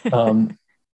um,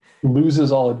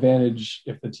 loses all advantage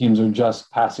if the teams are just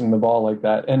passing the ball like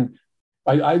that. And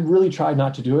I really tried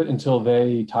not to do it until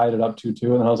they tied it up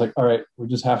 2-2, and I was like, all right, we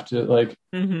just have to like.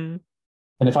 Mm-hmm.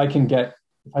 And if I can get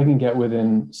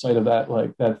within sight of that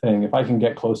like that thing, if I can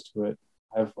get close to it,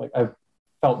 I've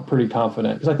felt pretty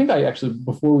confident because I think I actually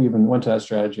before we even went to that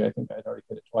strategy, I think I'd already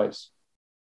hit it twice.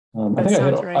 I That think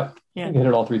sounds right. I Yeah. think I hit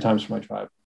it all three times for my tribe.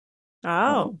 Um,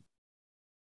 Oh,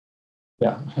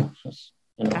 yeah, just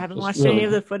I haven't just watched any really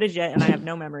of the footage yet, and I have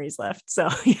no memories left. So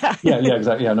yeah. yeah,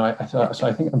 exactly. Yeah, no, so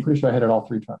I think I'm pretty sure I hit it all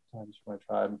three times for my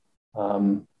tribe.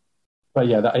 Um, but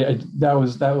yeah, that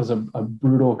was a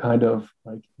brutal kind of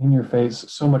like in your face,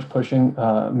 so much pushing.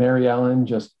 Mary Ellen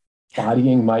just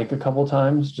bodying Mike a couple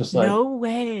times, just like No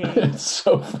way. it's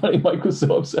so funny. Mike was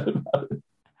so upset about it.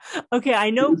 Okay, I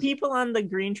It know was, people on the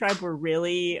Green Tribe were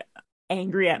really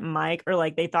angry at Mike, or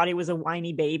like they thought he was a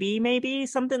whiny baby, maybe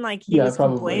something like he yeah, was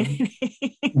probably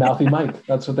complaining. Mouthy Mike.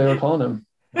 That's what they were calling him,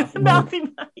 Mouthy Mike. Mouthy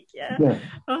Mike, yeah. Yeah,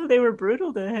 Oh, they were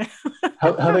brutal to him.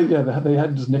 how they they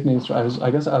had just nicknames.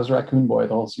 I guess I was Raccoon Boy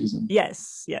the whole season.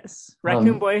 Yes, yes. Raccoon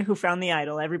Um, Boy who found the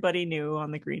idol. Everybody knew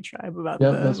on the Green Tribe about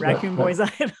yeah, the that's Raccoon right. Boy's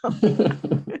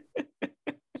idol.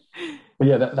 But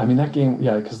yeah, I mean that game,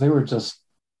 yeah, because they were just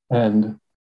and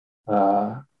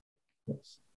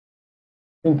yes,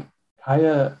 I think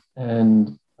Kaya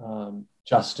and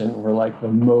Justin were like the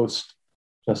most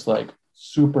just like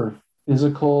super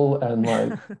physical and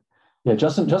like yeah,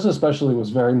 Justin especially was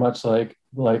very much like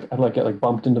I'd like get like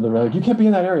bumped into the rail. Like, you can't be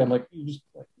in that area. I'm like, you just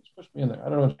push me in there. I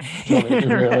don't know what you want me to do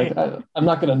here. Like Right. I'm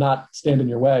not gonna not stand in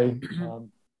your way.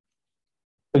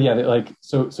 But yeah, like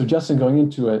so Justin going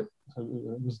into it, so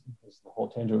this the whole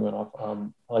tangent we went off.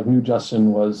 I like knew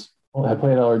Justin was had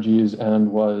played LRGs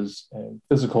and was a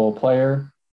physical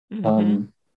player. Hmm.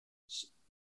 Um,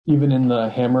 even in the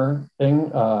hammer thing,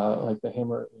 like the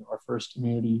hammer, our first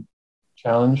immunity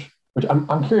challenge, which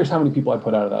I'm curious how many people I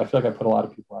put out of that. I feel like I put a lot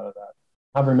of people out of that.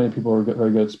 Not very many people were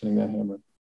very good at spinning that hammer.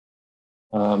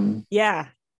 Um, Yeah,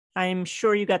 I'm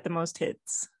sure you got the most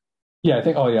hits. yeah, I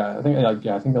think. Oh yeah, I think. Like,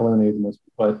 yeah, I think I eliminated the most.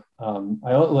 But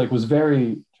I like was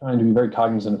very trying to be very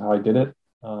cognizant of how I did it.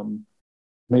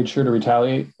 Made sure to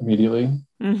retaliate immediately.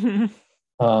 Hmm.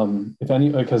 If any,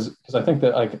 because I think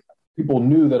that like people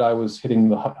knew that I was hitting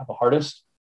the hardest.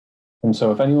 And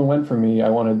so if anyone went for me, I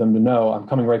wanted them to know I'm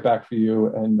coming right back for you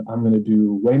and I'm going to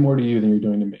do way more to you than you're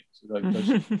doing to me. So like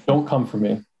just don't come for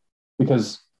me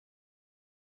because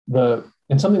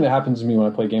and something that happens to me when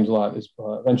I play games a lot is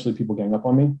eventually people gang up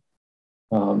on me.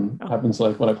 Oh, Happens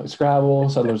like when I play Scrabble,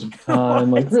 Settlers of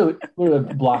Catan, like what? really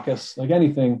block us, like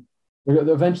anything. There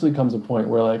eventually comes a point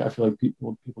where like I feel like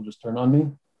people just turn on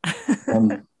me.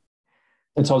 Um,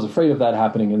 and so I was afraid of that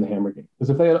happening in the hammer game because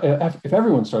if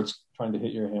everyone starts trying to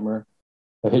hit your hammer,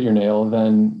 hit your nail,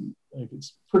 then like,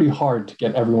 it's pretty hard to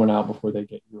get everyone out before they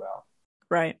get you out.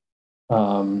 Right.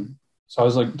 So I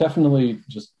was like definitely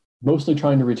just mostly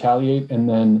trying to retaliate, and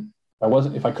then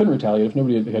if I couldn't retaliate, if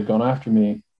nobody had gone after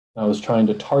me, I was trying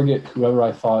to target whoever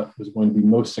I thought was going to be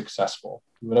most successful,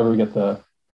 whatever we get the.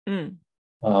 Mm,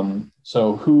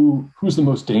 So who's the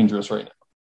most dangerous right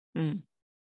now? mm.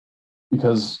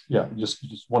 Because yeah,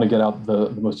 just want to get out the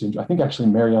most dangerous. I think actually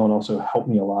Mary Ellen also helped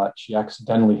me a lot. She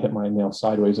accidentally hit my nail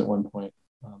sideways at one point.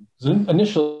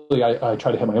 Initially, I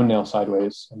tried to hit my own nail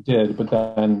sideways and did, but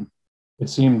then it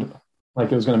seemed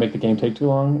like it was going to make the game take too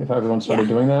long if everyone started Yeah.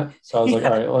 doing that. So I was like, Yeah.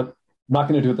 all right, I'm not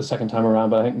going to do it the second time around.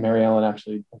 But I think Mary Ellen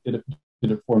actually did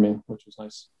it for me, which was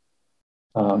nice.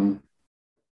 Um,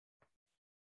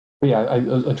 but yeah,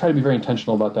 I try to be very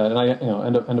intentional about that, and I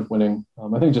end up winning.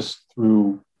 I think just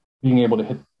through being able to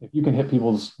hit, if you can hit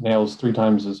people's nails 3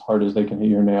 times as hard as they can hit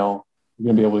your nail, you're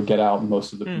going to be able to get out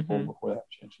most of the people Hmm. before that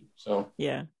chance you. So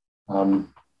Yeah.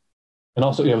 um, and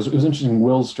also, yeah, it was interesting.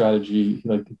 Will's strategy,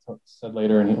 he said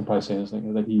later, and he'll probably say this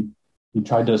thing that he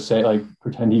tried to say like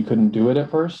pretend he couldn't do it at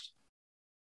first,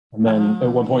 and then at Oh,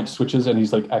 one point yeah. switches, and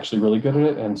he's like actually really good at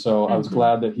it. And so I was Hmm.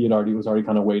 glad that he was already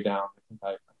kind of way down. I think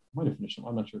I might have finished him.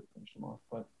 I'm not sure if I finished him off,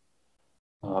 but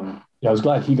yeah, I was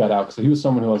glad he got out because he was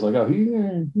someone who I was like, oh,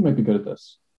 he might be good at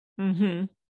this. Hmm.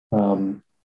 Um,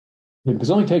 yeah, because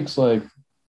it only takes like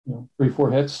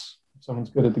 3-4 hits. If someone's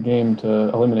good at the game to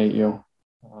eliminate you.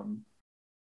 Um,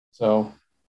 so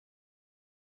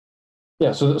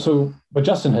yeah, but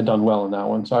Justin had done well in that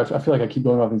one. So I feel like I keep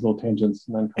going off these little tangents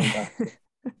and then coming back to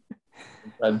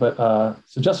Fred. But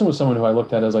so Justin was someone who I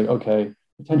looked at as like, okay,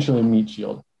 potentially meat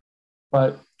shield.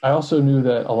 But I also knew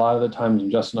that a lot of the times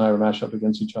when Justin and I were matched up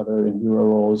against each other in hero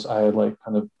roles, I had like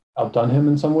kind of outdone him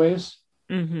in some ways.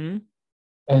 Hmm.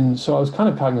 And so I was kind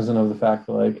of cognizant of the fact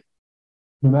that like,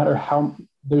 no matter how,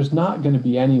 there's not going to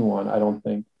be anyone, I don't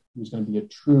think, who's going to be a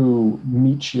true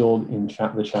meat shield in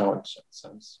the challenge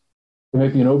sense. There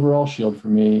might be an overall shield for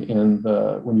me in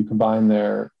the when you combine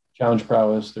their challenge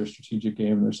prowess, their strategic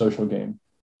game, their social game.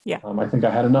 Yeah. I think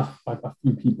I had a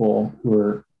few people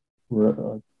who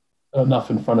were enough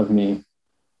in front of me.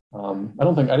 I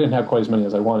don't think I didn't have quite as many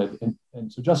as I wanted,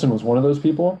 and so Justin was one of those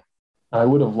people. I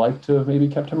would have liked to have maybe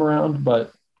kept him around,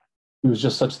 but he was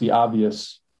just such the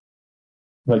obvious.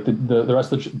 Like the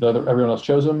rest of everyone else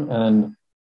chose him, and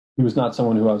he was not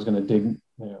someone who I was going to dig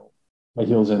my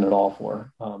heels in at all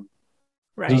for.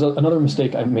 There's Right. another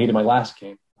mistake I made in my last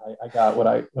game. I got what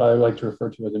I like to refer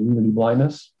to as immunity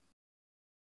blindness,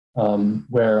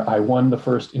 where I won the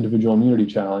first individual immunity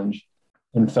challenge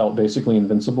and felt basically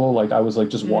invincible. Like I was like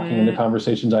just walking into Mm,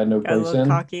 conversations I had no got a place little in.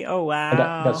 cocky. Oh, I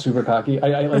got wow. super cocky.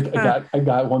 I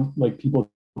got one like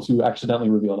people to accidentally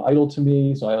reveal an idol to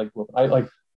me. So I like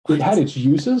it had What? its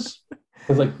uses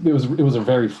because like it was a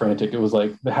very frantic. It was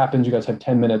like that happens. You guys have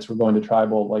 10 minutes. We're going to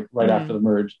tribal like right after Mm, the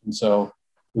merge, and so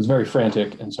it was very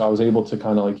frantic. And so I was able to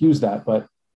kind of like use that, but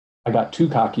I got too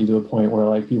cocky to the point where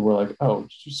like people were like, "Oh,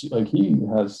 did you see, like he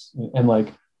has," and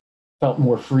like felt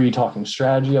more free talking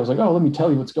strategy. I was like, "Oh, let me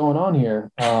tell you what's going on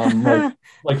here."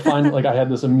 Like I had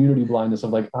this immunity blindness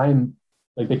of like I'm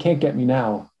like they can't get me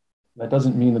now. That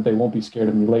doesn't mean that they won't be scared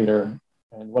of me later.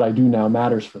 And what I do now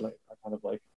matters for later. I kind of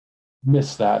like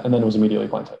missed that, and then it was immediately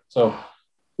blindsided. So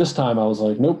this time I was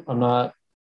like, nope, I'm not.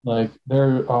 Like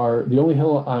the only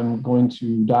hill I'm going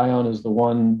to die on is the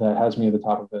one that has me at the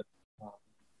top of it.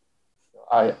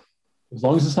 I as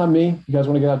long as it's not me, you guys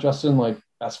want to get out Justin, like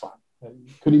that's fine.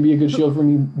 Could he be a good who shield for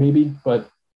me? Maybe, but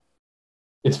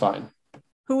it's fine.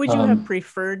 who would you have Um,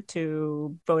 preferred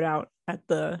to vote out at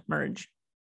the merge?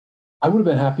 I would have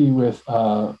been happy with.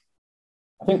 I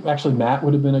think actually Matt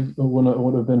would have been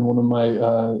would have been one of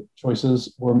my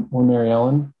choices, or Mary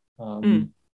Ellen. Mm,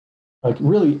 Like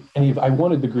really, I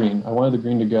wanted the green. I wanted the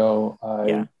green to go.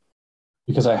 yeah.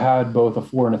 Because I had both a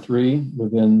 4 and a 3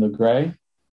 within the gray,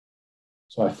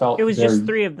 so I It felt was just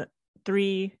very.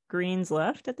 three greens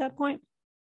left at that point.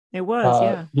 It was,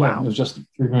 yeah. Yeah, it Wow. was just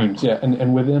 3 greens. Yeah,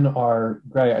 and within our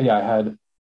gray, yeah, I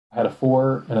had a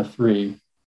 4 and a 3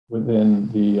 within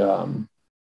the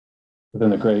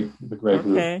gray group.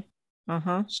 Okay.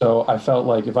 Uh-huh. So I felt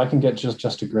like if I can get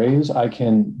just to grays, I'm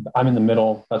in the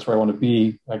middle. That's where I want to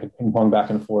be. I can ping pong back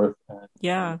and forth. And,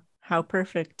 Yeah. How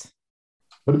perfect.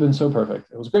 would have been so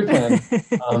perfect. It was a great plan.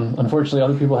 Unfortunately,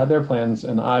 other people had their plans,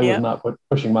 and I was Yep. not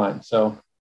pushing mine. So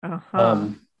Uh-huh.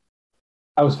 um,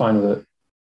 I was fine with it.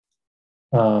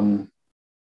 Um,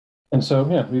 and so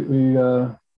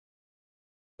yeah,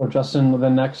 or Justin.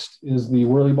 Then next is the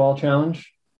whirly ball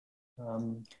challenge.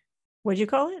 Um, What'd you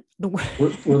call it?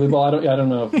 Whirly ball. I don't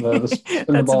know if the spin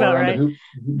the That's ball about around the right.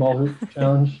 hoop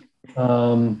challenge.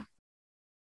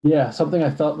 Yeah, something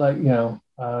I felt like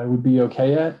I would be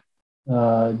okay at.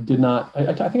 Did not.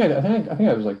 I think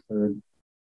I was like third,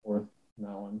 fourth in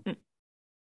that one. Mm.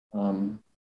 Um,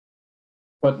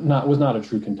 but not was not a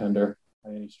true contender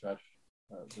by any stretch.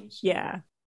 It was Yeah.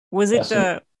 Was it Jess and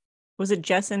uh was it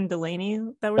Jess and Delaney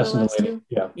that were the Jess and last Delaney. two?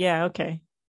 Yeah. Yeah, okay.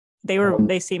 Um,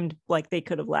 They seemed like they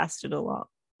could have lasted a lot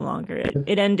longer.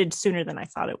 It ended sooner than I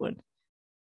thought it would.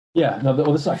 yeah. No.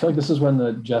 Well, I feel like this is when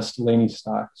the Jess Delaney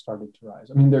stock started to rise.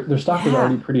 I mean, their stock was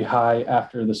already Yeah. pretty high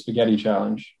after the spaghetti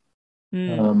challenge,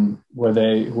 Mm,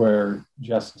 where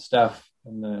Jess and Steph,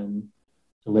 and then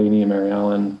Delaney and Mary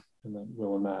Ellen, and then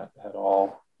Will and Matt had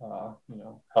all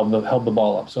held the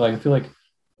ball up. So like, I feel like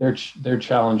their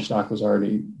challenge stock was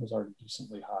already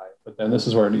decently high. But then this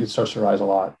is where it starts to rise a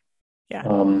lot. yeah.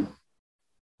 Um,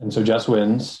 and so Jess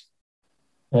wins,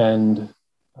 and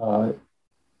uh,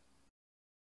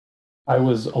 I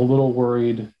was a little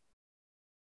worried.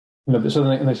 So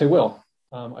then they say Will,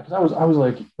 because I was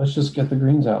like, let's just get the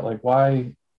greens out. Like,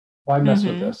 why mess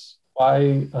with Mm-hmm. this?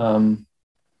 Why? And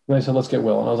they said, let's get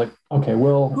Will, and I was like, okay,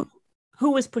 Will. Who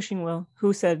who was pushing Will? Who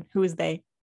was they?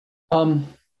 Um,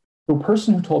 the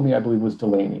person who told me, I believe, was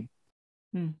Delaney,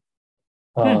 Hmm.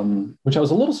 Hmm. which I was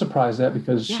a little surprised at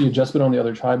because she Yeah. had just been on the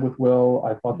other tribe with Will.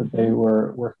 I thought that they Mm-hmm.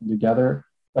 were working together.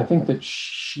 I think that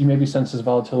she maybe senses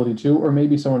volatility too, or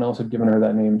maybe someone else had given her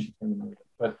that name and she came to know it.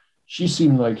 But she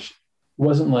seemed like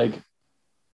wasn't like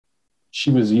she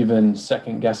was even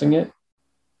second guessing it.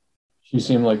 She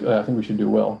seemed like I think we should do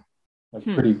Will, like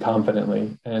Hmm. pretty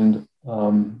confidently, and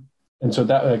so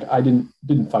that like I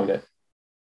didn't fight it.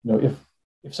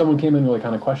 If someone came in really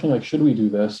kind of questioning like should we do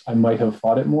this, I might have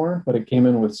fought it more, but it came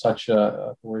in with such a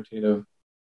authoritative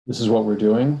this is what we're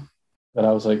doing that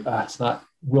I was like it's not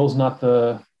Will's not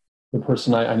the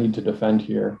person I need to defend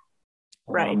here.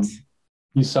 Right.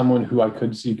 He's someone who I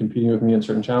could see competing with me in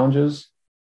certain challenges,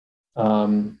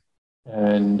 um,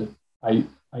 and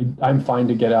I'm fine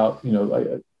to get out.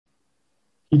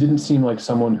 He didn't seem like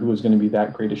someone who was going to be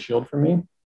that great a shield for me.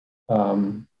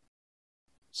 Um,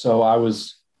 so I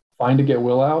was fine to get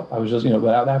Will out. I was just, I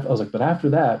was like, but after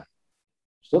that,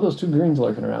 still those two greens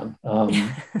lurking around.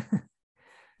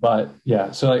 But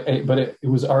yeah, so but it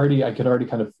was already, I could already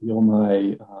kind of feel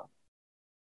my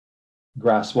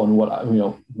grasp on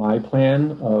my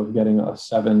plan of getting a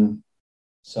seven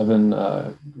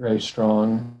gray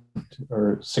strong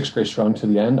or six gray strong to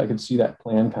the end. I could see that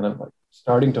plan kind of like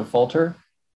starting to falter.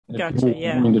 And if people Gotcha. were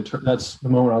Yeah. willing to that's the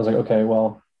moment I was like, okay,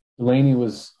 well, Delaney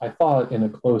was, I thought, in a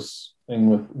close thing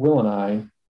with Will and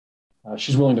I.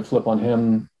 She's willing to flip on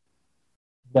him.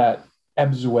 That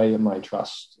ebbs away in my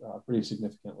trust pretty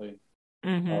significantly.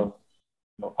 Mm-hmm. Of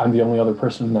I'm the only other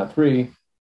person in that three.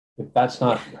 If that's Yeah.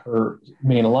 not her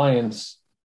main alliance,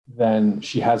 then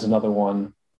she has another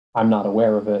one. I'm not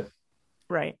aware of it.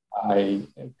 Right.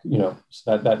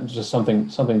 So that's just something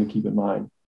to keep in mind.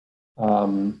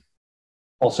 Um,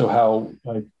 Also, how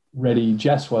like ready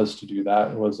Jess was to do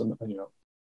that was, and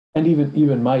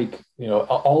even Mike,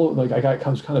 all like I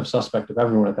was kind of suspect of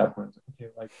everyone at that point. Like,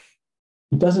 okay, like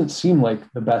it doesn't seem like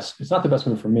the best. It's not the best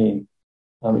move for me.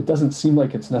 It doesn't seem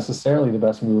like it's necessarily the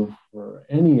best move for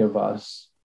any of us,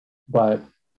 but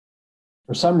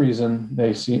for some reason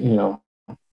they see,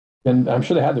 and I'm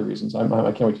sure they had their reasons. I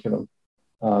can't wait to hear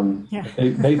them. Yeah.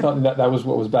 They thought that was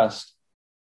what was best.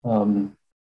 Um,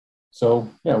 so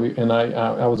yeah, I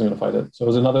wasn't going to fight it. So it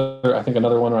was I think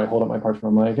another one where I hold up my parchment.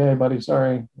 I'm like, hey, buddy,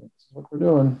 sorry, this is what we're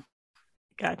doing.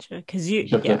 Gotcha. Because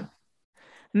Shipped it.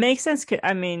 makes sense.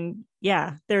 I mean,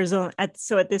 yeah, at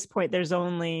this point, there's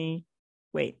only,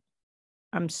 wait,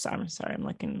 I'm sorry.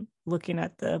 I'm looking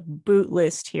at the boot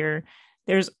list here.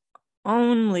 There's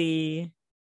only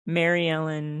Mary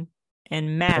Ellen and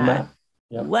And Matt Matt,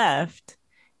 yep. left,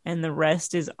 and the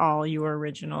rest is all your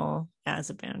original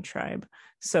Azaban tribe. Yep.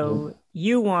 So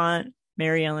you want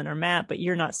Mary Ellen or Matt, but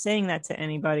you're not saying that to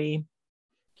anybody.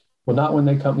 Well, not when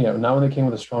they come. Yeah, not when they came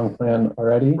with a strong plan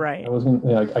already. I Right. wasn't.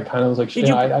 I kind of was like, Did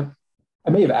you I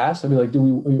may have asked. I'd be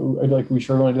like, we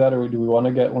sure want to do that, or do we want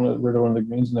to get rid of one of the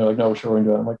greens? And they're like, no, we're sure going to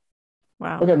do it. I'm like,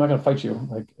 wow. okay, I'm not going to fight you.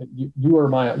 Like, you're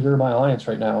my alliance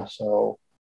right now. So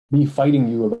me fighting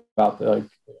you about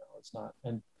it's not.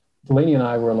 And Delaney and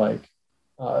I were like,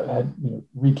 had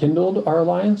rekindled our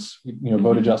alliance. We voted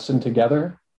Mm-hmm. Justin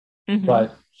together, Mm-hmm.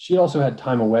 but she also had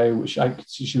time away, which I could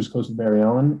see she was close to Barry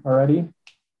Allen already.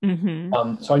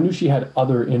 Mm-hmm. So I knew she had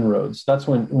other inroads. That's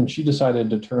when she decided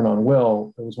to turn on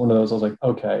Will. It was one of those. I was like,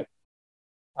 okay,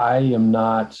 I am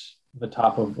not the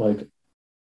top of like.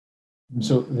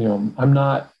 So I'm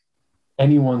not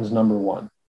anyone's number one.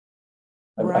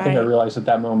 I think I Right. realized at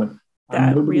that moment I'm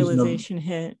That nobody's number. realization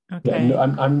hit. Yeah, no,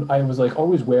 Okay. I was like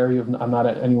always wary of I'm not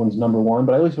at anyone's number one,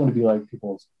 but I at least want to be like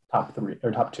people's top three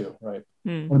or top two, right? Hmm.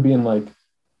 I want to be in like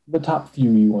the top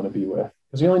few you want to be with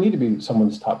because you only need to be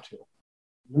someone's top two.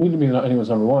 You don't need to be anyone's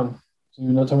number one, so you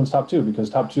know someone's top two because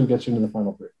top two gets you into the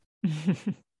final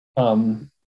three. Um,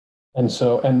 and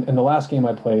so and the last game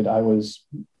I played, I was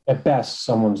at best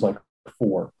someone's like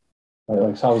four, right?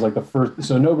 Like so I was like the first,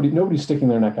 so nobody's sticking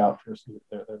their neck out for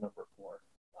their number four.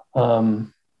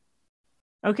 Um,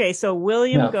 Okay, so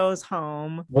William Now goes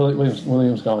home.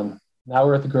 Williams gone. Now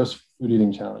we're at the gross food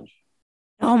eating challenge,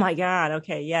 Oh my God.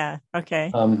 Okay, yeah.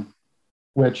 Okay. um,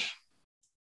 which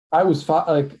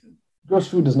like gross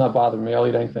food does not bother me. I'll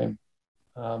eat anything.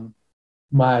 Um,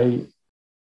 my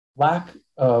lack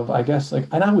of, I guess, like,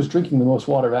 and I was drinking the most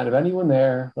water out of anyone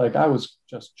there. Like I was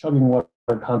just chugging water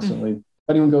constantly. If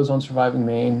anyone goes on Surviving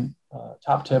Maine,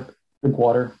 top tip: drink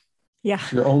water. Yeah.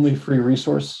 It's your only free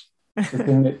resource. It's the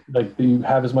thing that like you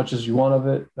have as much as you want of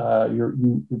it. Your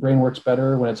brain works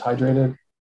better when it's hydrated.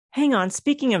 Hang on.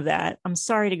 Speaking of that, I'm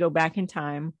sorry to go back in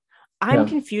time. I'm Yeah.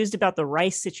 confused about the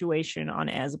rice situation on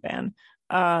Azaban.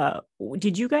 Uh,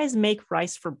 did you guys make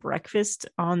rice for breakfast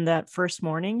on that first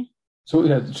morning? So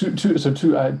yeah, two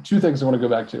things I want to go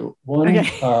back to. One,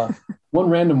 Okay. one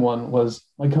random one was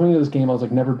like coming into this game. I was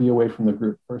like, never be away from the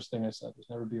group. First thing I said was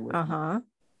never be away from. Uh-huh.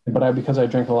 But because I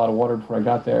drank a lot of water before I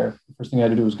got there, the first thing I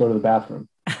had to do was go to the bathroom.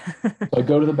 So I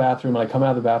go to the bathroom and I come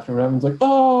out of the bathroom and everyone's like,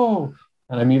 oh,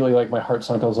 and I immediately like my heart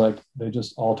sunk. I was like, they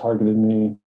just all targeted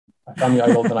me. I found the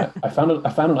idol, then I found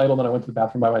an idol, then I went to the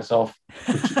bathroom by myself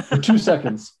for 2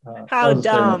 seconds. That How was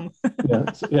experiment.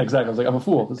 dumb. Yeah, exactly. I was like, I'm a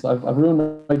fool. I've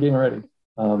ruined my game already.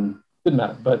 Didn't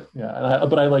matter, but yeah,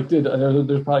 but I like did.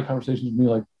 There's probably conversations with me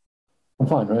like, I'm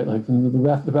fine, right? Like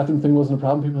the bathroom thing wasn't a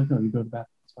problem. People are like, no, you go to the bathroom.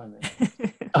 It's fine,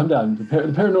 man. I'm done.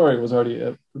 The paranoia was already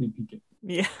pretty peaking.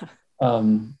 Yeah.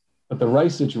 But the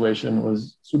rice situation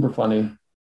was super funny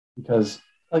because,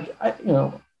 like, I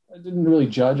didn't really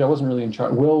judge. I wasn't really in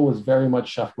charge. Will was very much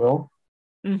Chef Will.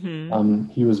 Mm-hmm.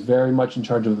 He was very much in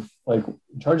charge of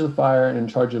the fire and in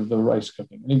charge of the rice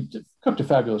cooking. And he cooked a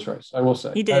fabulous rice, I will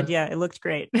say. He did, yeah. It looked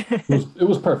great. It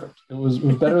was perfect. It was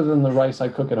better than the rice I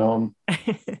cook at home.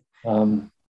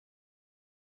 Um,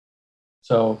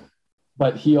 so,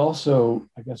 but he also,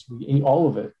 I guess, we ate all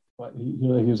of it. But he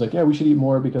was like, yeah, we should eat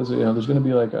more because there's going to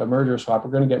be like a merger swap.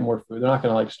 We're going to get more food. They're not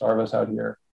going to like starve us out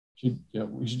here. We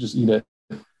should just eat it.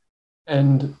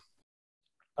 And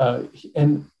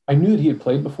and I knew that he had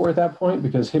played before at that point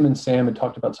because him and Sam had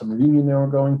talked about some reunion they were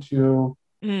going to.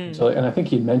 Mm. And I think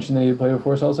he had mentioned that he had played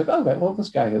before. So I was like, oh, okay, well, this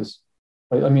guy has.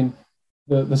 I mean,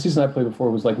 the season I played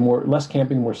before was like less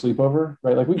camping, more sleepover,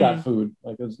 right? Like we got food.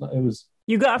 Like it was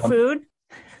You got food?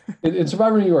 in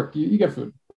Survivor New York, you get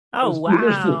food. Oh,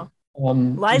 There's food. wow.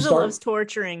 You Liza start. loves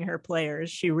torturing her players.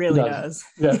 She It really does.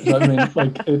 does. Yeah, so I mean,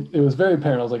 like it was very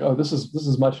apparent. I was like, oh, this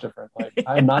is much different. Like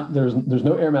I'm not there's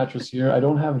no air mattress here. I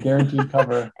don't have guaranteed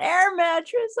cover. Air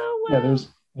mattress. Oh, Yeah, wow.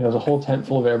 there's a whole tent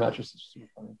full of air mattresses. Super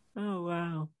funny. Oh,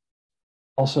 wow.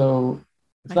 Also,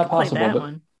 it's I not could play possible, that but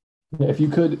one. yeah, if you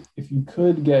could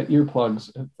get earplugs,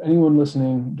 if anyone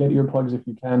listening, get earplugs if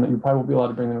you can. You probably won't be allowed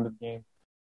to bring them into the game,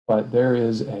 but there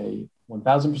is a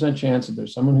 1,000% chance that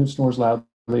there's someone who snores loudly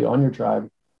on your tribe,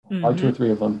 probably two or Mm-hmm.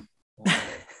 three of them.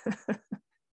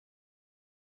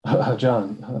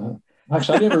 John.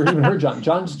 Actually, I never even heard John.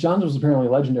 John's was apparently a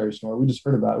legendary snorer. We just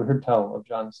heard about it. We heard tell of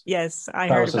John's Yes, I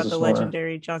heard prowess as about a the snorer.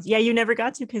 legendary Johnson. Yeah, you never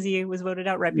got to because he was voted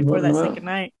out right You before voted that him out. second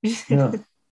night. Yeah,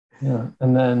 yeah.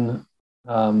 And then,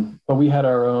 but we had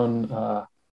our own.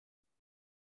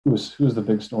 Who was the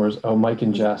big snorers? Oh, Mike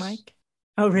and Was it Jess. Mike?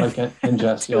 Oh, really? Mike and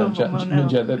Jess. Two Yeah, of them. Oh,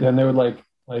 no. and they would like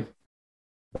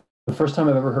the first time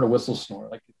I've ever heard a whistle snore,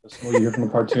 like the snore you hear from the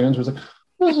cartoons, was like.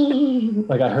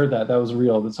 Like I heard that was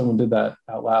real, that someone did that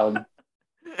out loud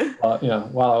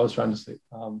while I was trying to sleep.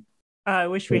 I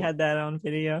wish we had that on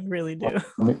video. I really do.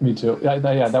 Me too. Yeah,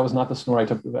 that was not the snore I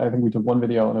took. I think we took one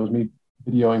video and it was me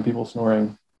videoing people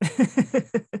snoring.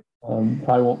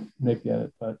 Probably won't make the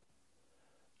edit, but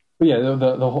yeah,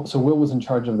 the whole, so Will was in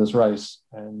charge of this rice,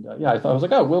 and yeah, I was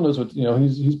like, oh, Will knows what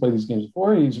he's played these games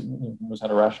before. Knows how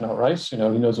to ration out rice. He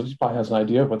knows he probably has an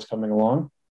idea of what's coming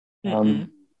along.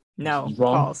 No, He's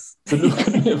wrong. false.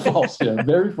 Couldn't be false. Yeah,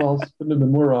 very false. Couldn't have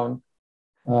been more wrong.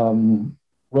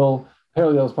 Will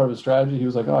apparently that was part of his strategy. He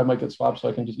was like, "Oh, I might get swapped, so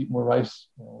I can just eat more rice.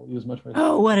 Eat as much rice."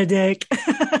 Oh, what a dick!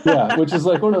 Yeah, which is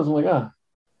like one of those. I'm like, ah.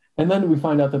 And then we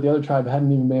find out that the other tribe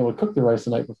hadn't even been able to cook the rice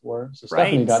the night before. So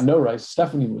Stephanie Right. got no rice.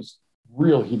 Stephanie was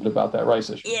real heated about that rice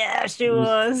issue. Yeah, she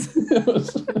was. It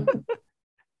was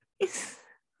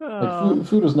Oh.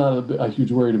 food was not a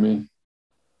huge worry to me.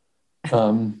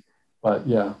 But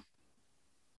yeah.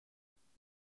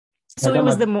 And I So it got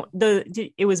was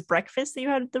my it was breakfast that you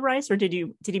had the rice, or did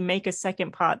he make a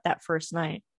second pot that first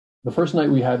night? the first night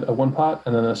we had a one pot,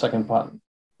 and then the second pot,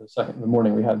 the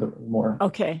morning we had the more.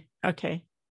 Okay, okay.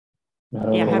 We had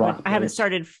a Yeah, I little haven't rocket I haven't rice.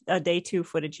 started day two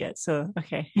footage yet, so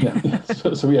okay. Yeah, yeah.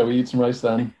 So yeah, we eat some rice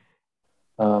then.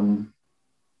 Um,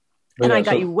 but And I yeah,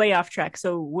 got so you way off track.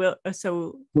 So can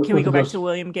we with go the back to ghost.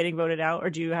 William getting voted out, or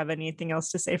do you have anything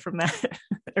else to say from that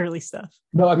early stuff?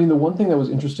 No, I mean the one thing that was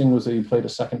interesting was that he played a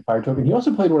second fire token. He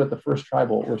also played one at the first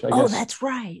tribal, which I Oh, guess, that's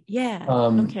right. Yeah.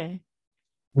 um, Okay.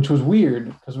 which was weird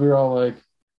because we were all like,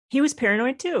 He was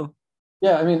paranoid too.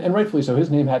 yeah, I mean, and rightfully so. His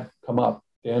name had come up.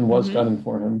 Dan was Mm-hmm. gunning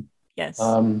for him. Yes.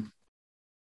 Um,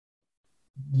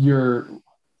 you're,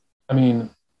 I mean,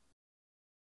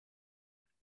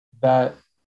 that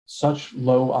such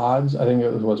low odds. I think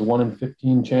it was 1 in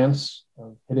 15 chance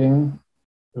of hitting.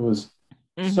 It was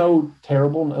Mm-hmm. so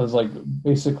terrible. It was like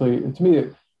basically to me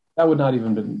that would not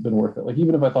even been worth it. Like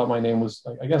even if I thought my name was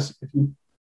like, I guess if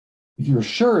you were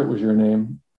sure it was your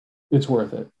name, it's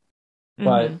worth it.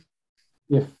 But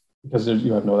Mm-hmm. if because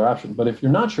you have no other option. But if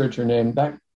you're not sure it's your name,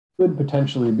 that could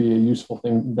potentially be a useful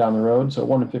thing down the road. So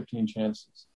 1 in 15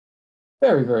 chances,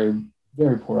 very, very,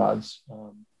 very poor odds.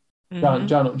 Mm-hmm.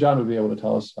 John would be able to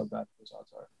tell us how bad those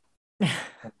odds are.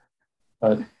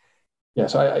 But yeah,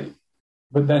 so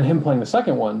but then him playing the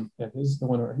second one, yeah, the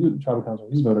one where tribal council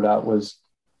he's voted out was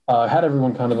had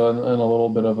everyone kind of in a little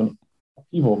bit of an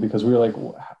upheaval because we were like,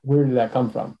 where did that come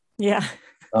from? Yeah.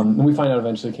 And we find out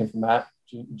eventually it came from Matt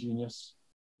Genius.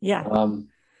 Yeah. Um,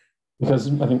 because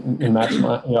I think in Matt's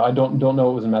mind, I don't know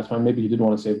what was in Matt's mind. Maybe he did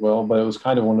want to save Will, but it was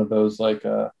kind of one of those like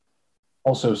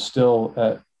also still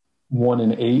at 1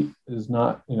 in 8 is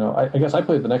not, I guess I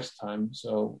played the next time,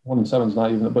 so 1 in 7 is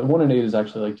not even, but 1 in 8 is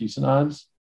actually like decent odds.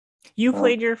 You Um,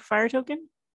 played your fire token?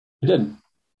 I did,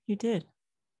 You did.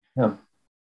 yeah.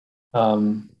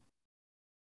 Um,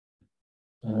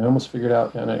 and I almost figured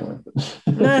out, yeah,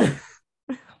 anyway.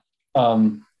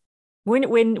 um,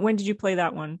 When did you play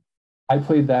that one? I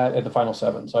played that at the final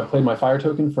 7. So I played my fire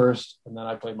token first, and then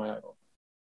I played my idol.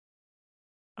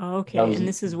 Oh, That okay. was And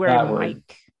this is where that word.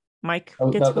 Mike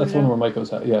gets That's voted the one out. where Mike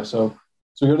goes, yeah. So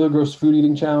we go to the gross food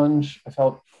eating challenge. I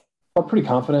felt pretty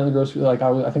confident in the gross food. Like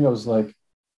I think I was like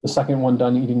the second one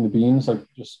done eating the beans, like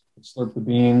just slurp the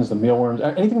beans, the mealworms,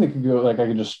 anything that could go, like I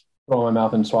could just throw in my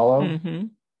mouth and swallow.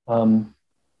 Mm-hmm. Um,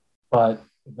 but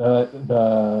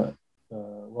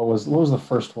what was the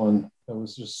first one that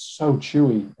was just so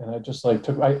chewy, and I just like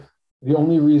the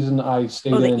only reason I Oh,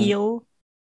 stayed the in eel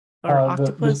or the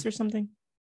octopus or something.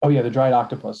 oh yeah, the dried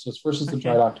octopus. So first is the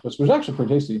dried Okay. octopus, which was actually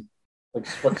pretty tasty, like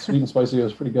sweet and spicy. It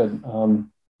was pretty good.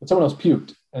 But someone else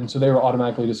puked, and so they were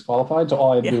automatically disqualified. So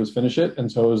all I had to Yeah. do was finish it,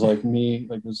 and so it was like me,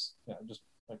 like was yeah, just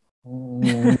like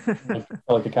felt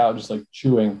like a cow, just like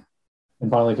chewing, and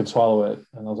finally could swallow it.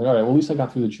 And I was like, all right, well at least I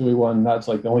got through the chewy one. That's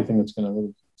like the only thing that's going to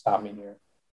really stop me here.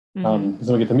 Mm-hmm. Because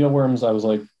then we get the mealworms. I was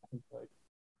like, I think like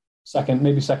second,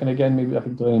 maybe second again. Maybe I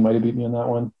think Delaney might have beat me on that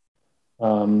one.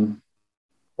 Um,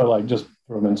 but like just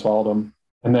threw them and swallowed them.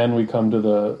 And then we come to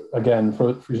the again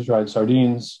freezer dried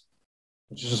sardines,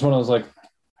 which is just when I was like,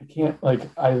 I can't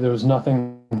like there was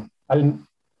nothing I didn't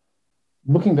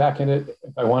looking back at it.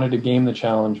 If I wanted to game the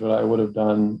challenge, what I would have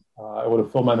done, I would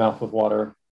have filled my mouth with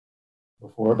water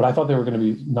before. But I thought they were going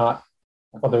to be not.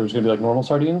 I thought they were going to be like normal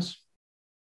sardines,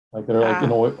 like they're like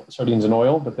in Ah, oil, sardines in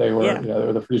oil, but yeah. they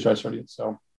were the freeze dried sardines.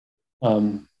 So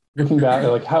looking back,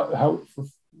 like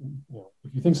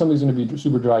if you think something's going to be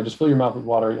super dry, just fill your mouth with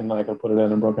water and like I'll put it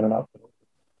in and broken it up.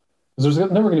 Because there's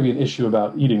never going to be an issue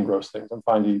about eating gross things. I'm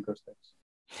fine to eat gross things.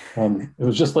 It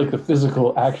was just like the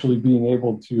physical actually being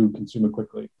able to consume it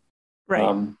quickly. Right.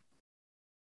 Um,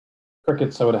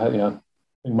 crickets, I would have had, yeah.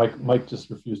 I think Mike just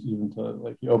refused even to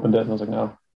like he opened it and I was like,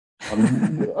 no. I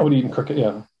would have eaten cricket,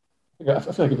 yeah. I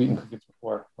feel like I've eaten crickets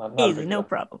before. Not a Easy, big no deal.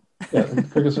 problem. Yeah,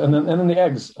 crickets, and then the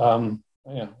eggs.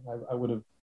 Yeah, I would have.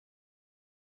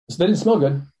 They didn't smell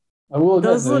good. I will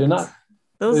admit Those they did looked not.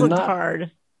 those They did looked not.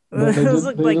 hard. They Those did.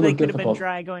 looked They did like they look could have been difficult.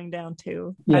 dry going down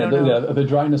too. I Yeah, don't know. the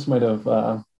dryness might have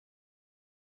got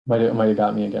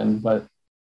me again, but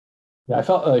yeah, I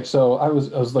felt like so I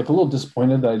was like a little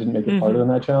disappointed that I didn't make it farther Mm-hmm. in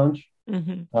that challenge.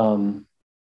 Mm-hmm. Um,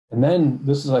 and then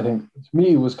this is I think to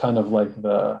me was kind of like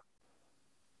the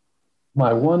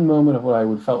my one moment of what I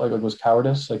would felt like was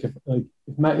cowardice. If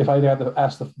I had to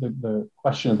ask the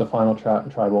question at the final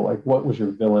tribal, like what was your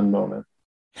villain moment?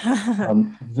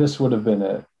 This would have been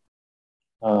it.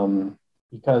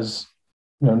 Because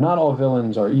not all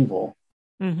villains are evil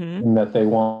Mm-hmm. in that they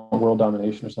want world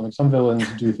domination or something. Some villains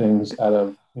do things out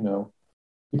of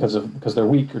because they're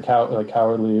weak or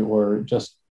cowardly or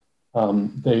just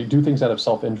they do things out of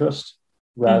self interest.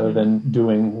 rather Mm-hmm. than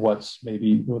doing what's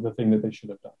maybe the thing that they should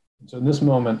have done. And so in this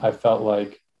moment, I felt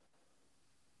like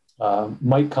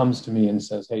Mike comes to me and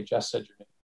says, "Hey, Jess said your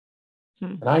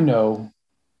name," and I know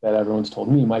that everyone's told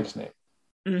me Mike's name.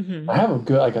 Mm-hmm. I have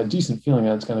a decent feeling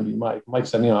that it's going to be Mike. Mike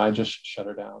said, I just shut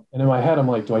her down. And in my head, I'm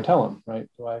like, do I tell him? Right?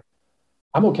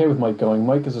 I'm okay with Mike going.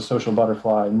 Mike is a social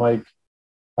butterfly. Mike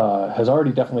has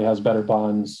already definitely has better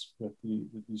bonds with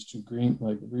these two green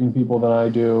people than I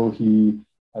do. He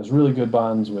has really good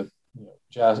bonds with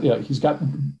Jazz. Yeah,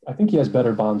 I think he has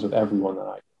better bonds with everyone than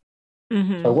I do. So I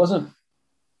Mm-hmm. wasn't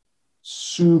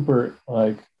super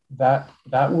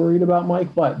that worried about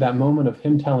Mike, but that moment of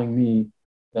him telling me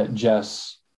that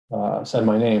Jess said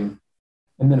my name,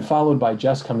 and then followed by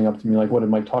Jess coming up to me like, "What did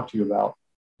Mike talk to you about?"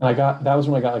 And that was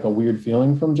when I got like a weird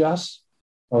feeling from Jess.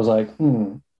 I was like,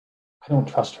 I don't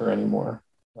trust her anymore.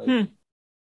 Like Hmm.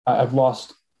 I've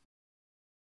lost,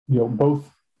 both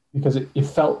because it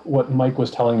felt what Mike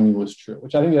was telling me was true,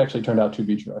 which I think it actually turned out to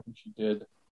be true. I think she did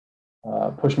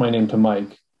push my name to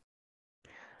Mike,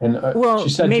 and she Well,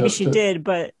 said maybe to, she did,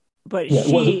 but yeah,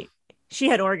 it wasn't. she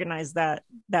had organized that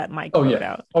Mike Oh vote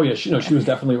yeah, out. oh yeah. She Yeah. was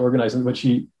definitely organizing, but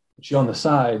she on the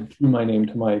side threw my name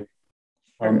to Mike.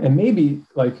 Sure. And maybe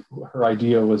like her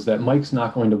idea was that Mike's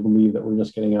not going to believe that we're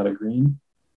just getting out of green.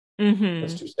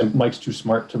 Mm-hmm. Mike's too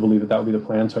smart to believe that that would be the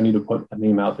plan. So I need to put a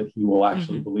name out that he will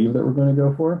actually Mm-hmm. believe that we're going to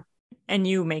go for. And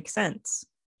you make sense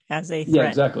as a Yeah, threat.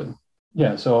 exactly.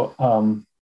 Yeah. So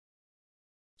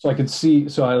I could see.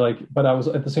 So but I was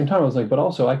at the same time I was like, but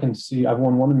also I can see I've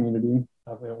won one immunity.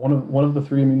 One of the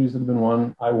three immunities that have been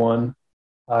won. I won.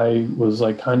 I was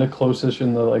like kind of close-ish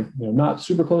in the not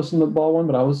super close in the ball one,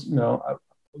 but I was in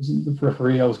the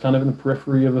periphery. I was kind of in the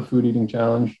periphery of the food eating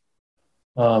challenge.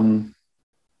 Um,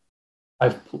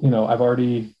 I've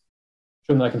already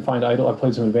shown that I can find idol. I've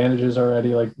played some advantages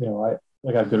already. I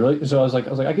have good. So I was like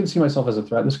I can see myself as a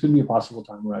threat. This could be a possible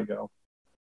time where I go.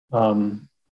 Um,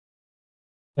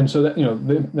 and so that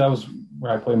was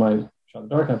where I play my shot in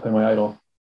the dark and I play my idol.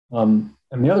 And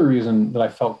the other reason that I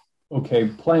felt okay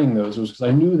playing those was because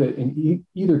I knew that in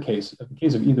either case, in the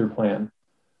case of either plan,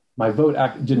 my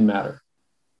didn't matter.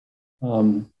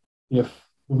 If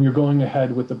we were going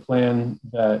ahead with the plan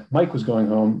that Mike was going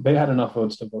home, they had enough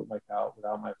votes to vote Mike out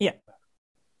without my vote. Yeah.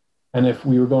 And if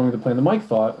we were going with the plan that Mike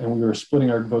thought and we were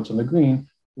splitting our votes on the green,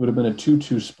 it would have been a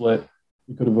 2-2 split.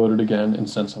 We could have voted again and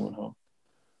sent someone home.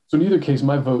 So in either case,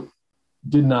 my vote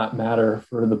did not matter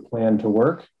for the plan to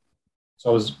work. So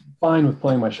I was fine with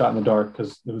playing my shot in the dark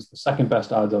because it was the second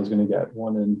best odds I was going to get.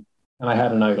 And I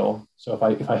had an idol. So if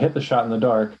I hit the shot in the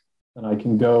dark, then I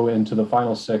can go into the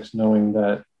final six knowing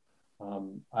that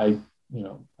I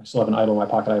still have an idol in my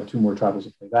pocket. I have two more tribals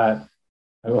to play that.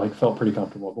 I felt pretty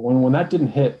comfortable. But when that didn't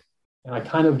hit, and I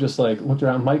kind of just looked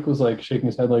around, Mike was shaking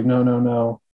his head no, no,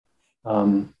 no,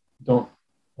 don't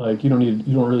you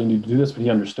don't really need to do this. But he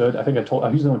understood. I think he's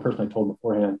the only person I told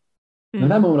beforehand. And in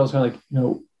that Mm. moment, I was kind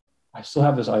of I still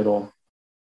have this idol.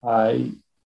 I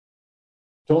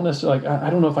don't necessarily I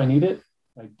don't know if I need it.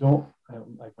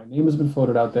 My name has been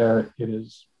floated out there. It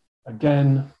is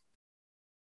again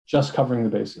just covering the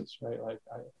bases, right?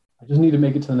 I just need to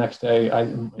make it to the next day. I have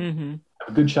Mm-hmm.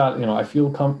 a good shot. I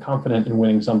feel confident in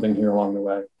winning something here along the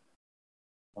way.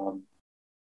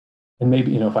 And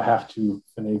maybe, if I have to,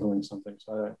 finagling something.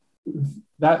 So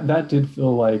that did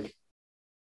feel like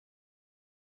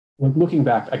looking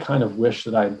back, I kind of wish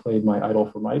that I had played my idol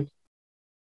for Mike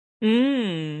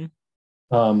Mm.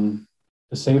 um,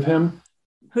 to save him.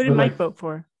 Who did But Mike vote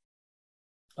for?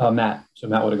 Matt, so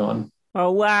Matt would have gone.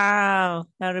 Oh wow,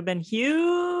 that would have been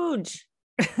huge.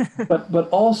 But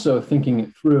also thinking it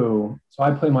through. So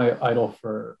I play my idol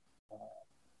for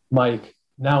Mike.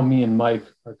 Now me and Mike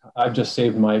I've just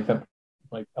saved Mike. That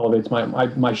elevates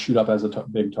my shoot up as a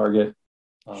big target.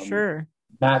 Um, Sure.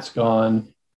 Matt's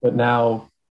gone, but now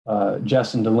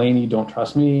Jess and Delaney don't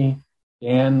trust me.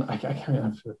 Dan, I can't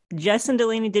remember. Jess and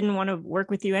Delaney didn't want to work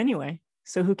with you anyway.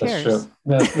 So who That's cares? true.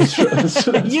 That's true. That's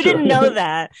You true. didn't know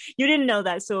that. You didn't know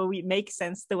that. So it makes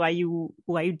sense the why you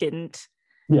didn't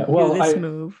Yeah. do Well, this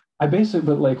move. I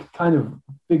basically, but kind of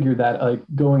figured that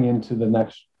going into the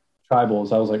next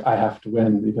tribals, I was like, I have to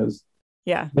win because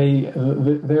Yeah.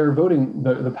 they're voting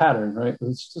the pattern, right?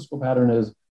 The statistical pattern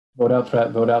is vote out threat,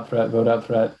 vote out threat, vote out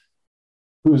threat.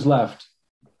 Who's left?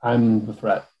 I'm the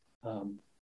threat.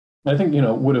 I think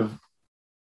would have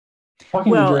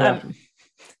talking to Well, Jerry after.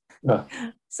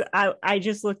 so I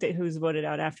just looked at who's voted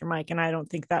out after Mike, and I don't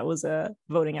think that was a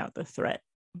voting out the threat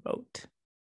vote.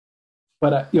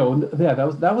 But yeah,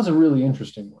 that was a really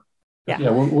interesting one. Yeah. Yeah,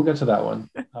 we'll get to that one.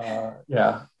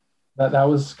 Yeah, that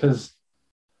was because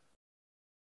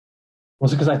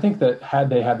Was it because I think that had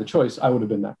they had the choice, I would have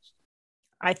been next.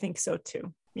 I think so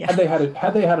too. Yeah.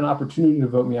 Had they had an opportunity to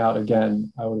vote me out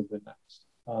again, I would have been next.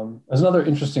 As another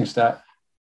interesting stat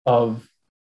of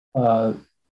uh,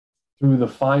 through the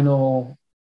final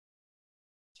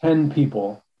 10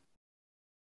 people,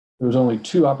 there was only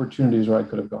 2 opportunities where I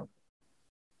could have gone.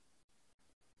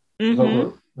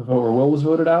 Mm-hmm. The vote where Will was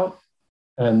voted out,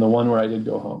 and the one where I did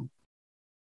go home.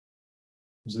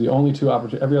 Those are the only 2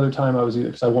 opportunities. Every other time I was either,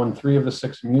 because I won 3 of the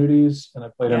 6 immunities, and I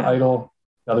played an idol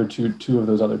the other two of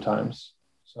those other times.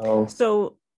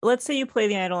 So let's say you play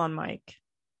the idol on Mike.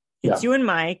 It's you and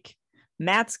Mike.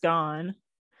 Matt's gone.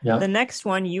 Yeah. The next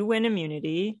one, you win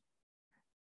immunity.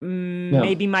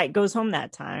 Maybe Mike goes home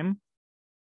that time.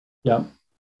 Yeah.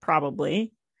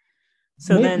 Probably.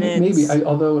 So then it's... Maybe.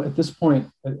 Although at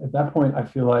that point, I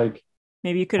feel like...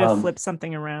 Maybe you could have flipped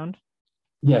something around.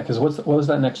 Yeah, because what was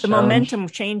that next challenge? The momentum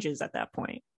changes at that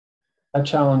point. That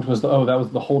challenge was that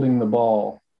was the holding the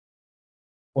ball,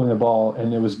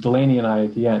 and it was Delaney and I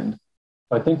at the end.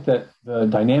 I think that the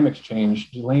dynamics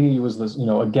changed. Delaney was this,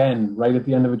 again, right at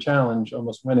the end of a challenge,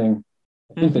 almost winning.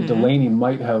 I think that Delaney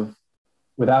might have,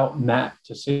 without Matt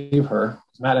to save her,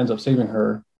 because Matt ends up saving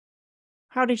her.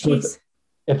 How did she?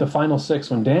 At the final 6,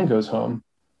 when Dan goes home.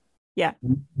 Yeah.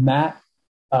 Matt,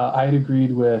 I had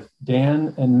agreed with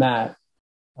Dan and Matt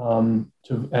it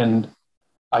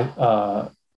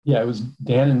was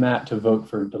Dan and Matt to vote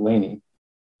for Delaney.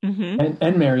 Mm-hmm.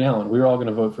 And Mary Ellen. We were all going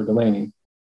to vote for Delaney.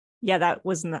 Yeah, that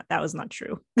was not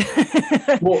true.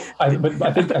 Well, I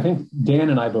think Dan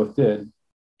and I both did.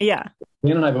 Yeah.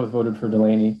 Dan and I both voted for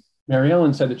Delaney. Mary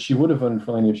Ellen said that she would have voted for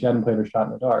Delaney if she hadn't played her shot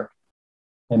in the dark.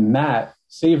 And Matt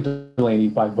saved Delaney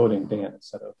by voting Dan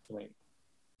instead of Delaney.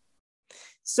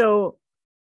 So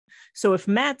if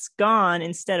Matt's gone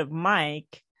instead of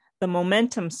Mike, the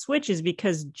momentum switches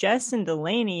because Jess and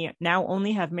Delaney now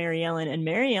only have Mary Ellen, and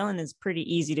Mary Ellen is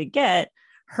pretty easy to get.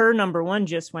 Her number 1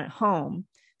 just went home.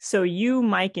 So you,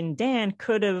 Mike, and Dan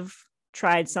could have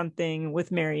tried something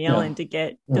with Mary Ellen to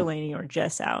get Delaney or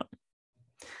Jess out.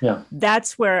 Yeah.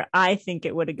 That's where I think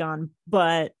it would have gone,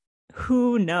 but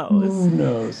who knows? Who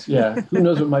knows? Yeah. Who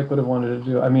knows what Mike would have wanted to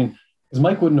do? I mean, because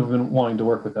Mike wouldn't have been wanting to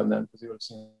work with them then, because he would have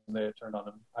seen they had turned on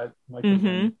him. Mike would have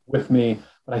been with me,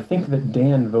 but I think that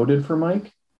Dan voted for Mike.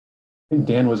 I think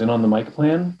Dan was in on the Mike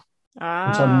plan.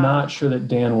 And so I'm not sure that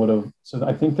Dan would have. So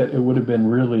I think that it would have been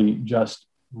really just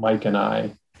Mike and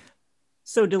I.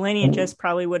 So Delaney and Jess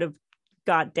probably would have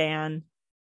got Dan.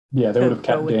 Yeah, they would have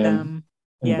kept Dan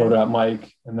and voted out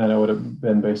Mike, and then it would have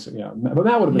been basically, but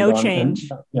Matt would have been no gone. Change.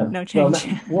 No change.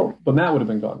 But Matt would have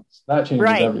been gone. That changes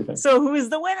everything. So who is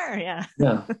the winner? Yeah.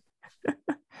 Yeah.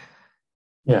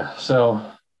 Yeah. So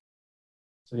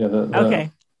yeah.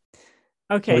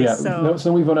 Okay.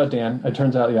 So we vote out Dan. It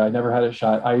turns out, I never had a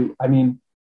shot. I mean,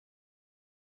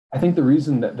 I think the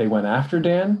reason that they went after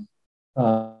Dan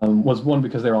was, 1,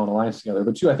 because they were all in alliance together,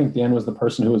 but 2, I think Dan was the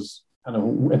person who was kind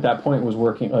of at that point was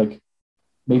working, like,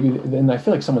 maybe, and I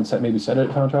feel like someone said it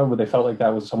at Final Travel, but they felt like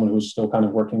that was someone who was still kind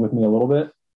of working with me a little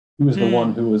bit. He was the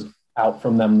one who was out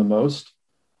from them the most.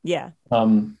 Yeah.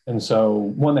 And so,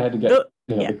 1, they had to get,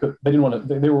 they didn't want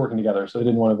to, they were working together, so they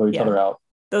didn't want to vote each other out.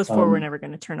 Those 4 were never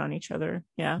going to turn on each other.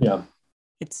 Yeah. Yeah.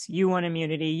 It's you won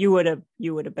immunity. You would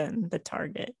have been the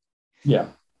target. Yeah.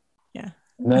 Yeah.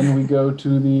 And then we go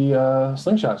to the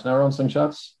slingshots. Now we're on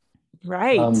slingshots.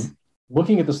 Right.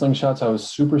 Looking at the slingshots, I was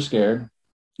super scared.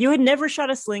 You had never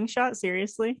shot a slingshot,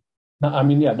 seriously? I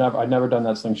mean, yeah, never. I'd never done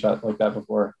that slingshot like that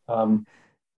before. But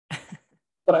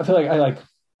I feel like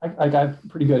I got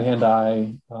pretty good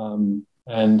hand-eye, and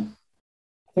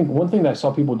I think one thing that I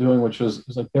saw people doing, which was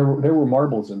like there were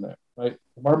marbles in there, right?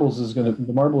 The marble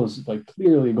is like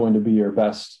clearly going to be your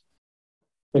best.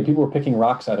 Like, people were picking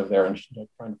rocks out of there and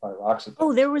trying to find rocks.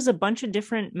 Oh, there was a bunch of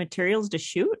different materials to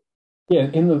shoot? Yeah,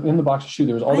 in the box to shoot,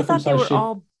 there was all different size shapes.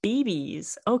 All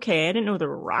BBs. Okay, I didn't know there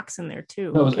were rocks in there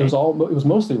too. No, it was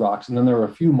mostly rocks, and then there were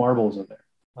a few marbles in there.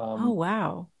 Oh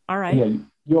wow! All right. Yeah,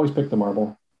 you always pick the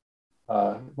marble.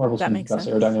 Marbles that makes best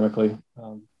sense aerodynamically.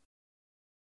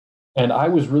 And I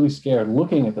was really scared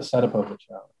looking at the setup of the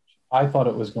challenge. I thought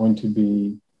it was going to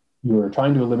be you were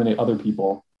trying to eliminate other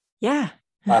people. Yeah.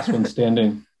 Last one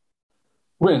standing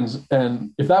wins,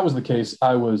 and if that was the case,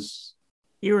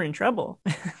 you were in trouble.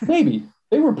 Maybe.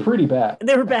 They were pretty bad.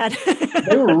 They were bad.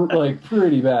 They were like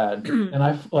pretty bad. And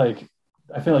I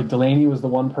feel like Delaney was the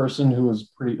one person who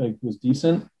was was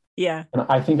decent. Yeah. And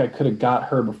I think I could have got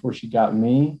her before she got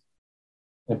me.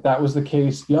 If that was the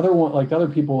case, the other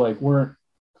people weren't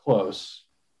close.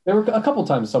 There were a couple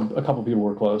times a couple people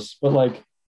were close, but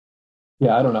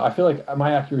yeah, I don't know. I feel like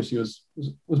my accuracy was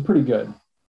pretty good.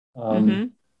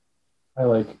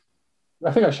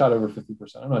 I think I shot over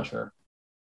 50%. I'm not sure,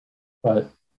 but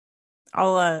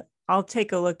I'll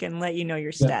take a look and let you know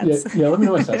your yeah, yeah, stats. yeah. Let me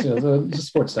know my stats. It's just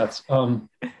sports stats.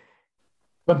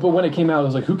 But when it came out, I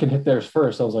was like, who can hit theirs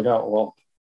first? I was like, oh well,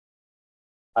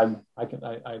 I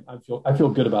feel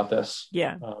good about this.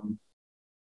 Yeah.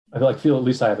 I feel at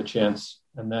least I have a chance.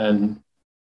 Um,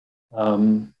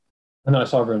 and then I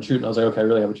saw everyone shoot, and I was like, okay, I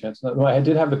really have a chance. Well, I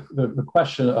did have the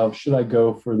question of should I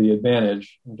go for the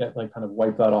advantage and get like kind of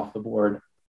wipe that off the board.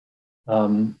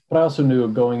 But I also knew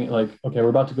going like, okay, we're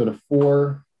about to go to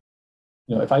 4.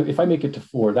 If I make it to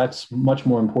 4, that's much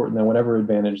more important than whatever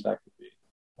advantage that could be.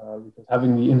 Because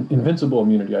having the invincible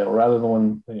immunity idol rather than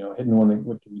one, hidden one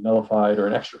that can be nullified or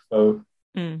an extra foe,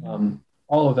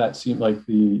 all of that seemed like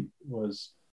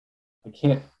I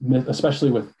can't miss, especially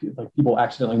with like people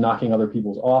accidentally knocking other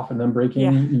people's off and then breaking.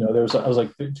 Yeah. I was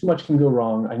like, too much can go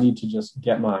wrong. I need to just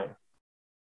get mine.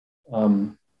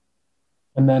 And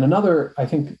then another, I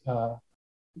think,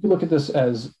 you can look at this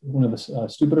as one of the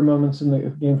stupider moments in the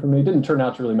game for me. It didn't turn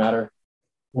out to really matter.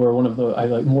 Where one of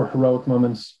the more heroic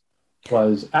moments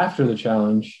was after the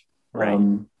challenge, Right.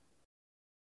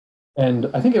 And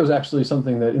I think it was actually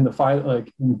something that in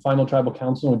in final tribal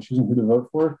council and choosing who to vote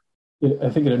for, I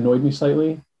think it annoyed me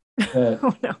slightly that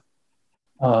Oh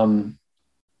no.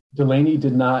 Delaney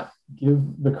did not give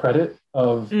the credit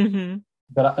of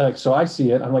that. So I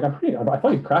see it. I'm like, I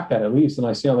thought you cracked that at least, and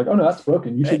I see. I'm like, oh no, that's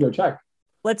broken. You should go check.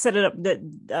 Let's set it up.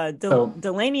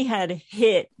 Delaney had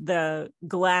hit the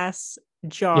glass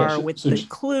jar with the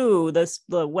clue,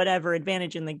 the whatever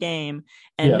advantage in the game,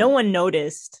 and no one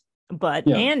noticed. But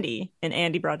Andy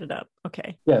brought it up.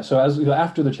 Okay. Yeah. So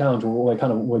after the challenge,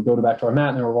 we go back to our mat,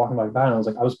 and then we're walking back by, and I was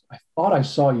like, I thought I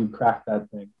saw you crack that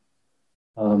thing.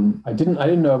 I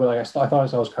didn't know, but like I thought I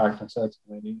saw it was cracked. And I said it to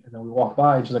Delaney, and then we walked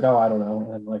by, and she's like, oh, I don't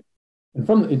know, and like. And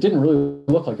it didn't really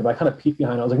look like it, but I kind of peeked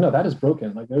behind. I was like, no, that is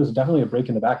broken. Like there's definitely a break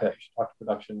in the back of that. You should talk to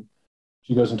production.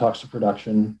 She goes and talks to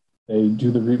production. They do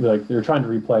they were trying to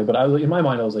replay, but in my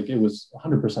mind, I was like, it was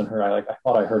 100% her. I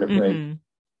thought I heard it break.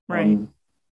 Right.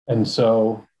 And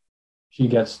so she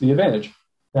gets the advantage.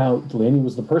 Now, Delaney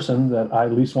was the person that I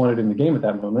least wanted in the game at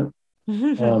that moment.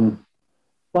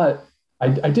 But I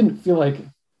didn't feel like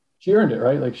she earned it,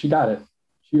 right? Like she got it.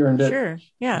 She earned it. Sure.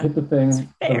 Yeah. She hit the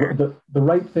thing. The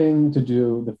right thing to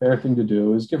do, the fair thing to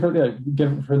do is give her the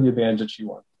advantage that she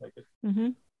wants. Like,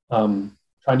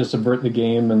 trying to subvert the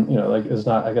game and is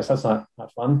not. I guess that's not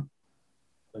fun.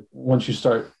 Like once you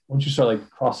start like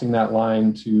crossing that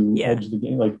line to edge the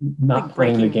game, like not like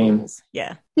playing the game. Rules.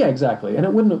 Yeah. Yeah, exactly. And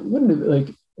it wouldn't like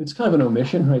it's kind of an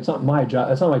omission, right? It's not my job.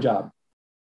 That's not my job.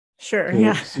 Sure.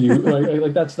 Yeah.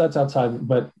 Like that's outside,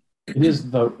 but it is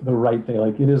the right thing.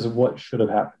 Like it is what should have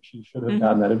happened. She should have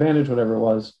gotten that advantage, whatever it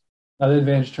was. Now the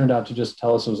advantage turned out to just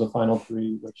tell us it was a final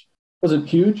 3, which wasn't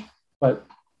huge, but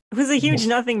it was a huge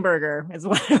nothing burger as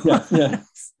well. Yeah.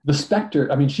 The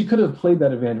specter. I mean, she could have played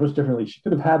that advantage much differently. She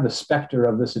could have had the specter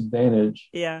of this advantage.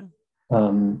 Yeah.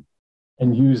 And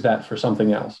use that for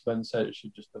something else. But instead she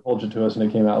just divulged it to us and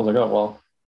it came out. I was like, oh well,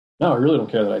 no, I really don't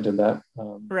care that I did that.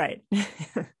 Right.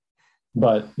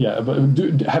 But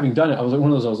having done it, I was like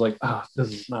one of those. I was like,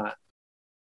 this is not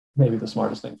maybe the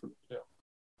smartest thing for me to do.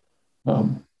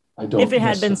 I don't. If it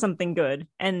had been something good,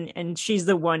 and she's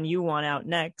the one you want out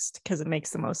next because it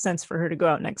makes the most sense for her to go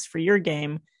out next for your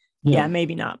game. Yeah,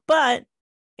 maybe not. But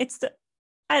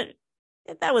that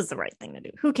was the right thing to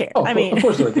do. Who cares? Oh, of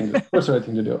course the right thing. Of course the right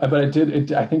thing to do. But I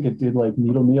think it did like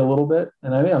needle me a little bit.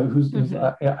 And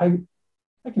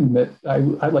I can admit, I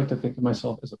like to think of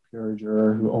myself as a pure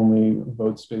juror who only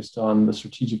votes based on the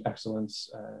strategic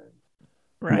excellence,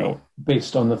 right?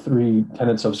 Based on the 3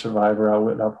 tenets of Survivor,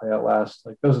 Outwit, Outplay, Outlast.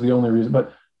 Like those are the only reasons.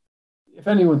 But if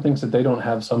anyone thinks that they don't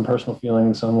have some personal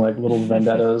feelings, some like little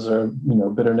vendettas or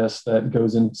bitterness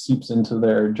that seeps into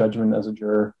their judgment as a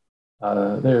juror,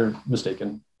 they're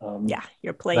mistaken.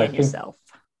 You're playing yourself.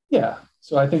 Yeah.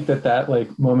 So I think that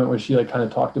like moment where she like kind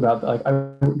of talked about like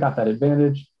I got that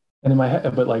advantage. And in my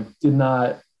head, but like did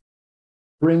not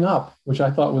bring up, which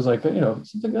I thought was like,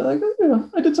 something like,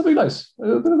 I did something nice. It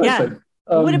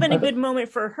would have been a good moment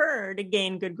for her to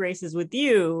gain good graces with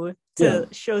you to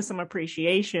show some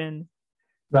appreciation.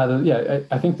 Rather,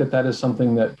 I think that is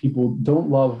something that people don't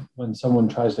love when someone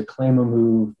tries to claim a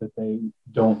move that they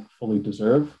don't fully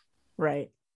deserve.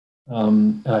 Right.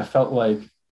 And I felt like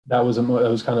that was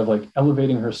kind of like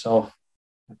elevating herself,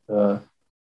 like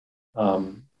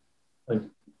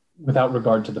without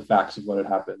regard to the facts of what had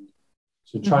happened,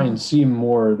 to try and seem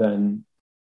more than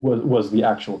was the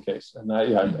actual case. And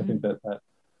I think that,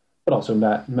 but also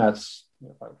Matt's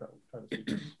trying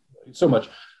to see so much.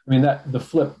 I mean, that the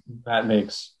flip Matt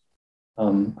makes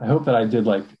I hope that I did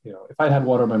if I'd had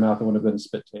water in my mouth, it would have been a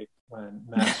spit take when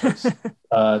Matt starts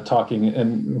talking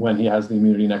and when he has the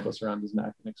immunity necklace around his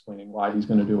neck and explaining why he's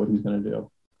going to do what he's going to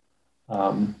do.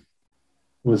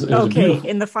 It was Okay, beautiful.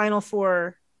 in the final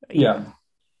four. Yeah.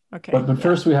 Okay. But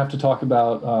first we have to talk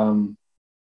about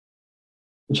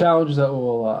the challenge that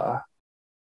will. Well,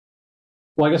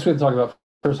 I guess we have to talk about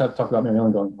first. I have to talk about Mary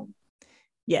Ellen going home.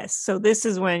 Yes. So this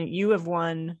is when you have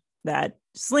won that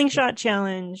slingshot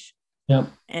challenge. Yep.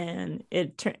 And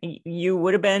you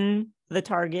would have been the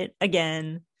target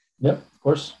again. Yep. Of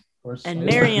course. And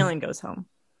Mary Ellen goes home.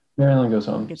 Mary Ellen goes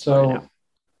home. So,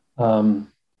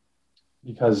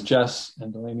 because Jess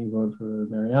and Delaney vote for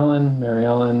Mary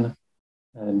Ellen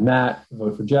and Matt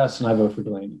vote for Jess, and I vote for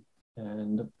Delaney.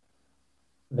 And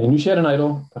they knew she had an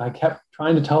idol, but I kept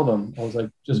trying to tell them. I was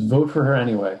like, just vote for her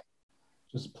anyway.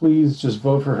 Please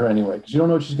vote for her anyway, because you don't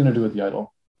know what she's going to do with the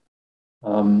idol.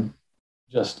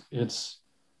 It's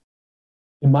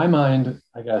in my mind,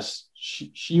 I guess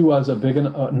she was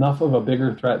enough of a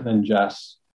bigger threat than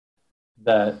Jess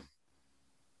that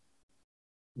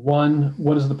one,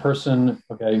 what is the person,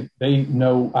 okay, they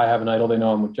know I have an idol, they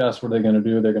know I'm with Jess, what are they going to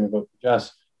do? They're going to vote for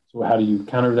Jess. So how do you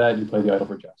counter that? You play the idol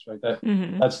for Jess, right?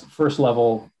 That's first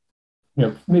level,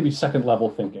 maybe second level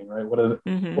thinking, right? What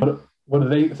are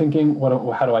they thinking?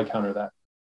 How do I counter that?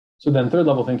 So then third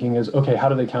level thinking is, okay, how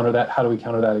do they counter that? How do we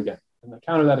counter that again? And the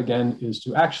counter that again is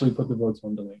to actually put the votes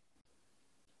on Delaney.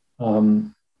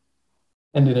 And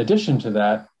in addition to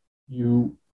that,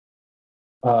 you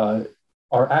are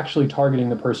actually targeting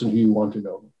the person who you want to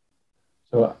go home.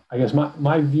 So I guess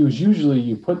my view is usually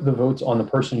you put the votes on the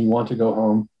person you want to go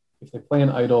home. If they play an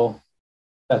idol,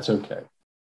 that's okay.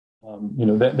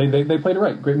 They played it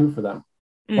right. Great move for them.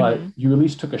 Mm-hmm. But you at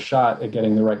least took a shot at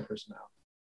getting the right person out.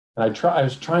 And I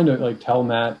was trying to tell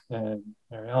Matt and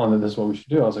Mary Ellen that this is what we should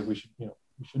do. I was like, we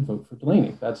should vote for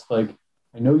Delaney. That's I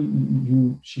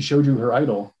know she showed you her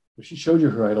idol. If she showed you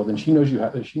her idol, then she knows you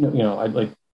have. I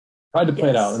tried to play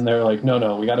it out, and they're like,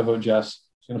 no, we got to vote Jess.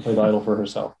 She's going to play the idol for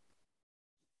herself.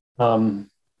 But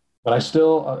I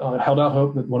still held out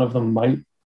hope that one of them might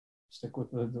stick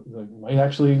with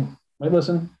might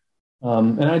listen.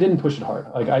 And I didn't push it hard.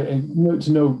 I don't want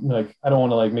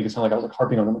to make it sound like I was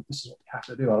harping on them. Like, this is what we have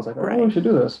to do. I was like, we should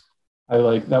do this.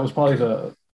 That was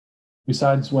probably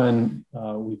besides when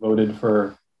we voted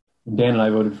for, Dan and I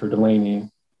voted for Delaney.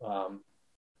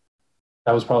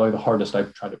 That was probably the hardest I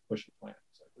tried to push the plan.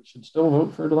 We should still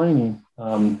vote for Delaney.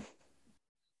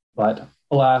 But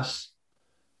alas,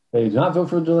 they did not vote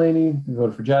for Delaney. They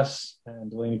voted for Jess, and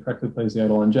Delaney correctly plays the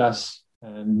idol on Jess,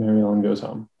 and Mary Ellen goes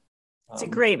home. It's a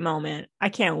great moment. I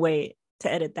can't wait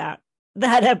to edit that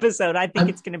episode. I think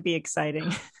it's going to be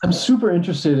exciting. I'm super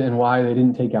interested in why they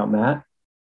didn't take out Matt.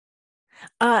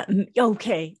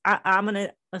 Okay. I'm going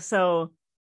to, oh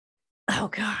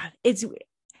God, it's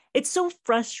so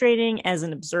frustrating as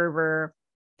an observer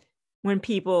when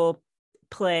people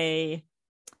play,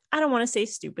 I don't want to say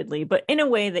stupidly, but in a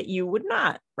way that you would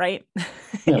not, right?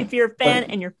 Yeah, if you're a fan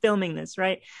and you're filming this,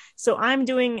 right? So I'm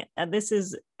doing, this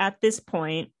is at this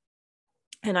point,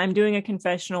 and I'm doing a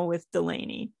confessional with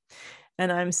Delaney,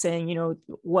 and I'm saying,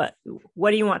 what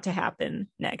do you want to happen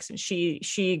next? And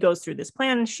she goes through this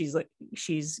plan. She's like,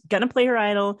 she's going to play her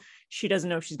idol. She doesn't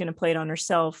know if she's going to play it on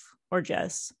herself or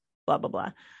Jess, blah, blah,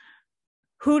 blah.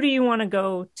 Who do you want to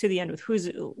go to the end with? Who's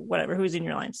in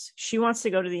your lines? She wants to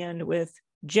go to the end with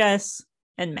Jess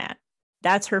and Matt.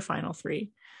 That's her final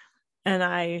three. And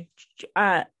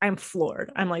I'm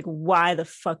floored. I'm like, why the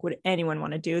fuck would anyone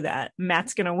want to do that?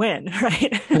 Matt's gonna win,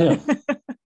 right? Yeah.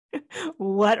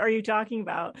 What are you talking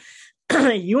about?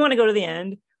 You want to go to the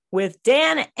end with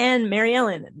Dan and Mary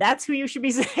Ellen. That's who you should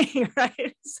be saying,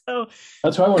 right? So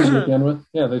that's who I wanted to go at the end with.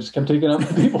 Yeah, they just kept taking out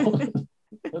people.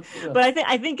 But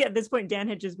I think at this point Dan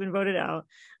had just been voted out.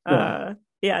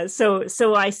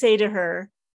 So I say to her,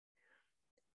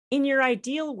 in your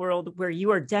ideal world where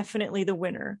you are definitely the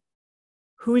winner,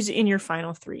 who's in your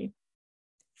final three?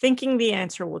 Thinking the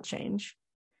answer will change.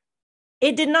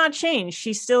 It did not change.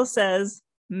 She still says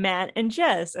Matt and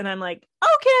Jess. And I'm like,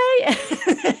 okay.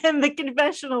 And the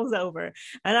confessional's over.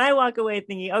 And I walk away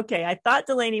thinking, okay, I thought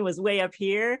Delaney was way up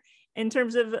here in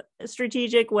terms of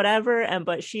strategic, whatever.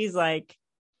 But she's like,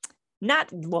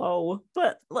 not low,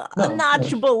 but a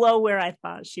notch below where I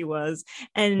thought she was.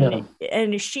 And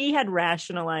she had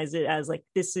rationalized it as like,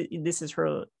 this is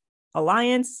her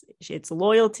alliance. It's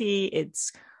loyalty.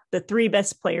 It's the three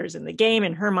best players in the game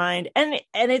in her mind. And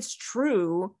it's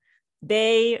true.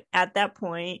 They, at that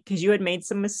point, because you had made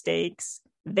some mistakes,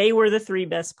 they were the three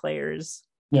best players.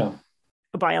 Yeah.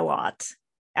 By a lot.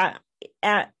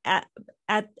 at at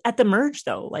at the merge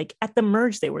though. Like at the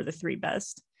merge, they were the three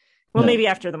best. Well, Yeah. maybe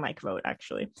after the mic vote,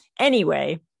 actually.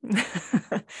 Anyway,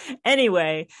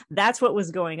 anyway, that's what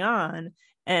was going on,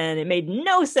 and it made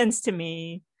no sense to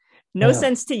me, no Yeah.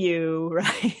 sense to you,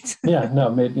 right? Yeah. No,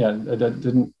 made yeah, that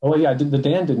didn't. Oh yeah, the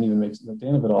Dan didn't even make the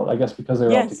Dan of it all. I guess because they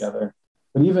were all Yes, together.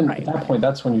 But even at right, that point,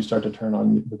 that's when you start to turn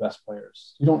on the best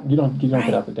players. You don't get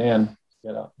right. out the Dan to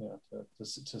get out,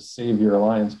 to save your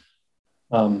alliance.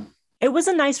 Um, It was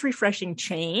a nice, refreshing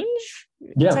change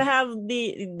to yeah, have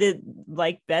the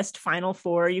like best Final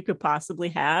Four you could possibly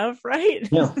have, right?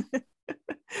 yeah,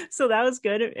 So that was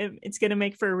good. It's going to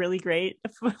make for a really great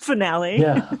finale.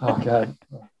 yeah. Oh God.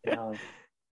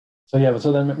 So yeah, but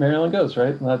so then Mary Ellen goes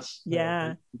right, and that's they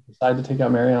Yeah. decide to take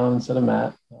out Mary Ellen instead of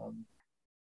Matt.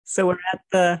 So we're at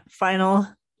the Final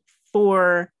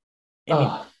Four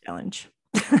immunity Oh, challenge.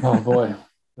 oh boy,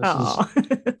 this is Oh,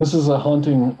 this is a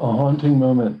haunting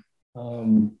moment.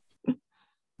 Um,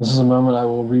 this is a moment I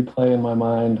will replay in my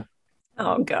mind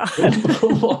oh God. for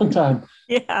a long time.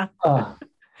 Yeah. Uh,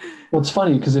 well, it's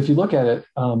funny because if you look at it,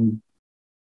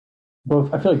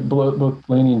 both I feel like both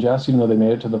Blaney and Jess, even though they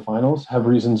made it to the finals, have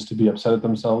reasons to be upset at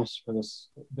themselves for this.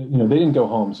 They didn't go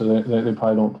home, so they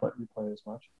probably don't replay as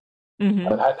much. Hmm.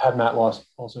 Had Matt lost,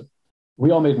 also,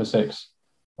 we all made mistakes.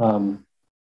 Um,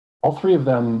 all three of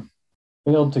them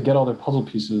failed to get all their puzzle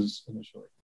pieces initially.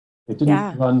 They didn't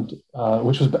Yeah. run,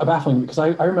 which was baffling because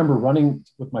I remember running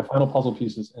with my final puzzle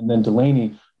pieces and then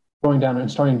Delaney going down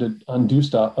and starting to undo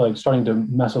stuff, like starting to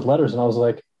mess with letters, and I was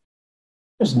like,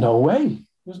 "There's no way."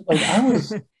 Like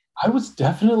I was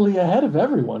definitely ahead of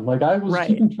everyone. Like I was Right.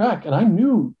 keeping track, and I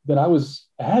knew that I was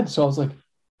ahead. So I was like,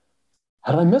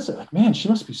 "How did I miss it?" Like, man, she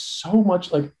must be so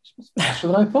much like she was faster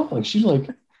than I thought. Like she's like,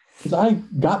 because I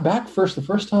got back first the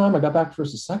first time, I got back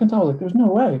first the second time. I was like, "There's no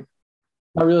way."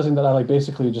 Not realizing that I like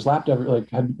basically just lapped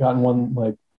had gotten one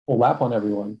like full lap on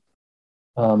everyone.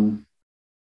 Um,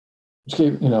 which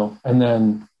gave and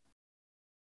then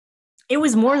It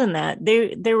was more than that.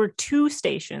 There were two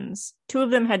stations. Two of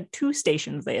them had two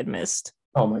stations they had missed.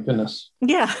 oh my goodness,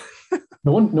 Yeah.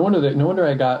 no wonder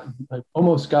I got like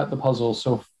almost got the puzzle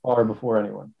so far before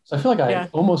anyone. So I feel like I Yeah.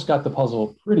 almost got the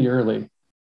puzzle pretty early.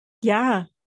 Yeah.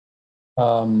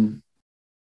 Um,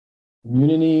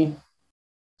 Immunity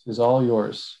is all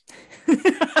yours.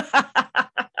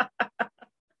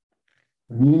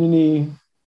 Immunity,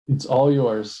 it's all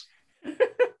yours.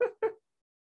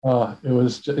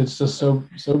 It's just so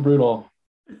brutal.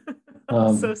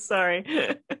 I'm so Um, sorry.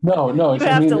 no, You it's I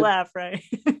have to mean laugh, right?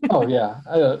 oh yeah,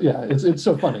 yeah. It's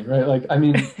so funny, right? Like I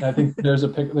mean, I think there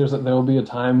will be a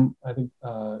time I think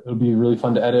it'll be really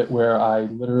fun to edit where I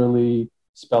literally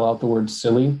spell out the word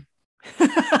silly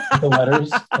with the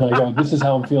letters, and I go, "This is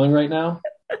how I'm feeling right now."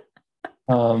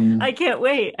 I Um, can't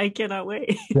wait. I cannot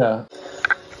wait. yeah,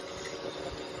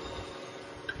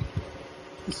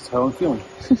 this is how I'm feeling.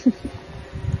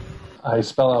 I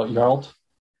spell out Yarlt.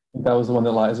 I think that was the one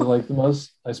that Liza liked the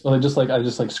most. I just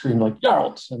like screamed like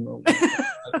Yarlt, and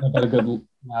I got a good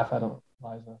laugh out of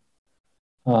Liza.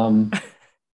 Um,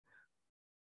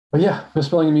 but yeah,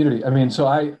 misspelling immunity. I mean, so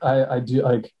I do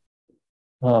like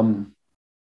um,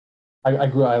 I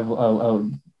grew I had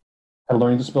a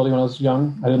learning disability when I was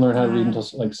young. I didn't learn how to read until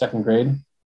like second grade,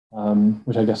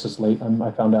 which I guess is late.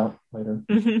 I found out later.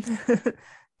 Mhm.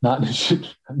 Not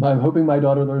I'm hoping my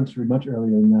daughter learns to read much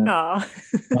earlier than that. Aw.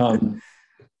 Um,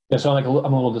 yeah, so I'm a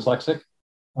little dyslexic.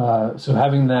 So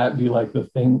having that be like the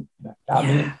thing that got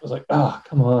me, Yeah. I was like, oh,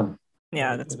 come on.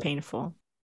 Yeah, that's painful.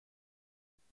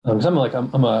 Because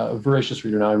I'm a voracious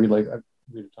reader now. I read a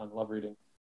ton. I love reading.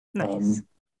 Nice. Um,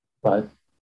 but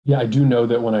yeah, I do know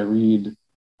that when I read,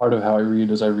 part of how I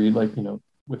read is I read like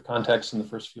with context in the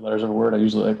first few letters of a word. I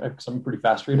usually cause I'm a pretty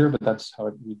fast reader, but that's how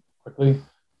I read quickly.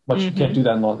 Much you can't Hmm. do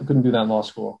that in law. I couldn't do that in law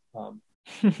school. I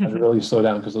had to really slow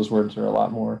down because those words are a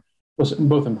lot more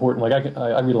both important. Like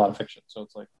I read a lot of fiction, so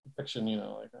it's like fiction.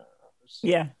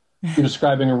 Yeah. You're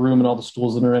describing a room and all the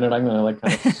stools that are in it. I'm gonna like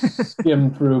kind of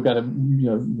skim through, kind of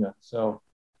yeah. So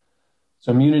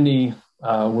immunity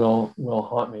will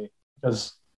haunt me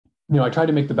because I tried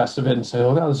to make the best of it and say,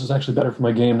 oh god, this is actually better for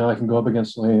my game. Now I can go up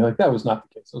against Delaney. Like that was not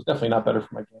the case. It was definitely not better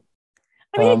for my game.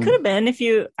 I mean, it could have been if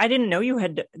you, I didn't know you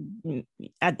had,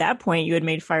 at that point, you had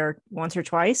made fire once or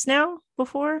twice now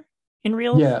before in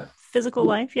real Yeah, physical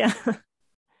life. Yeah.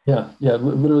 yeah.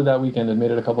 Literally that weekend, I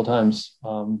made it a couple times.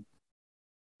 I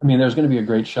mean, there's going to be a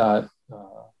great shot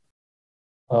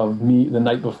of me the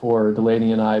night before,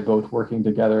 Delaney and I both working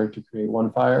together to create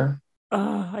one fire,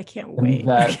 Oh, I can't and wait.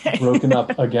 that broken Okay.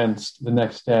 up against the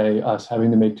next day, us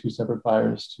having to make two separate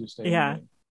fires to stay in the Yeah. game.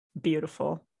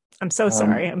 Beautiful. I'm so Um,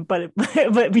 sorry, but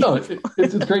no, beautiful.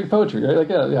 it's great poetry, right? Like,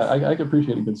 yeah, I can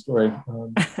appreciate a good story.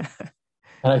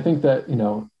 And I think that,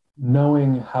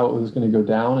 knowing how it was going to go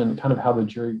down and kind of how the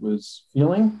jury was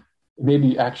feeling,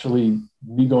 maybe actually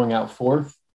me going out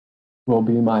fourth will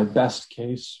be my best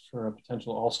case for a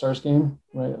potential All Stars game,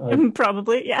 right? Like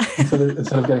Probably, yeah. instead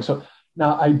of getting so.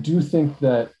 Now, I do think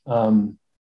that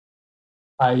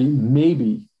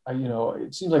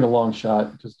it seems like a long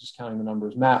shot because just counting the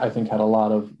numbers. Matt, I think, had a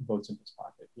lot of votes in his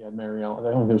pocket. He had Mary Ellen.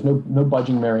 I don't think there's no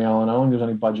budging Mary Ellen. I don't think there's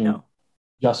any budging No,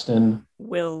 Justin.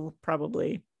 will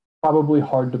probably. Probably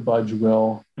hard to budge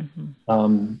Will. Hmm.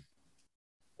 Um,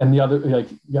 and the other, like,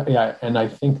 yeah, and I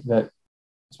think that,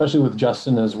 especially with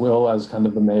Justin as Will as kind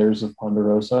of the mayors of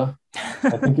Ponderosa,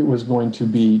 I think it was going to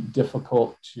be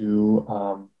difficult to,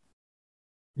 I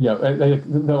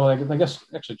guess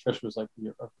actually Trish was like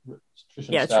Trish and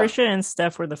Yeah, Steph Trisha and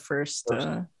Steph were the first, first,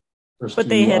 first but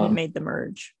they two, hadn't made the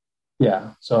merge.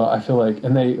 yeah. So I feel like,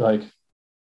 and they like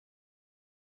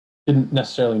didn't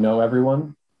necessarily know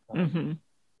everyone. Um, Hmm.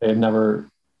 they had never,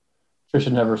 Trish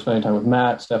had never spent any time with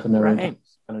Matt. Steph had never Right.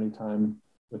 spent any time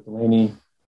with Delaney.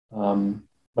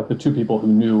 But the two people who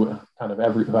knew kind of who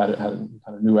had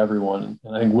kind of knew everyone,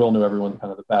 and I think Will knew everyone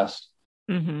kind of the best.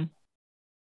 Hmm.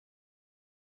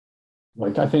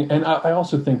 Like I think, and I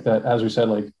also think that, as we said,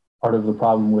 like part of the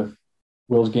problem with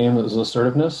Will's game is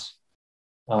assertiveness.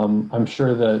 I'm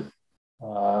sure that,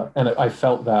 and I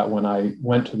felt that when I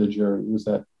went to the jury, was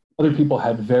that other people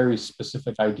had very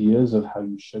specific ideas of how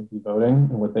you should be voting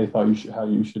and what they thought how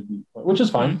you should be, which is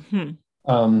fine. Hmm.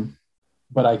 Um,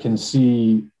 but I can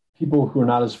see people who are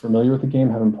not as familiar with the game,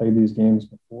 haven't played these games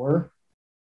before.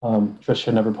 Trish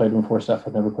had never played one before. Steph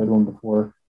had never played one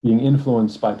before. Being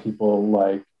influenced by people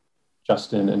like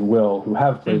Justin and Will, who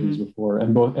have played these Hmm. before,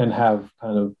 and have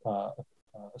kind of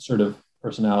assertive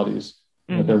personalities,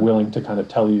 that they're Hmm. willing to kind of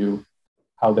tell you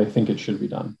how they think it should be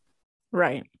done.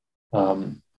 Right.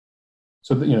 Um,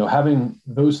 so that, having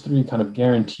those three kind of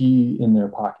guarantee in their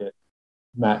pocket,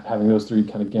 Matt having those three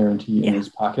kind of guarantee in Yeah. his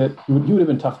pocket, he would have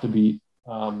been tough to beat.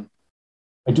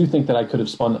 I do think that I could have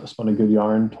spun a good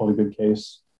yarn, told a good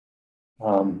case.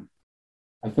 Um,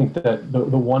 I think that the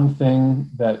one thing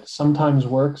that sometimes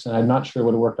works, and I'm not sure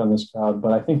would have worked on this crowd,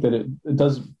 but I think that it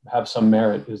does have some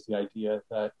merit, is the idea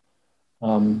that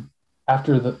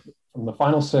after from the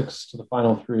final six to the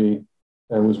final three,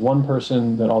 there was one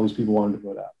person that all these people wanted to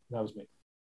vote out, and that was me.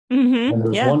 Hmm. And there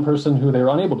was Yeah. one person who they were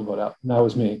unable to vote out, and that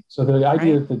was me. So the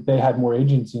idea Right. that they had more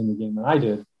agency in the game than I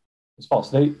did is false.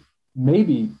 They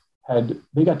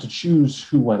got to choose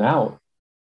who went out,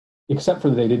 except for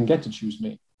they didn't get to choose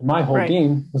me. And my whole Right.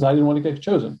 game was I didn't want to get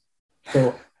chosen.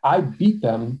 So I beat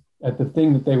them at the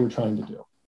thing that they were trying to do.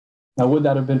 Now, would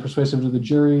that have been persuasive to the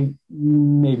jury?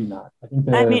 Maybe not. I think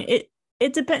I mean, they're,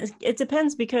 it depends. It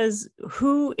depends because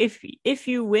if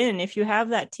you win, if you have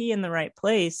that tea in the right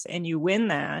place and you win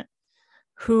that,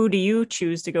 who do you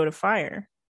choose to go to fire?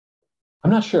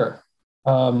 I'm not sure.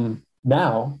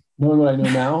 Now, knowing what I know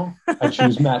now, I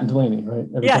choose Matt and Delaney, right?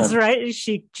 Every Yes, time. right.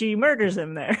 She murders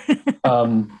him there.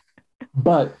 Um,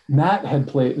 but Matt had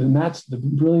played, the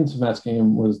brilliance of Matt's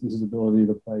game was his ability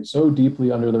to play so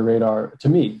deeply under the radar. To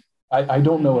me, I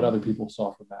don't know what Hmm. other people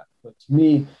saw from that, but to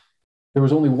me, there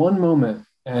was only one moment,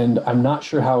 and I'm not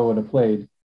sure how it would have played,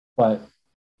 but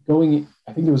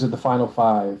I think it was at the final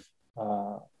five.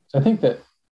 So I think that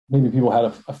maybe people had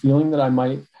a feeling that I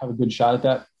might have a good shot at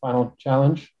that final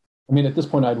challenge. I mean, at this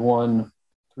point, I'd won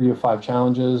 3 of 5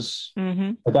 challenges.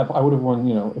 Hmm. At that point, I would have won.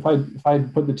 If I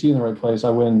had put the T in the right place, I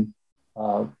win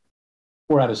 4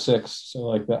 out of 6. So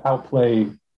like the outplay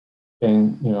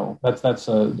thing, that's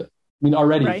a. I mean,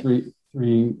 already Right.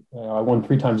 three. I won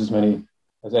 3 times as many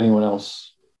as anyone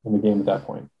else in the game at that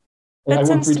point. I That won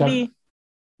tends three to times. be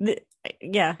the,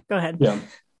 yeah, go ahead. Yeah.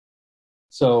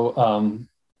 So,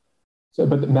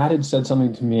 but Matt had said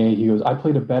something to me. He goes, "I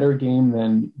played a better game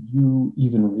than you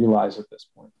even realize at this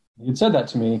point." He had said that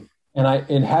to me, and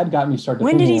it had got me started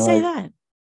When did thinking he say like, that?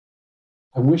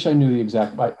 I wish I knew the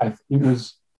exact. It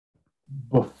was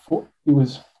before. It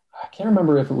was. I can't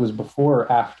remember if it was before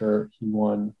or after he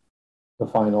won the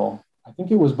final. I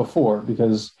think it was before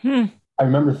because Hmm. I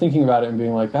remember thinking about it and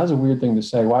being like, "That's a weird thing to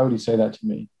say. Why would he say that to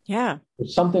me?" Yeah.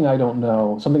 There's something I don't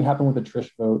know. Something happened with the Trish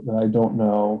vote that I don't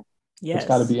know. It's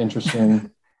got to Yes. be interesting.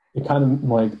 It kind of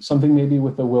like something maybe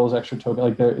with the Will's extra token,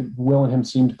 like Will and him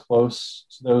seemed close.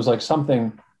 So there was like something.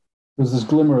 There was this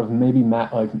glimmer of maybe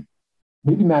Matt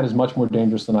is much more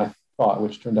dangerous than I thought,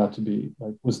 which turned out to be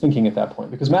like was thinking at that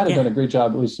point because Matt had Yeah. done a great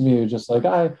job, at least to me. It was just like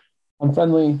I'm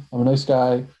friendly, I'm a nice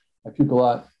guy, I puke a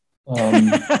lot,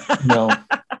 you know,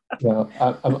 Yeah,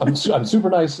 I'm super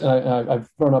nice, and I've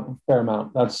thrown up a fair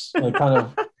amount. That's like kind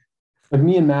of like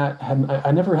me and Matt had.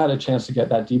 I never had a chance to get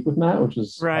that deep with Matt, which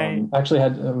is Right.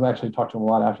 I've actually talked to him a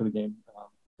lot after the game.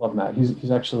 Love Matt.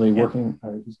 He's actually Yeah. working.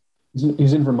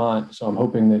 He's in Vermont, so I'm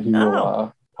hoping that he will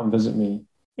Oh, come visit me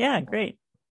yeah, at great.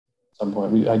 some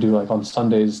point. I do like on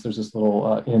Sundays. There's this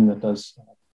little inn that does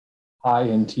pie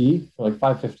and tea for like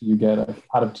 5.50. You get a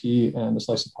pot of tea and a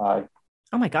slice of pie.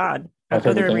 Oh my God. My I'd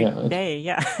go there favorite thing. every Yeah, day.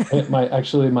 Yeah. my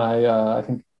I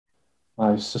think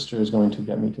my sister is going to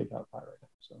get me takeout pie right now.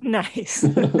 So Nice.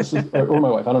 this is, or my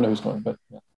wife. I don't know who's going, but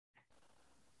yeah.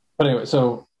 But anyway,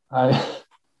 so I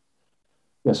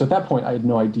yeah. So at that point, I had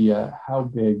no idea how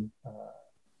big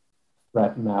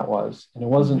threat Matt was, and it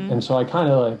wasn't. Hmm. And so I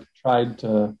kind of like tried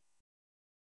to.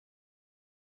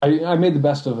 I made the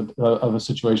best of a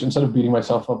situation. Instead of beating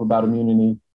myself up about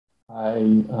immunity, I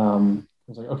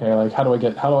was like, okay, like how do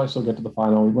I still get to the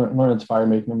final? We learn it's fire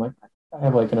making. I'm like, I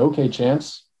have like an okay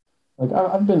chance. Like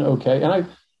I've been okay, and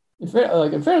in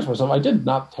fairness to myself, I did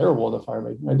not terrible at the fire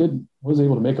making. Was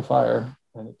able to make a fire,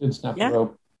 and it did snap the Yeah.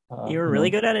 rope. You were You really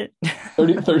know, good at it.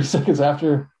 30 seconds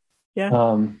after. Yeah.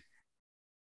 Um,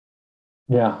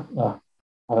 yeah,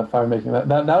 that fire making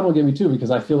that will get me too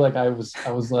because I feel like I was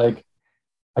like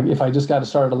if I just got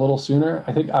started a little sooner,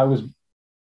 I think I was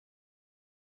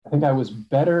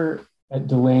better at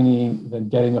Delaney than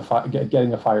getting a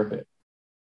fire bit.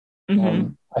 Hmm.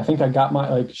 I think I got my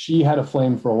like she had a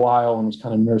flame for a while and was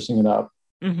kind of nursing it up.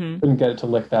 Hmm. Couldn't get it to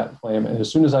lick that flame, and as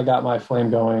soon as I got my flame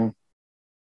going,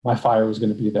 my fire was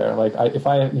going to be there. Like if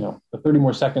I the 30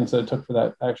 more seconds that it took for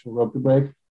that actual rope to break,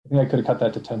 I think I could have cut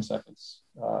that to 10 seconds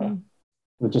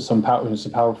with just some power,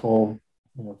 some powerful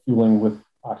fueling with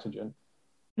oxygen.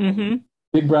 Hmm.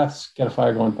 Big breaths, get a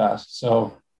fire going fast.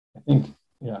 So I think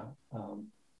yeah.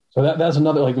 So that's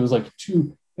another like it was like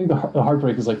two. I think the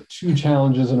heartbreak is like two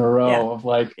challenges in a Yeah. row of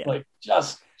Yeah.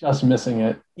 just missing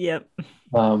it. Yep.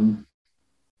 Um,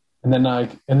 and then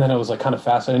it was like kind of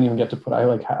fast. I didn't even get to put. I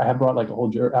had brought like a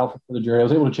whole outfit for the jury. I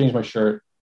was able to change my shirt.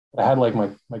 I had like my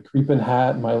creeping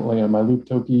hat, my Luke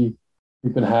Toki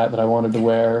creeping hat that I wanted to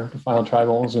wear to Final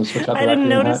Tribal. I was going to switch out the I didn't raccoon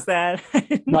notice hat. that. I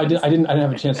didn't No, notice. I didn't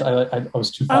have a chance. I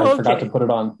was too fast. I Oh, forgot to okay. put it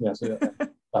on. Yeah, so yeah.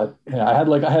 But yeah, I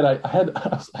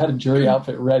had a jury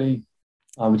outfit ready.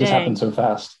 It just happened Dang. so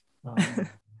fast. I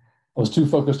was too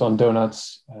focused on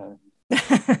donuts.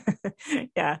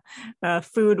 Yeah.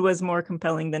 Food was more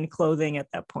compelling than clothing at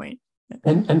that point.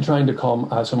 And trying to calm.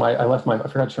 So I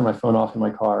forgot to turn my phone off in my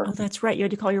Oh, car. that's right. You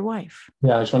had to call your wife.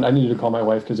 Yeah, I needed to call my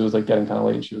wife because it was like getting kind of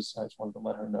late. I just wanted to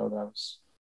let her know that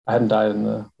I hadn't died in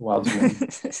the wilds again.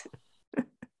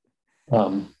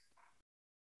 Um,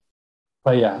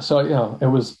 but yeah, so it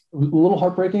was a little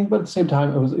heartbreaking, but at the same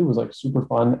time, it was like super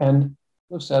fun. And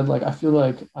I've said like I feel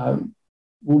like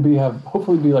have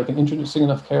hopefully be like an interesting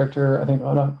enough character. I think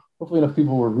hopefully enough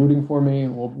people were rooting for me.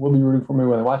 Will be rooting for me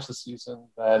when they watch the season.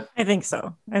 That I think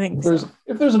so. I think so.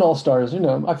 if there's an all stars,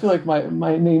 I feel like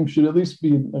my name should at least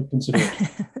be a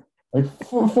consideration. Like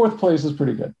fourth place is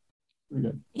pretty good.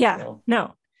 Yeah. So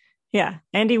No. Yeah.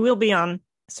 Andy will be on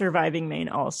Surviving Maine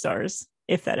All Stars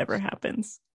if that ever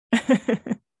happens.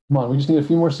 come on, we just need a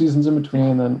few more seasons in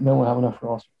between, then we'll have enough for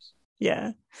all stars.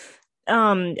 Yeah.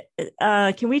 Um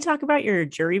can we talk about your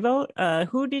jury vote? Sure.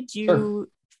 Who did you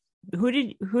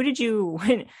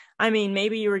win? I mean,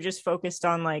 maybe you were just focused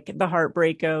on like the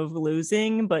heartbreak of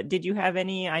losing, but did you have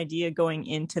any idea going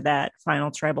into that final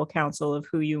tribal council of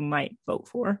who you might vote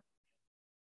for?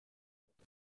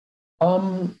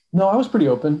 No, I was pretty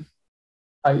open.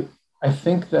 I I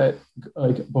think that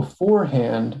like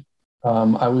beforehand,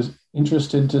 I was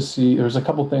interested to see. There was a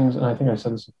couple things, and I think I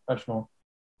said this in professional.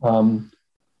 Um,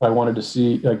 I wanted to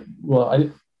see like well, I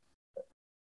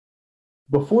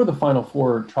before the final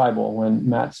four tribal when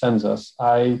Matt sends us,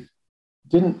 I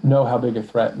didn't know how big a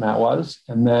threat Matt was,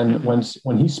 and then Mm-hmm.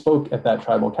 when he spoke at that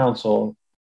tribal council,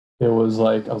 it was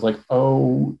like I was like,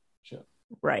 oh shit,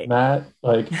 Right. Matt,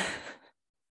 like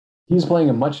he's playing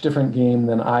a much different game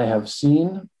than I have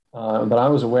seen, that I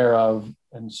was aware of,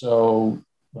 and so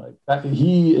like that,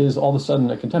 he is all of a sudden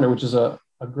a contender, which is a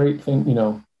great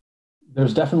thing.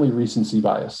 There's definitely recency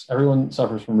bias. Everyone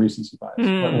suffers from recency bias.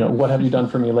 Mm. What have you done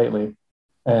for me lately?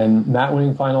 And Matt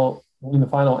winning the final,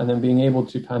 and then being able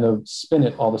to kind of spin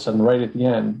it all of a sudden right at the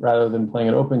end, rather than playing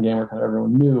an open game where kind of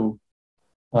everyone knew.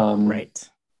 Um, Right.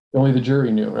 Only the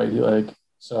jury knew, right?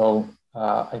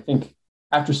 I think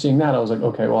after seeing that, I was like,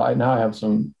 okay, well, now I have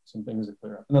some things to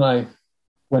clear up. And then I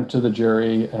went to the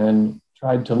jury and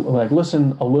tried to like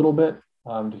listen a little bit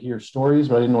to hear stories,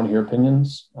 but I didn't want to hear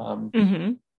opinions.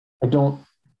 Mm-hmm. I don't.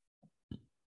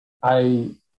 I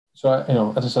so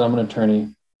I, As I said, I'm an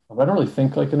attorney. I don't really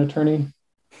think like an attorney.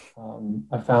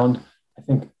 I found,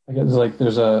 I guess like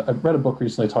I read a book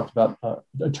recently that talked about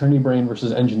attorney brain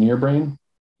versus engineer brain,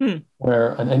 Hmm.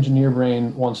 where an engineer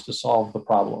brain wants to solve the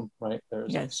problem, right? There's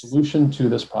a Yes. solution to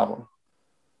this problem.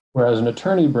 Whereas an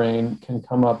attorney brain can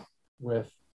come up with,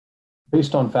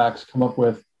 based on facts, come up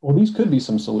with, well, these could be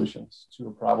some solutions to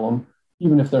a problem,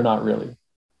 even if they're not really.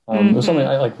 It was something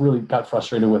Mm-hmm. I like really got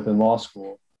frustrated with in law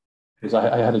school because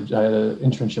I had an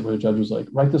internship where a judge was like,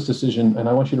 write this decision, and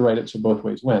I want you to write it so both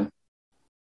ways win.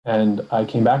 And I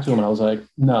came back to him and I was like,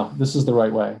 no, this is the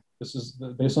right way. This is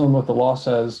based on what the law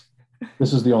says.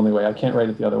 This is the only way. I can't write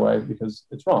it the other way because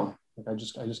it's wrong. Like I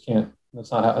just can't.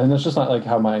 That's not how, and that's just not like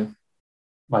how my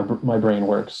brain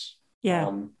works. Yeah.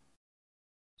 Um,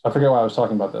 so I forget why I was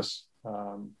talking about this.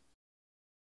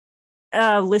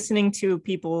 Listening to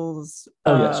people's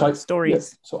Oh yeah,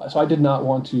 stories. so I did not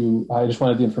want to. I just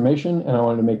wanted the information, and I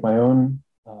wanted to make my own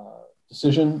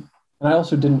decision. And I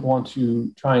also didn't want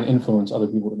to try and influence other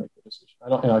people to make the decision. I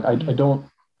don't, you know, like, I don't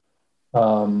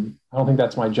think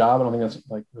that's my job. I don't think that's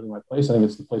like really my place. I think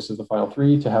it's the place of the Final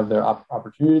Three to have their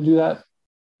opportunity to do that.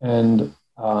 And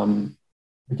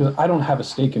because I don't have a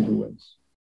stake in who wins.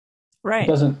 It Right.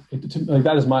 doesn't, like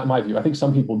that is my view. I think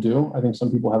some people do. I think some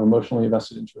people have emotionally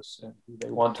vested interests in who they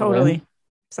want to Totally. win.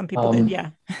 Some people did. Um, Yeah.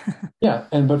 yeah,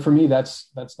 but for me, that's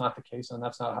not the case, and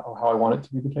that's not how I want it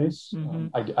to be the case.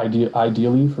 Mm-hmm.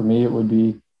 Ideally, for me, it would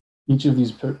be each of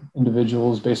these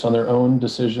individuals, based on their own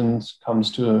decisions,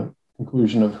 comes to a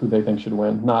conclusion of who they think should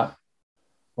win. Not,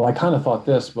 well, I kind of thought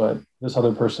this, but this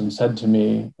other person said to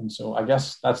me, and so I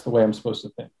guess that's the way I'm supposed to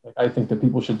think. Like I think that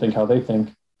people should think how they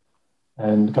think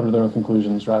and come to their own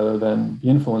conclusions rather than be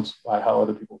influenced by how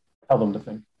other people tell them to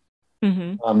think.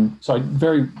 Mm-hmm. So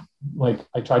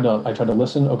I tried to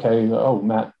listen. Okay, oh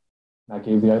Matt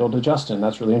gave the idol to Justin.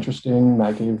 That's really interesting.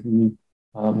 Matt gave the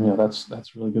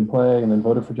that's really good play, and then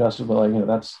voted for Justin. But like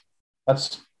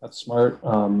that's smart.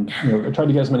 I tried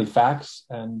to get as many facts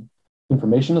and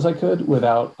information as I could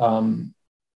without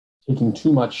taking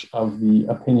too much of the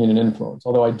opinion and influence.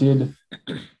 Although I did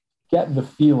get the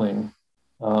feeling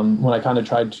when I kind of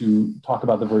tried to talk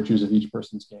about the virtues of each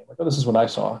person's game. Like, oh, this is what I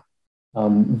saw.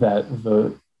 That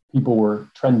the people were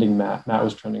trending Matt. Matt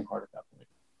was trending hard at that point.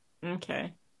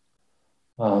 Okay.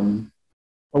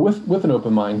 But with an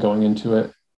open mind going into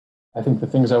it, I think the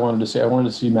things I wanted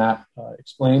to see Matt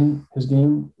explain his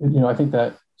game. I think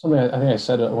that something I think I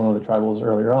said at one of the tribals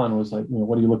earlier on was like,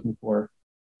 what are you looking for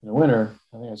in a winner?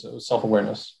 I think I said it was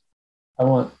self-awareness. I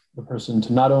want the person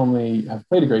to not only have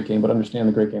played a great game, but understand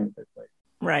the great game that they played.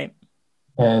 Right.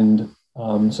 And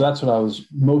so that's what I was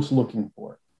most looking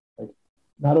for. Like,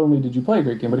 not only did you play a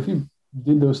great game, but if you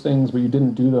did those things, but you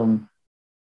didn't do them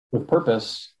with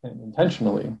purpose and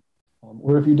intentionally,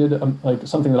 or if you did like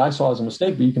something that I saw as a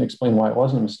mistake, but you can explain why it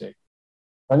wasn't a mistake.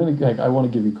 I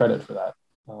want to give you credit for that.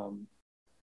 And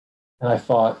I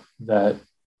thought that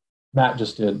Matt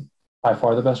just did by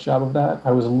far the best job of that.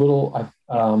 I was a little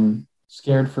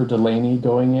scared for Delaney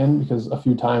going in because a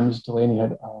few times Delaney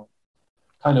had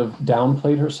kind of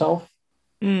downplayed herself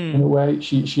in a way.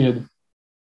 She had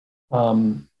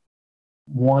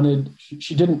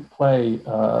she didn't play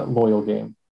a loyal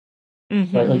game.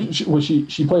 Mm-hmm. Right? Like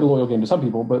she played a loyal game to some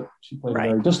people, but she played a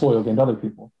very disloyal game to other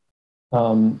people.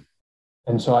 And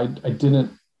so I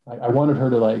wanted her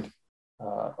to like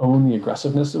own the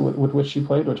aggressiveness with which she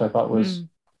played, which I thought was,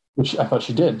 which I thought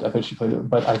she did. I thought she played it,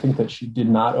 but I think that she did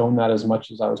not own that as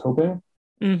much as I was hoping.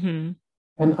 Mm-hmm.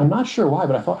 And I'm not sure why,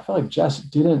 but I felt like Jess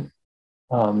didn't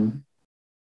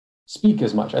speak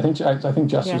as much. I think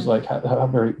Jess was like had a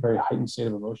very, very heightened state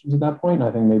of emotions at that point. And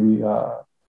I think maybe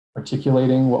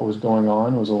articulating what was going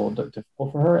on was a little bit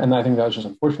difficult for her. And I think that was just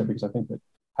unfortunate because I think that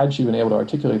had she been able to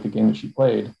articulate the game that she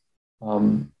played,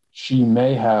 she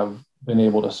may have been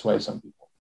able to sway some people.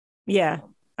 Yeah,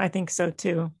 I think so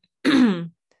too.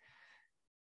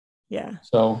 Yeah.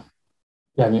 So,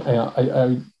 yeah, I mean,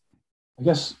 I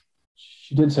guess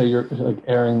she did say you're like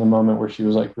airing the moment where she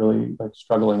was like really like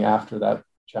struggling after that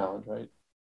challenge, right?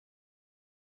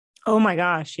 Oh my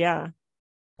gosh, yeah.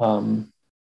 Because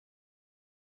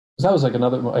that was like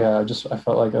another. Yeah, I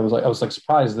felt like I was like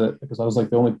surprised that because I was like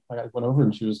the only. Like, I went over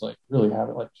and she was like really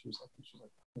having like she was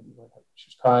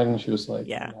crying. She was like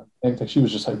she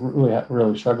was just like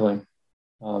really struggling.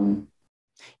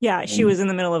 Yeah, she was in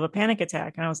the middle of a panic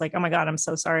attack, and I was like, "Oh my god, I'm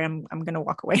so sorry. I'm gonna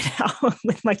walk away now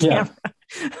with my camera."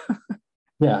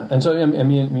 Yeah, and so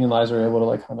me and Liza were able to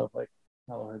like kind of like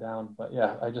mellow her down. But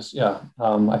yeah, I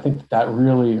think that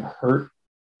really hurt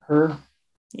her.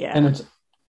 Yeah, and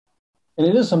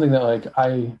it is something that like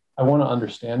I want to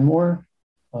understand more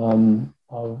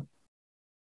of,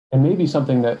 and maybe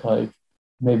something that like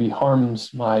maybe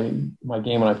harms my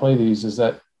game when I play these is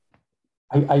that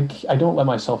I don't let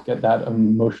myself get that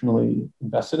emotionally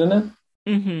invested in it.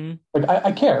 Mm-hmm. Like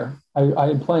I care. I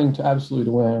am playing to absolutely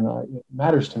to win. It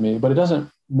matters to me, but it doesn't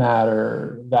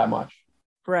matter that much,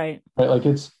 Right. right? Like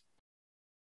it's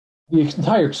the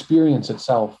entire experience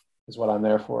itself is what I'm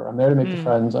there for. I'm there to make the Mm.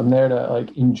 friends. I'm there to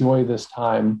like enjoy this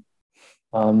time.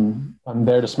 I'm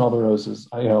there to smell the roses.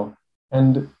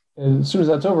 And as soon as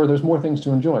that's over, there's more things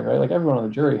to enjoy, right? Like everyone on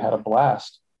the jury had a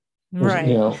blast. There's,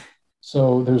 Right.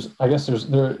 so I guess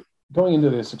there going into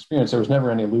this experience, there was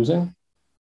never any losing.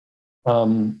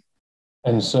 Um,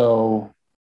 and so,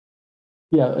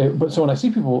 yeah, but so when I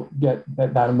see people get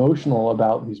that emotional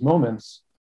about these moments,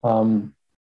 um,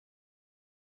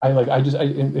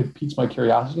 it piques my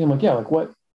curiosity. I'm like, yeah, like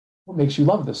what makes you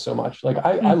love this so much? Like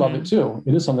I love it Mm-hmm. too.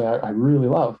 It is something I really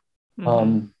love. Mm-hmm.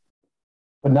 Um,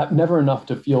 but not never enough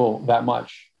to feel that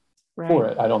much for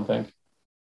Right. it, I don't think.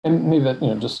 And maybe that,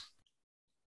 just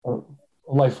a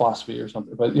life philosophy or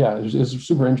something. But yeah, it's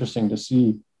super interesting to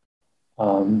see,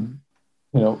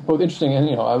 both interesting and,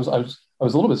 I was a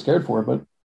little bit scared for it, but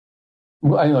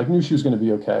I like knew she was going to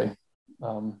be okay.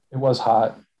 It was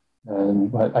hot,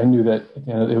 but I knew that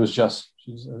it was just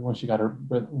once she got her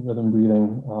rhythm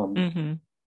breathing, Mm-hmm.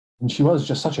 and she was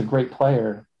just such a great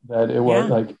player that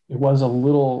Yeah. it was a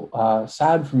little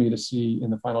sad for me to see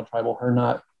in the final tribal her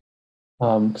not,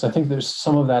 because I think there's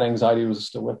some of that anxiety was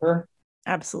still with her,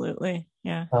 Absolutely.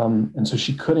 Yeah. and so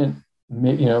she couldn't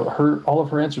make her all of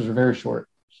her answers were very short.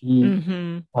 She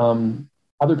Mm-hmm.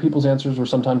 Other people's answers were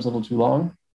sometimes a little too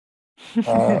long.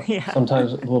 Yeah.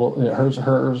 Sometimes a little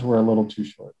hers were a little too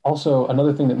short. Also,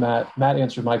 another thing that Matt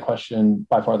answered my question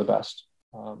by far the best.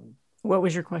 Um, What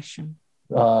was your question?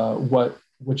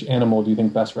 which animal do you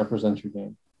think best represents your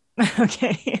game?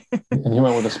 Okay. And he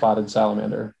went with a spotted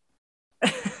salamander,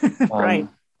 Right.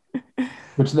 um,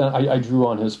 which then I drew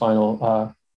on his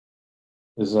final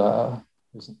his,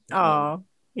 his name. Oh,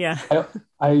 yeah. I,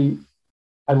 I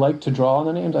I like to draw on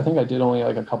the names. I think I did only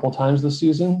like a couple times this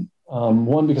season.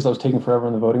 One because I was taking forever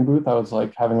in the voting booth. I was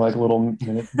like having like little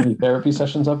mini therapy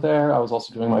sessions up there. I was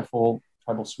also doing my full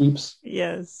tribal sweeps,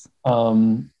 Yes.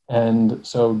 and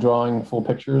so drawing full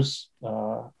pictures.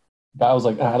 I was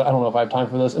like, I don't know if I have time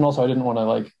for this, and also I didn't want to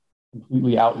like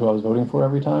completely out who I was voting for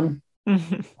every time.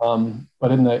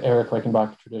 But in the Eric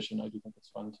Reichenbach tradition, I do think it's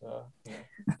fun to,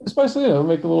 especially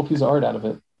make a little piece of art out of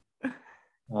it.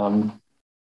 Um,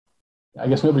 I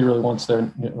guess nobody really wants their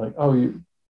like, oh,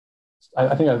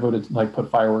 I think I voted like put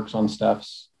fireworks on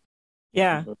Steph's.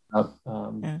 Yeah. But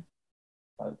Yeah.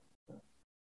 I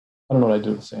don't know what I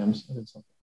did with Sam's. I did something,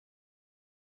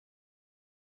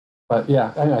 but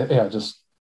yeah, just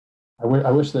I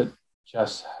wish that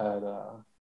Jess had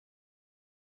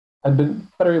been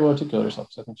better able to articulate herself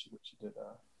because I think she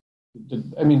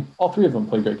did. I mean, all three of them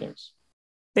played great games.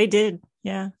 They did.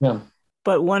 Yeah. Yeah,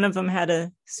 But one of them had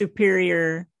a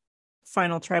superior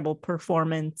final tribal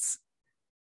performance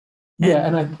yeah,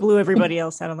 and and I blew think everybody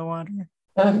else out of the water.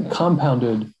 I think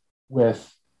compounded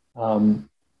with um,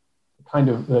 kind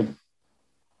of like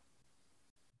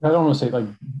I don't want to say like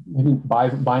maybe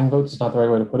buying votes is not the right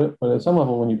way to put it, but at some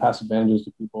level, when you pass advantages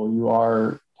to people, you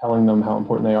are telling them how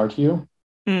important they are to you,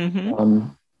 Mm-hmm.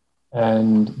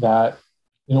 and that,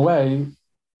 in a way,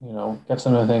 gets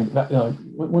them to think that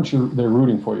once they're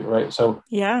rooting for you, right? So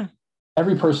Yeah.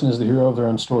 every person is the hero of their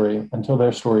own story until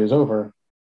their story is over,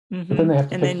 but Mm-hmm. then they have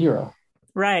to And pick a then hero.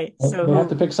 right. So They have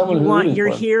to who pick someone you who they're want rooting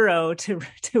your for. hero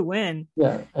to win.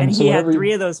 Yeah, And and so he had whatever.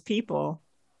 three of those people.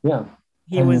 Yeah,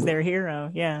 He was and their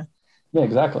hero. Yeah. yeah,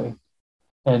 exactly.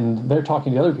 And they're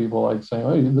talking to other people like saying,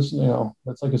 "Oh, this,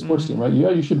 that's like a sports team, Mm-hmm. right? Yeah,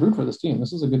 you should root for this team.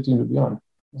 This is a good team to be on.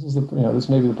 This is this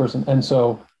may be the person." And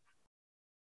so,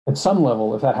 at some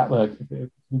level, if that like if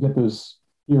you get those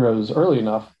heroes early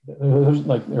enough, there's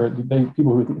like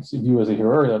people who see you as a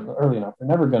hero early enough, they're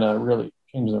never gonna really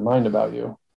change their mind about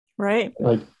you. Right.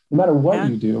 Like no matter what Yeah.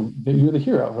 you do, you're the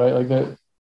hero, right? Like that,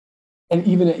 and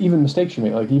even mistakes you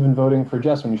make, like even voting for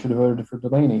Jess when you should have voted for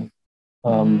Delaney, Mm-hmm.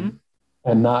 um,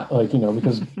 and not like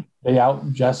because they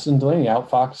out Jess and Delaney out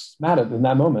Fox Matt in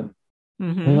that moment.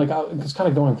 And Mm-hmm. like I was kind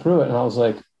of going through it, and I was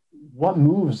like, what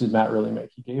moves did Matt really make?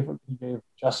 He gave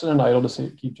Justin an idol to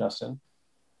keep Justin.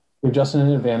 He gave Justin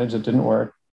an advantage that didn't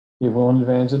work. He gave Will an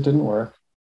advantage that didn't work.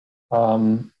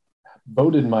 Um,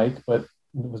 Voted Mike, but it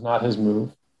was not his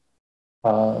move.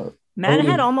 Matt had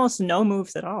Voted, almost no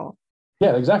moves at all.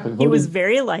 yeah, exactly. He was Voted,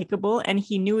 very likable and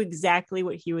he knew exactly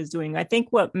what he was doing. I think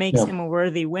what makes yeah, him a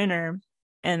worthy winner,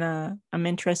 and I'm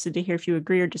interested to hear if you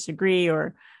agree or disagree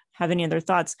or have any other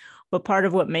thoughts, but part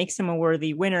of what makes him a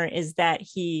worthy winner is that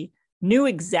he knew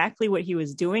exactly what he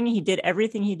was doing. He did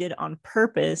everything he did on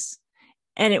purpose,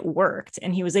 and it worked.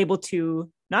 And he was able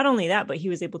to, not only that, but he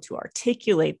was able to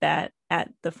articulate that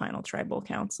at the final tribal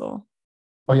council.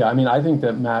 Oh yeah, I mean, I think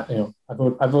that Matt, I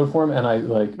voted for him, and I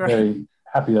Right. very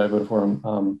happy that I voted for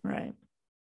him. Right.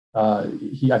 I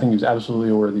think he was absolutely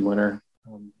a worthy winner.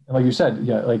 And like you said,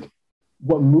 yeah, like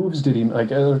what moves did he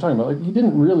like? As we're talking about, like he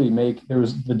didn't really make. There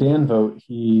was the Dan vote.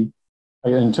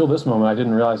 Until this moment, I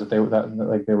didn't realize that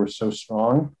like they were so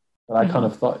strong. But I kind Mm-hmm.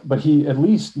 of thought, but he at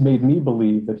least made me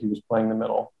believe that he was playing the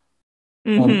middle.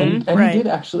 Mm-hmm. And he Right. did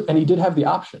actually, and he did have the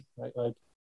option, right? Like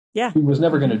Yeah. he was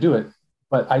never going Mm-hmm. to do it.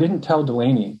 But I didn't tell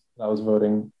Delaney that I was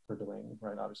voting for Delaney,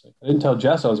 right? Obviously, I didn't tell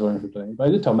Jess I was voting for Delaney, but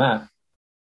I did tell Matt.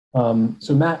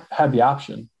 So Matt had the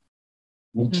option.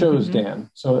 He chose Mm-hmm. Dan.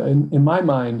 So in my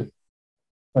mind,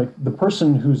 like the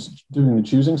person who's doing the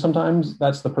choosing sometimes,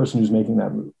 that's the person who's making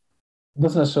that move. It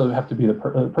doesn't necessarily have to be the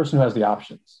person who has the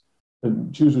options to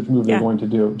choose which move they're Yeah. going to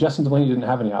do. Jess and Delaney didn't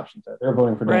have any options there. They were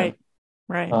voting for Dan.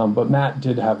 Right. Right. But Matt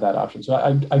did have that option. So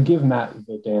I give Matt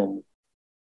the Dan.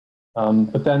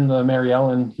 But then the Mary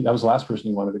Ellen, that was the last person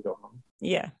he wanted to go home.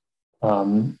 Yeah.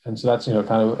 And so that's, kind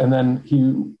of, and then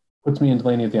he puts me and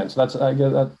Delaney at the end. So that's, I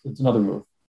guess it's another move.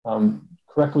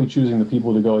 Correctly choosing the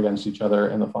people to go against each other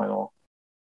in the final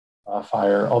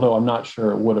fire, although I'm not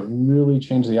sure it would have really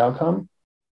changed the outcome.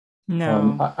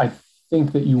 No. I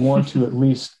think that you want to at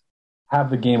least have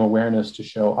the game awareness to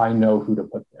show I know who to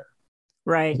put there.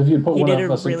 Right. If you put He one did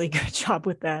of a us, really good job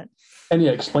with that. and he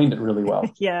explained it really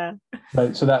well, Yeah.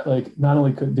 right? So that like not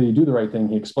only did he do the right thing,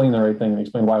 he explained the right thing and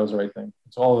explained why it was the right thing.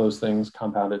 So all of those things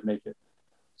compounded make it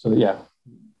so that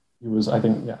he was, I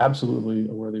think, absolutely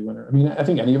a worthy winner. I mean, I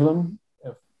think any of them,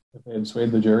 if they had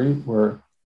swayed the jury, were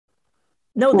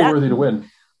No, were that worthy to win.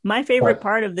 my favorite But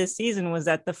part of this season was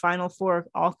that the final four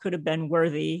all could have been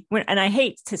worthy. And I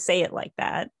hate to say it like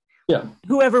that. yeah,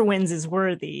 Whoever wins is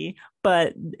worthy,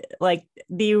 but like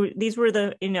these were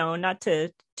the, not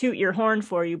to toot your horn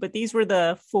for you, but these were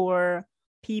the four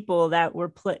people that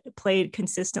were played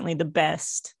consistently the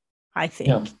best, I yeah,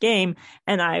 think, game.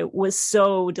 And I was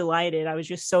so delighted. I was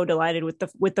just so delighted with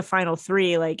the final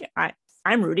three. Like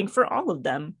I'm rooting for all of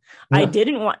them. I yeah,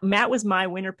 didn't want Matt was my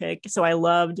winner pick, so I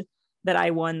loved that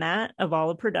I won that of all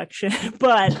of production.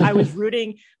 But I was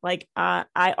rooting, like I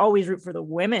always root for the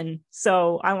women,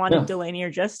 so I wanted yeah. Delaney or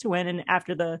Jess to win. And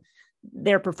after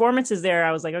their performances there,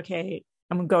 I was like, okay,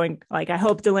 I'm going. Like I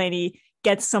hope Delaney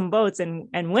gets some votes and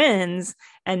wins,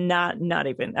 and not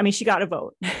even. I mean, she got a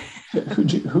vote.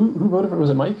 Who voted for it? Was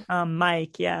it Mike?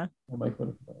 Mike, yeah. Oh, Mike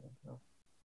voted for it. No.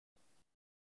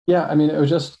 Yeah, I mean, it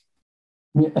was just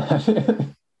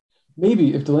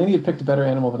maybe if Delaney had picked a better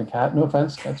animal than a cat. No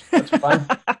offense, that's fine.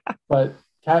 But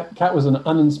cat was an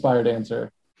uninspired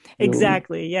answer.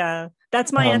 Exactly. Yeah.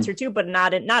 That's my answer Um, too, but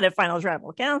not at Final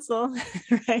Tribal Council.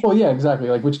 Right. well, yeah, exactly.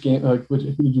 Like which game, like who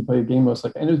did you play a game most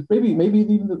like? And it was maybe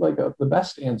even like the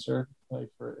best answer, like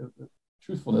for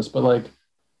truthfulness. But like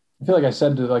I feel like I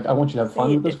said to like I want you to have Say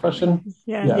fun it with this differently. question.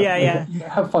 Yeah. Yeah, Yeah. like Yeah.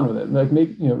 have fun with it. Like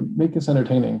make this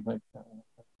entertaining. Like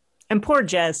And poor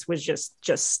Jess was just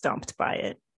stumped by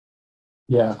it.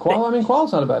 yeah, But qual. I mean,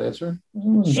 qual's not a bad answer. It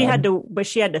wasn't bad.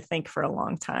 she had to think for a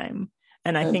long time.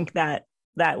 And I And think that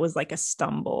was like a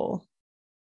stumble.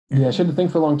 yeah, she had to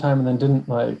think for a long time and then didn't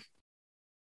like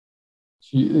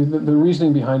the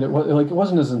reasoning behind it was like it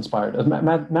wasn't as inspired.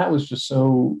 Matt was just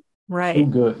so Right.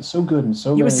 good, so good in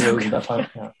so He was many so ways in good. that final.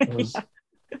 Yeah, it was. Yeah.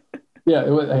 Yeah, it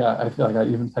was. Yeah, I feel like I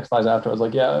even text Liza after. I was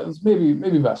like, yeah, it was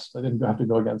maybe best. I didn't have to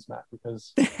go against Matt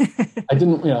because I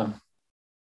didn't. Yeah,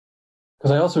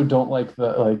 because I also don't like the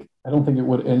like. I don't think it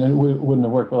would, and wouldn't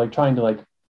have worked. But like trying to like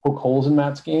poke holes in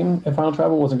Matt's game at Final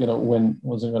Travel wasn't going to win.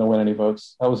 Wasn't going to win any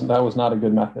votes. That was not a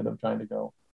good method of trying to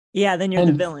go. Yeah, then you're the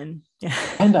And villain. Yeah.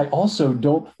 and I also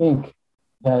don't think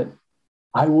that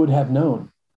I would have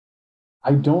known.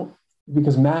 I don't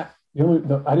because Matt.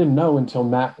 I didn't know until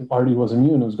Matt already was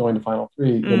immune and was going to final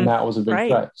three that Matt was a big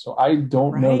Right. threat. So I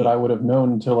don't know that I Right. would have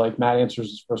known until like Matt answers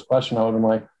his first question. I would have been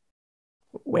like,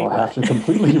 well, Wait, I have what? to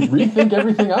completely rethink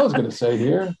everything I was going to say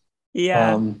here.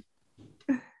 Yeah. Um,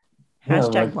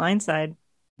 Hashtag like blindside.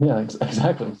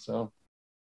 exactly. So,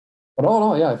 but all in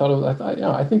all, yeah, I thought it was.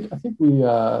 I think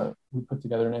we put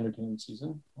together an entertaining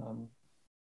season. A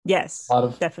Yes, lot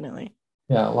of definitely.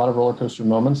 a lot of roller coaster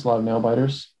moments, a lot of nail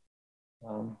biters.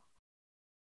 Um,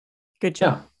 Good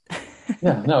job. yeah,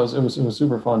 yeah, no, it was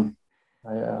super fun.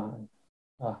 I uh,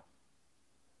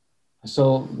 I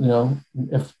still,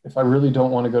 if I really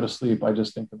don't want to go to sleep, I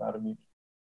just think about it.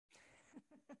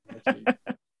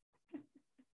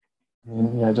 I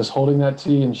mean, yeah, just holding that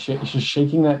tea and just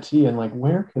shaking that tea and like,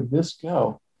 where could this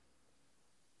go?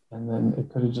 and then it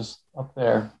could have just up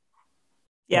there.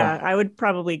 Yeah, I would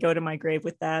probably go to my grave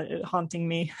with that haunting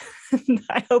me.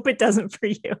 I hope it doesn't for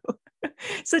you.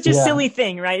 Such a silly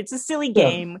thing, right? It's a silly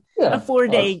game, a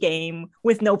 4-day game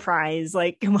with no prize.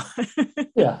 Like, come on.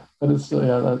 Yeah, but it's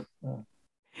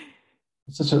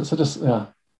it's such a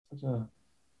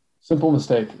simple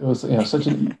mistake. It was such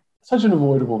an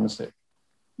avoidable mistake.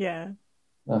 Yeah.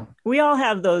 We all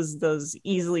have those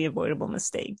easily avoidable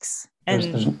mistakes. And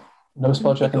there's no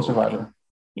spell check in Survivor.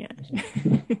 Yeah.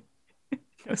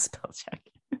 No spell check.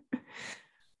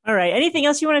 All right. Anything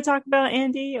else you want to talk about,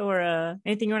 Andy, or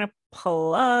anything you want to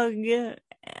plug?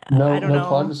 No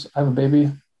plugs. I have a baby.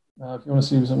 If you want to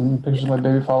see some pictures of my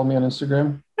baby, follow me on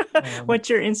Instagram. What's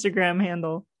your Instagram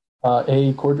handle?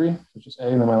 A Cordry, which is A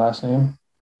and then my last name.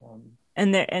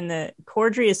 And the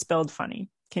Cordry is spelled funny.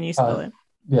 Can you spell it?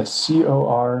 Yes,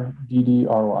 Cordry.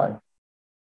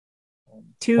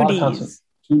 Two D's.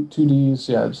 Two D's.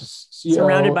 Yeah, just C-O.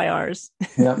 Surrounded by R's.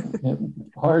 Yeah,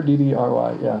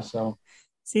 Rdry. Yeah, so.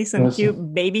 See some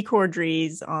cute baby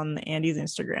Cordrys on Andy's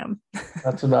Instagram.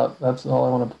 That's all I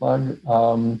want to plug.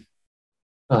 All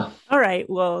right.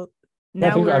 Well,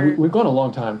 now we've gone a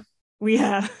long time. We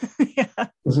have. Yeah.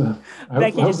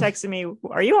 Becky just texted me,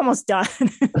 "Are you almost done?"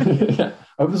 Yeah.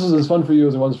 I hope this was as fun for you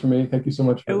as it was for me. Thank you so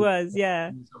much. It was,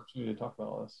 yeah. This opportunity to talk about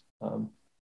all this.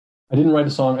 I didn't write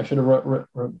a song. I should have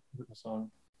written a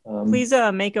song. Please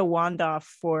make a Wandoff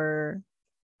for.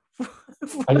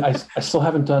 I still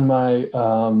haven't done my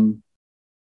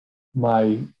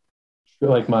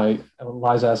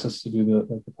Liza asked us to do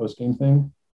the post game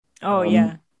thing. Oh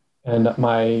yeah. And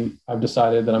I've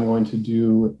decided that I'm going to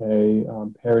do a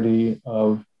parody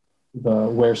of the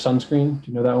Wear Sunscreen.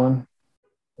 Do you know that one?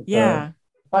 Yeah.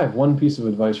 If I have one piece of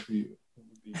advice for you, it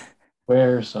would be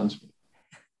wear sunscreen.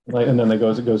 And then it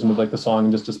goes into like the song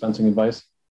and just dispensing advice.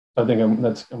 So I think I'm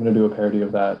going to do a parody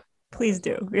of that. Please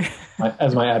do.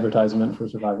 As my advertisement for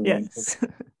Surviving. Yes.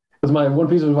 Because my one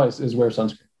piece of advice is wear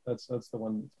sunscreen. That's the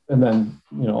one. And then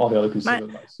all the other pieces of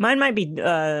advice. Mine might be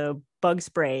bug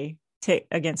spray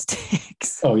against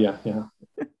ticks. Oh yeah.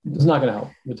 It's not going to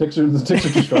help. The ticks are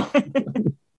too strong.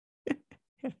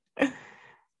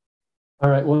 All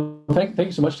right. Well, thank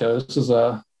you so much, Taylor. This was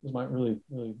really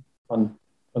really fun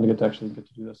to get to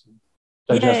do this and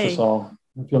digest this all.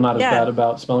 I feel not as bad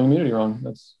about spelling immunity wrong.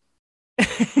 That's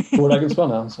what I can spell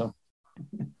now. So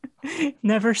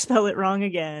never spell it wrong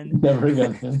again. Never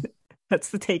again. Yeah. That's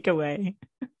the takeaway.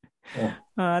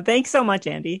 Yeah. Thanks so much,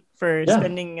 Andy, for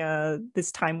spending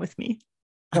this time with me.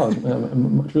 Oh,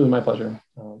 it's really my pleasure.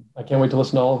 I can't wait to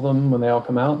listen to all of them when they all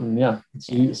come out, and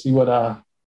see what.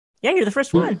 Yeah, you're the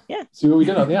first one. Yeah. See what we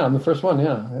did. Yeah, I'm the first one.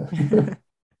 Yeah.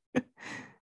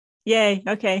 Yay.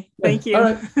 Okay. Thank you. All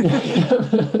right.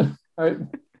 All right.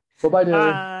 Bye-bye, David.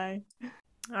 Bye.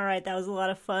 All right. That was a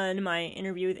lot of fun. My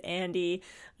interview with Andy.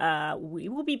 We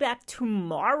will be back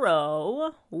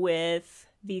tomorrow with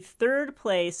the third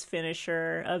place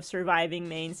finisher of Surviving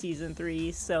Maine Season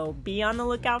 3. So be on the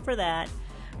lookout for that.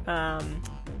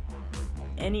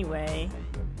 Anyway,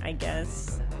 I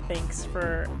guess thanks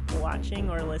for watching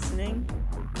or listening,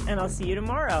 and I'll see you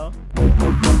tomorrow.